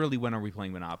 Literally, when are we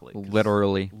playing Monopoly?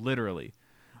 Literally.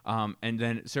 And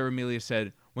then Sarah Emilius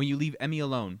said, when you leave Emmy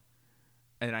alone.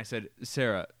 And I said,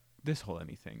 Sarah, this whole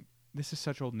Emmy thing, this is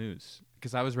such old news.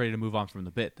 Because I was ready to move on from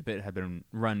the bit. The bit had been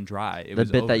run dry. The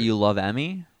bit that you love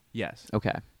Emmy? Yes.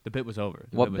 Okay. The bit was over.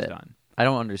 The bit was done. I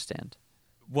don't understand.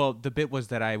 Well, the bit was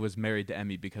that I was married to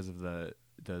Emmy because of the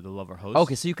lover host.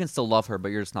 Okay, so you can still love her, but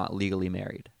you're just not legally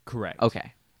married. Correct.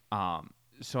 Okay.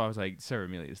 So I was like, Sarah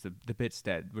Emilius, the bit's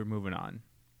dead. We're moving on.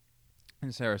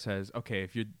 And Sarah says, okay,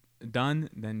 if you're done,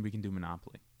 then we can do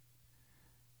Monopoly.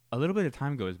 A little bit of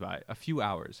time goes by, a few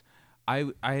hours.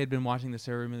 I had been watching the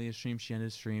Sarah Emilius stream. She ended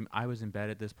the stream. I was in bed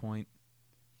at this point.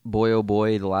 Boy, oh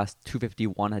boy, the last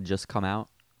 251 had just come out.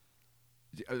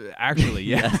 Actually,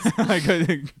 yes.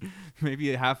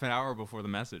 Maybe a half an hour before the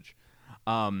message.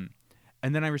 And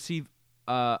then I receive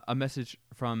a message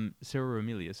from Sarah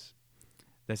Emilius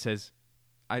that says,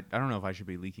 I don't know if I should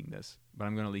be leaking this, but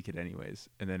I'm going to leak it anyways.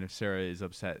 And then if Sarah is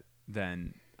upset,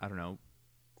 then, I don't know,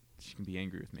 she can be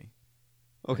angry with me.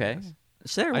 Okay.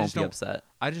 Sarah won't be upset.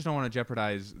 I just don't want to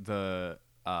jeopardize the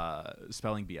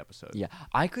spelling bee episode. Yeah.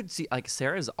 I could see, like,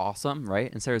 Sarah's awesome, right?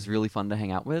 And Sarah's really fun to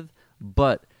hang out with.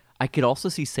 But I could also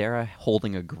see Sarah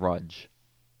holding a grudge.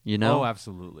 You know? Oh,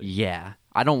 absolutely. Yeah.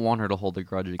 I don't want her to hold a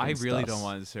grudge against us. I really don't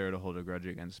want Sarah to hold a grudge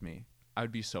against me. I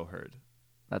would be so hurt.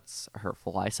 That's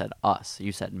hurtful. I said us.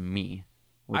 You said me.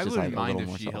 I wouldn't mind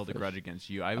if she held a grudge against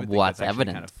you. I would think that's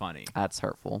evident. Kind of funny. That's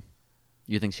hurtful.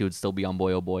 You think she would still be on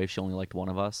Boy Oh Boy if she only liked one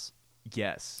of us?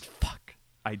 Yes. Fuck.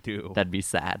 I do. That'd be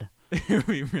sad. It would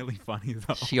be really funny,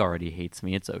 though. She already hates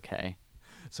me. It's okay.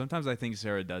 Sometimes I think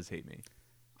Sarah does hate me.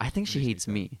 I think she hates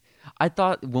me. I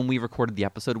thought when we recorded the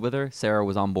episode with her, Sarah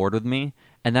was on board with me.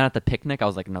 And then at the picnic, I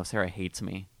was like, no, Sarah hates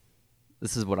me.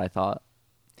 This is what I thought.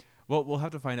 Well, we'll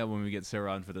have to find out when we get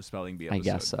Sarah on for the spelling bee episode. I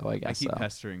guess so. I keep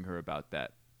pestering her about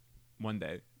that. One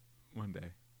day.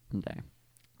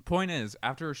 Point is,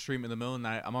 after her stream in the middle of the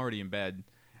night, I'm already in bed.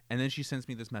 And then she sends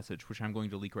me this message, which I'm going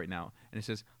to leak right now. And it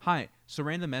says, hi, so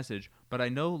random message, but I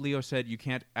know Leo said you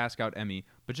can't ask out Emmy,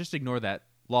 but just ignore that.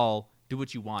 Lol, do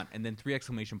what you want. And then 3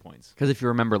 exclamation points. Because if you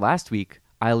remember last week,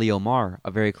 Eileen Omar,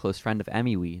 a very close friend of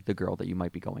Emmy Wee, the girl that you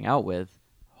might be going out with,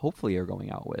 hopefully you're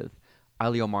going out with,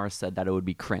 Eileen Omar said that it would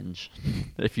be cringe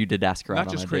if you did ask her out on a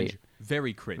date. Not just cringe,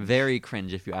 very cringe. Very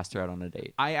cringe if you asked her out on a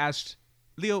date. I asked,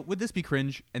 Leo, would this be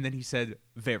cringe? And then he said,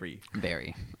 very.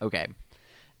 Very. Okay.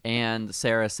 And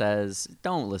Sarah says,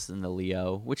 don't listen to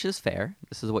Leo, which is fair.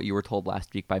 This is what you were told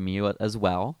last week by me as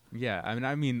well. Yeah,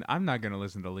 I mean, I'm not going to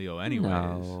listen to Leo anyways.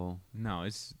 No.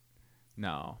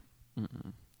 No.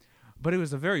 Mm-mm. But it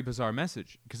was a very bizarre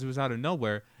message because it was out of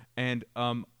nowhere. And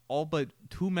all but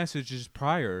 2 messages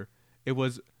prior, it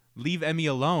was, leave Emmy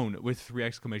alone with 3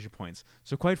 exclamation points.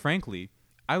 So quite frankly,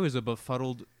 I was a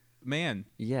befuddled man.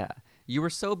 Yeah. You were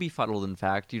so befuddled, in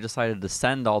fact, you decided to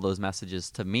send all those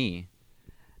messages to me.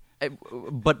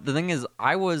 But the thing is,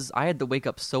 I had to wake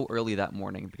up so early that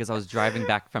morning because I was driving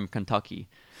back from Kentucky.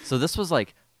 So this was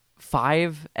like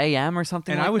 5 a.m. or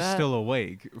something like that. And I was still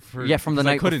awake. From the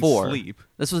night before. I couldn't sleep.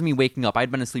 This was me waking up. I'd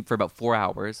been asleep for about 4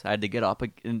 hours. I had to get up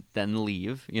and then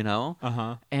leave, you know?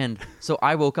 Uh-huh. And so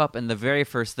I woke up, and the very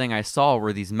first thing I saw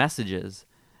were these messages.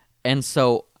 And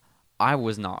so I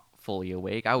was not fully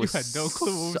awake. I was You had no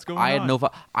clue what was going on.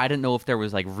 I didn't know if there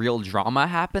was like real drama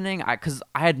happening. Because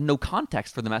I had no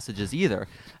context for the messages either.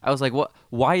 I was like, what?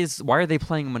 Why are they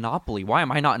playing Monopoly? Why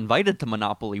am I not invited to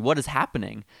Monopoly? What is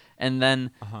happening? And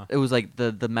then it was like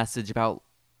the message about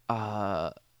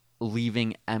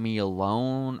leaving Emmy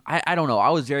alone. I don't know. I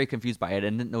was very confused by it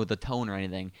and didn't know the tone or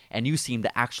anything. And you seemed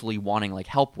to actually wanting like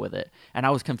help with it, and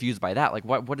I was confused by that. Like,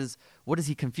 what is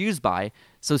he confused by?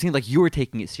 So it seemed like you were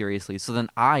taking it seriously. So then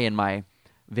I, in my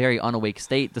very unawake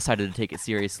state, decided to take it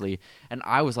seriously, and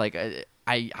I was like,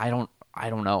 I don't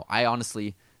know. I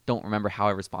honestly don't remember how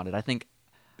I responded. I think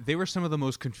they were some of the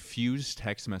most confused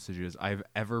text messages I've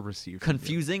ever received.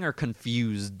 Confusing or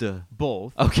confused?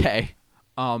 Both. Okay.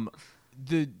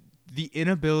 The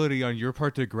inability on your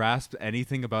part to grasp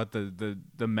anything about the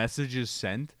messages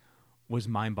sent was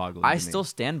mind-boggling. I still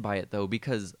stand by it though,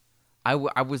 because I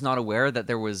was not aware that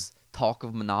there was talk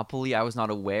of Monopoly. I was not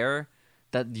aware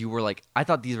that you were like, I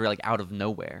thought these were like out of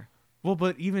nowhere. Well,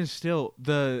 but even still,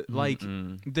 the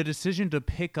decision to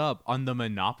pick up on the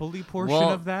Monopoly portion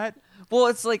of that. Well,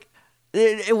 it's like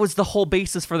it was the whole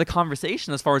basis for the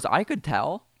conversation, as far as I could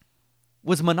tell,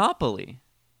 was Monopoly.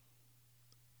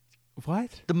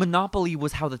 What? The Monopoly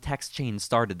was how the text chain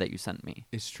started that you sent me.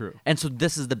 It's true. And so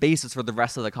this is the basis for the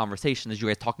rest of the conversation, is you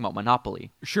guys talking about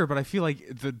Monopoly. Sure, but I feel like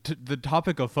the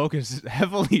topic of focus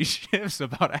heavily shifts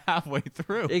about halfway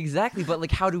through. Exactly, but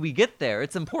like, how do we get there?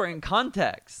 It's important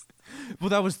context. Well,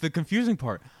 that was the confusing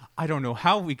part. I don't know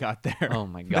how we got there. Oh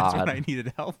my God. That's what I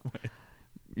needed help with.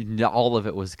 All of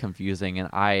it was confusing, and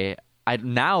I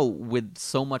now, with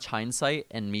so much hindsight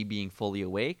and me being fully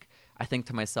awake, I think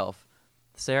to myself,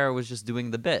 Sarah was just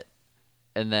doing the bit,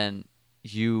 and then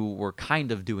you were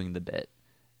kind of doing the bit,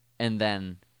 and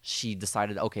then she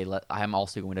decided, okay, I'm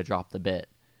also going to drop the bit,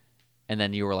 and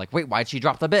then you were like, wait, why'd she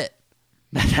drop the bit?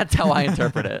 That's how I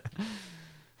interpret it.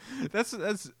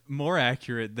 That's more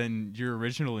accurate than your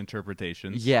original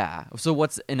interpretation. Yeah. So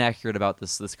what's inaccurate about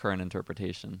this current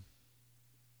interpretation?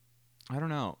 I don't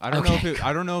know. I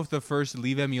don't know if the first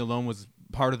 "Leave Emmy Alone" was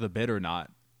part of the bit or not,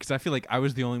 because I feel like I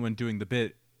was the only one doing the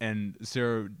bit, and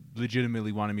Sarah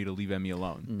legitimately wanted me to leave Emmy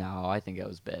alone. No, I think it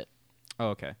was bit. Oh,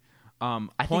 okay. I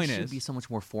think she'd be so much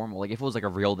more formal. Like, if it was like a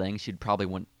real thing, she'd probably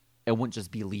it wouldn't just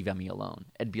be "Leave Emmy alone."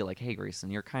 It'd be like, "Hey, Grayson,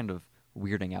 you're kind of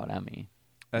weirding out Emmy."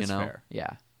 That's fair.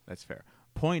 Yeah. That's fair.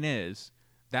 Point is,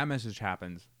 that message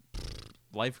happens.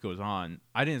 Life goes on.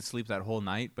 I didn't sleep that whole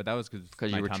night, but that was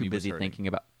because you were too busy thinking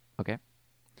about. Okay.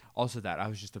 Also, that I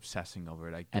was just obsessing over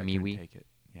it. I couldn't take it.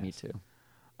 Yes. Me too.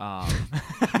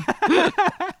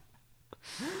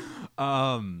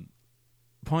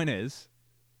 Point is,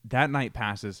 that night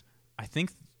passes. I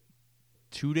think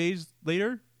 2 days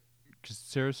later, because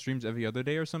Sarah streams every other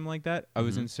day or something like that. I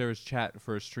was in Sarah's chat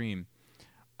for a stream.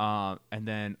 And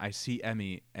then I see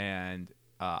Emmy, and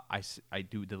I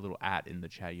do the little @ in the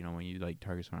chat, when you like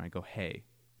target someone, I go, hey,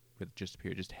 with just a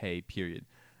period, just hey, period.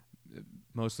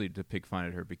 Mostly to pick fun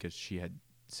at her because she had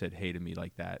said hey to me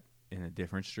like that in a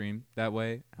different stream that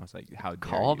way. I was like, how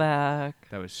dare Call you? back.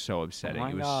 That was so upsetting. Oh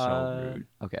It was God. so rude.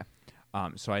 Okay.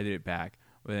 So I did it back.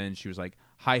 But then she was like,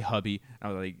 hi, hubby. I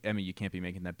was like, Emmy, you can't be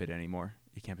making that bit anymore.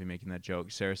 You can't be making that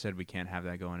joke. Sarah said we can't have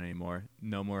that going anymore.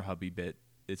 No more hubby bit.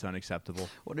 It's unacceptable.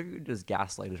 What if you just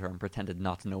gaslighted her and pretended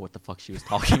not to know what the fuck she was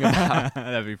talking about?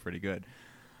 That'd be pretty good.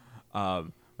 I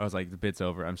was like, the bit's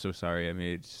over. I'm so sorry. I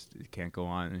mean, it can't go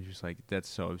on. And she's like, that's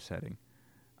so upsetting.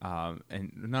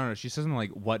 And no, she says something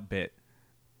like, what bit?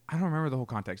 I don't remember the whole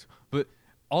context. But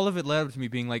all of it led up to me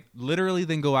being like, literally,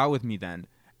 then go out with me then.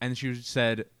 And she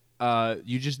said,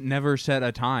 you just never set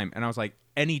a time. And I was like,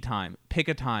 anytime. Pick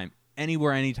a time.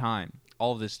 Anywhere, anytime.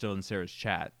 All of this still in Sarah's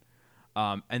chat.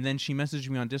 And then she messaged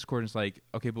me on Discord and it's like,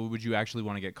 okay, but would you actually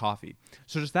want to get coffee?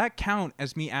 So does that count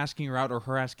as me asking her out or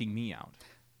her asking me out?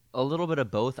 A little bit of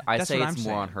both. I'd say it's more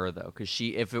saying. on her, though, because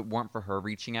if it weren't for her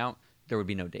reaching out, there would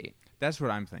be no date. That's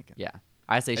what I'm thinking. Yeah.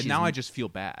 I say and now I just feel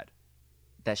bad.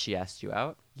 That she asked you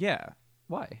out? Yeah.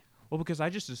 Why? Well, because I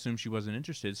just assumed she wasn't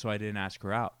interested, so I didn't ask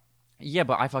her out. Yeah,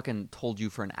 but I fucking told you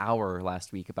for an hour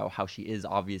last week about how she is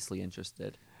obviously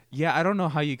interested. Yeah, I don't know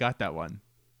how you got that one.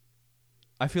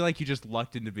 I feel like you just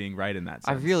lucked into being right in that sense.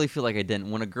 I really feel like I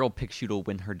didn't. When a girl picks you to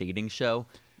win her dating show,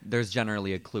 there's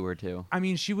generally a clue or two. I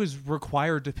mean, she was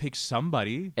required to pick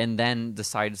somebody. And then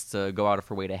decides to go out of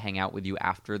her way to hang out with you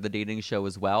after the dating show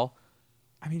as well.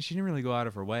 I mean, she didn't really go out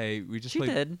of her way. We just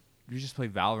played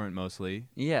Valorant mostly.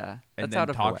 Yeah, and that's then out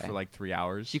of her talked way. for like 3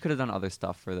 hours. She could have done other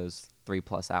stuff for those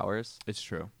 3+ hours. It's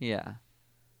true. Yeah.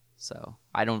 So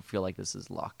I don't feel like this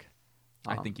is luck.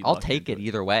 I think I'll take it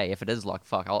either way. If it is luck,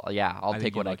 fuck. I'll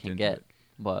take what I can get.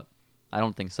 But I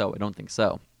don't think so.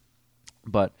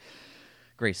 But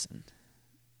Grayson,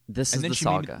 this and is then the she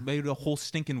saga. made a whole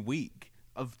stinking week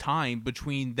of time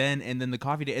between then and then the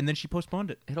coffee date, and then she postponed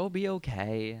it. It'll be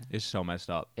okay. It's so messed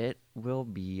up. It will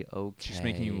be okay. She's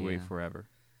making you wait forever.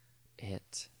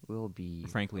 It will be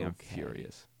Frankly, okay. I'm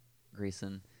furious.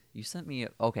 Grayson, you sent me...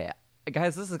 Okay,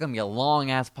 guys, this is going to be a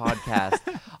long-ass podcast.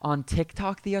 On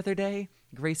TikTok the other day,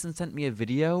 Grayson sent me a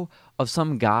video of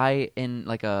some guy in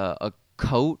like a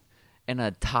coat and a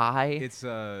tie. It's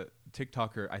a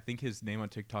TikToker. I think his name on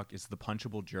TikTok is The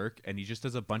Punchable Jerk, and he just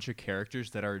does a bunch of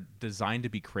characters that are designed to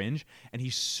be cringe, and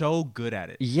he's so good at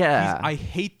it. Yeah. I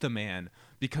hate the man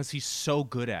because he's so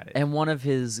good at it. And one of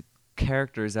his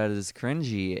characters that is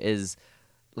cringy is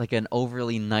like an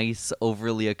overly nice,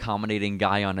 overly accommodating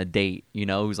guy on a date, you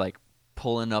know, who's like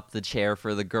pulling up the chair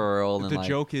for the girl. And the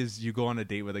joke is you go on a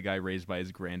date with a guy raised by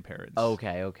his grandparents.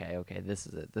 Okay. This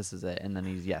is it. And then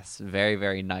he's, yes, very,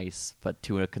 very nice, but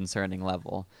to a concerning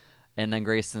level. And then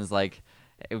Grayson's like,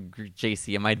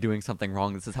 JC, am I doing something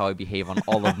wrong? This is how I behave on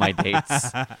all of my dates.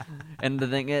 And the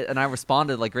thing is, and I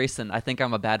responded like, Grayson, I think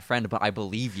I'm a bad friend, but I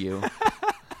believe you.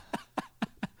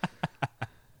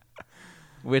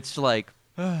 Which, like,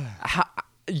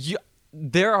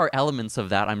 there are elements of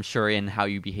that, I'm sure, in how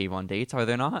you behave on dates, are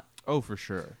there not? Oh, for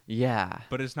sure. Yeah.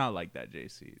 But it's not like that,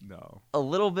 JC. No. A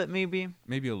little bit, maybe?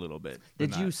 Maybe a little bit.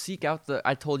 Did you seek out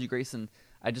I told you, Grayson,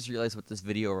 I just realized what this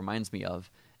video reminds me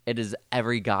of. It is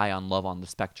every guy on Love on the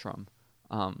Spectrum.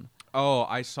 Oh,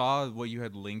 I saw what you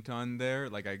had linked on there.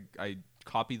 Like, I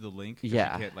copied the link.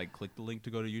 Yeah. You can't, like, click the link to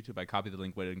go to YouTube. I copied the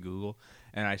link, went in Google,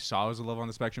 and I saw it was a Love on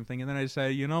the Spectrum thing, and then I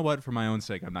decided, you know what? For my own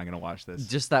sake, I'm not going to watch this.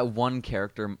 Just that one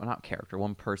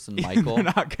one person, Michael. They're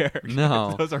not characters.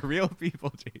 No. Those are real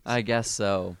people, Jason. I guess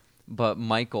so. But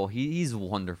Michael, he's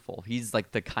wonderful. He's,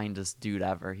 like, the kindest dude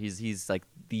ever. He's like,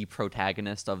 the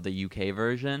protagonist of the UK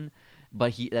version,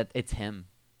 but it's him.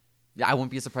 I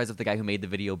wouldn't be surprised if the guy who made the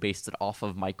video based it off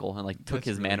of Michael and, like, took That's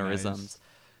his really mannerisms. nice.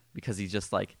 Because he's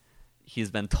just, like,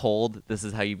 he's been told this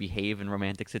is how you behave in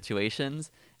romantic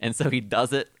situations, and so he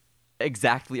does it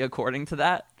exactly according to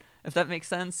that, if that makes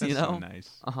sense. That's you know? so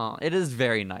nice. It is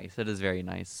very nice. It is very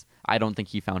nice. I don't think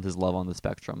he found his love on the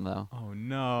spectrum, though. Oh,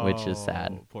 no. Which is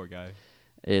sad. Poor guy.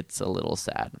 It's a little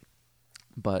sad.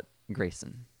 But,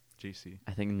 Grayson, JC.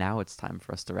 I think now it's time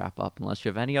for us to wrap up, unless you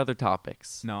have any other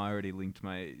topics. No, I already linked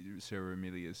my Sarah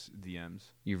Amelia's DMs.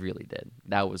 You really did.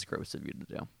 That was gross of you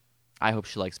to do. I hope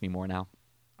she likes me more now.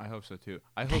 I hope so, too.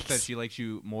 I hope that she likes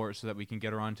you more so that we can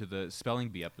get her onto the Spelling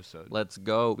Bee episode. Let's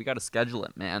go. We got to schedule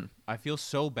it, man. I feel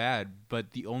so bad,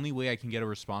 but the only way I can get a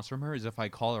response from her is if I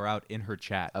call her out in her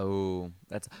chat. Oh,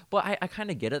 but I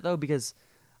kind of get it, though, because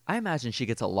I imagine she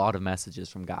gets a lot of messages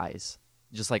from guys,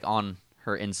 just like on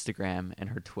her Instagram and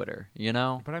her Twitter, you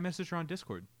know? But I messaged her on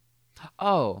Discord.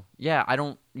 Oh,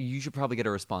 yeah, you should probably get a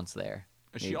response there.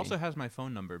 She maybe. also has my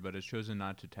phone number, but has chosen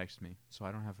not to text me. So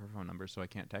I don't have her phone number, so I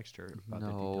can't text her about the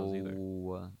details either.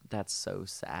 No, that's so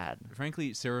sad.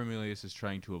 Frankly, Sarah Amelius is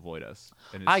trying to avoid us.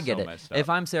 And I get so it. messed up. If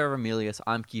I'm Sarah Amelius,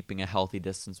 I'm keeping a healthy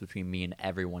distance between me and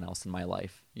everyone else in my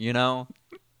life. You know?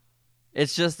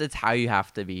 It's how you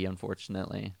have to be,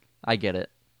 unfortunately. I get it.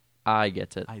 I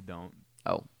don't.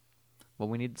 Oh. Well,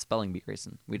 we need the spelling bee,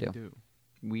 Grayson. We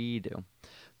do.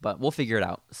 But we'll figure it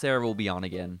out. Sarah will be on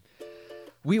again.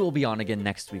 We will be on again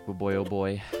next week with Boy Oh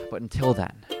Boy. But until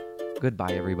then,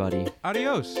 goodbye, everybody.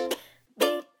 Adios.